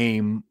keep my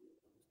name?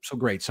 So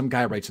great. Some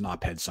guy writes an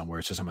op-ed somewhere.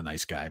 It says I'm a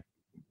nice guy. It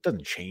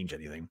doesn't change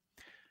anything.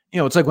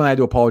 It's like when I had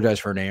to apologize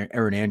for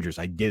Aaron Andrews.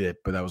 I did it,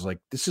 but I was like,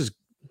 this is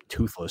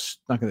toothless.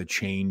 Not going to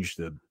change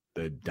the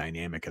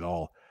dynamic at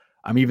all.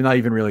 I'm not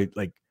even really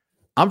like,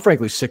 I'm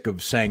frankly sick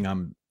of saying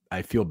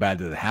I feel bad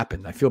that it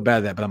happened. I feel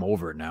bad that, but I'm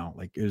over it now.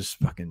 Like it was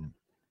fucking,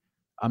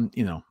 I'm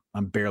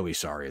barely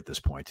sorry at this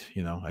point.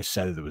 I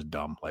said it was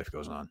dumb. Life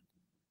goes on.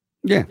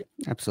 Yeah,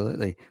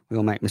 absolutely. We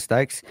all make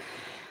mistakes.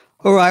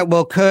 All right.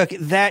 Well, Kirk,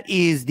 that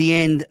is the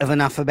end of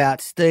Enough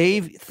About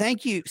Steve.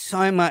 Thank you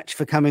so much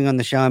for coming on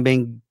the show and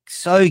being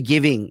so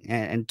giving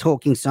and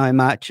talking so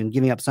much and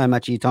giving up so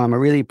much of your time. I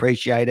really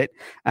appreciate it.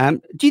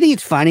 Do you think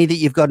it's funny that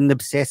you've got an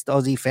obsessed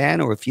Aussie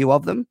fan or a few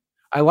of them?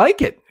 I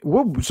like it.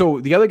 So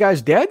the other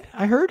guy's dead,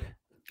 I heard?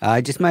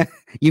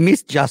 You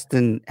missed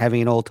Justin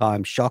having an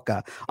all-time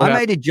shocker. I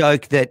made a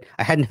joke that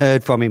I hadn't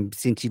heard from him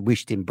since he'd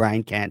wished him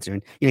brain cancer,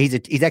 and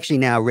he's actually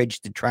now a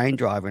registered train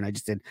driver. And I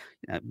just said,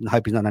 I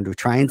hope he's not under a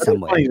train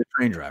somewhere. He's a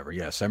train driver.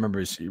 Yes, I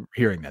remember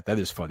hearing that. That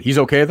is funny. He's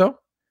okay though.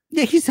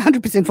 Yeah, he's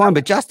 100% fine.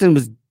 But Justin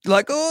was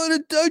like, "Oh,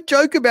 don't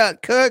joke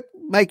about Kirk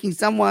making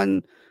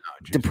someone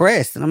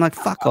depressed," and I'm like,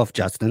 "Fuck off,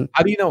 Justin."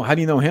 How do you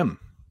know him?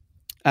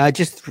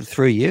 Just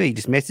through you. He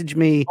just messaged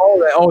me.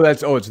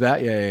 It's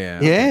that.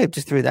 Yeah. Yeah,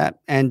 just through that.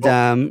 And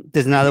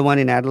there's another one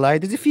in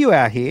Adelaide. There's a few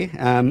out here.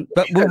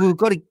 But we've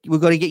got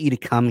to get you to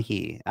come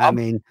here. I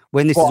mean,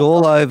 when this is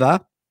all over.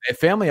 A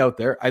family out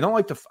there.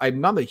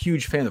 I'm not a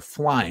huge fan of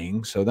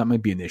flying, so that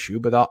might be an issue,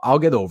 but I'll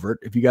get over it.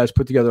 If you guys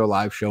put together a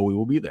live show, we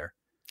will be there.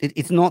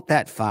 It's not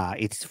that far.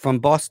 It's from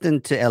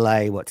Boston to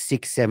LA,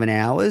 6-7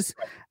 hours.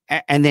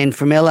 And then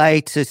from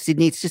LA to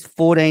Sydney, it's just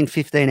 14,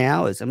 15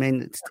 hours. I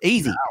mean, it's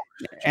easy.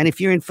 And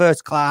if you're in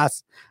first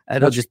class,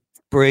 it'll just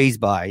breeze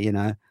by, you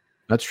know.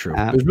 That's true.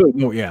 There's really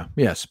no,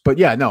 yes. But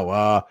yeah, no,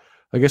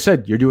 like I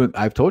said,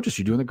 I've told you,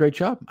 you're doing a great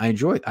job. I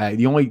enjoy it.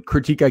 The only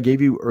critique I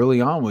gave you early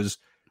on was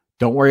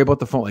don't worry about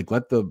the phone. Like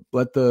let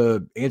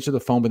the answer the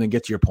phone, but then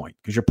get to your point,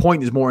 because your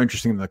point is more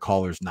interesting than the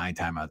callers 9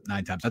 times.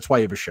 That's why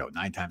you have a show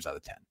 9 times out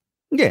of 10.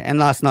 Yeah. And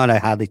last night I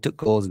hardly took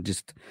calls and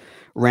just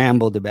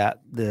rambled about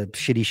the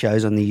shitty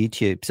shows on the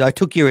YouTube. So I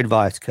took your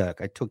advice, Kirk.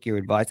 I took your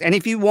advice. And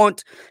if you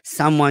want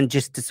someone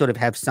just to sort of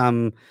have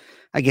some,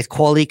 I guess,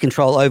 quality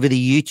control over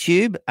the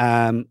YouTube,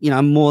 I'm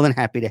more than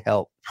happy to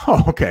help.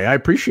 Oh, okay. I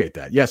appreciate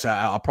that. Yes,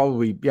 I'll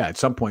probably, at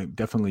some point,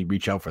 definitely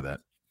reach out for that.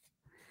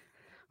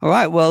 All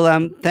right.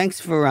 Well, thanks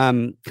for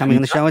coming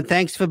on the show, and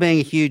thanks for being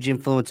a huge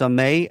influence on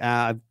me.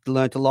 I've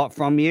learned a lot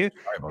from you,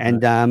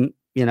 and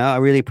I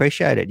really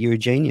appreciate it. You're a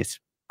genius.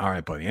 All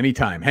right, buddy.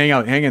 Anytime.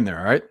 Hang in there.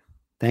 All right.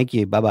 Thank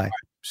you. Bye-bye.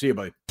 See you,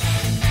 buddy.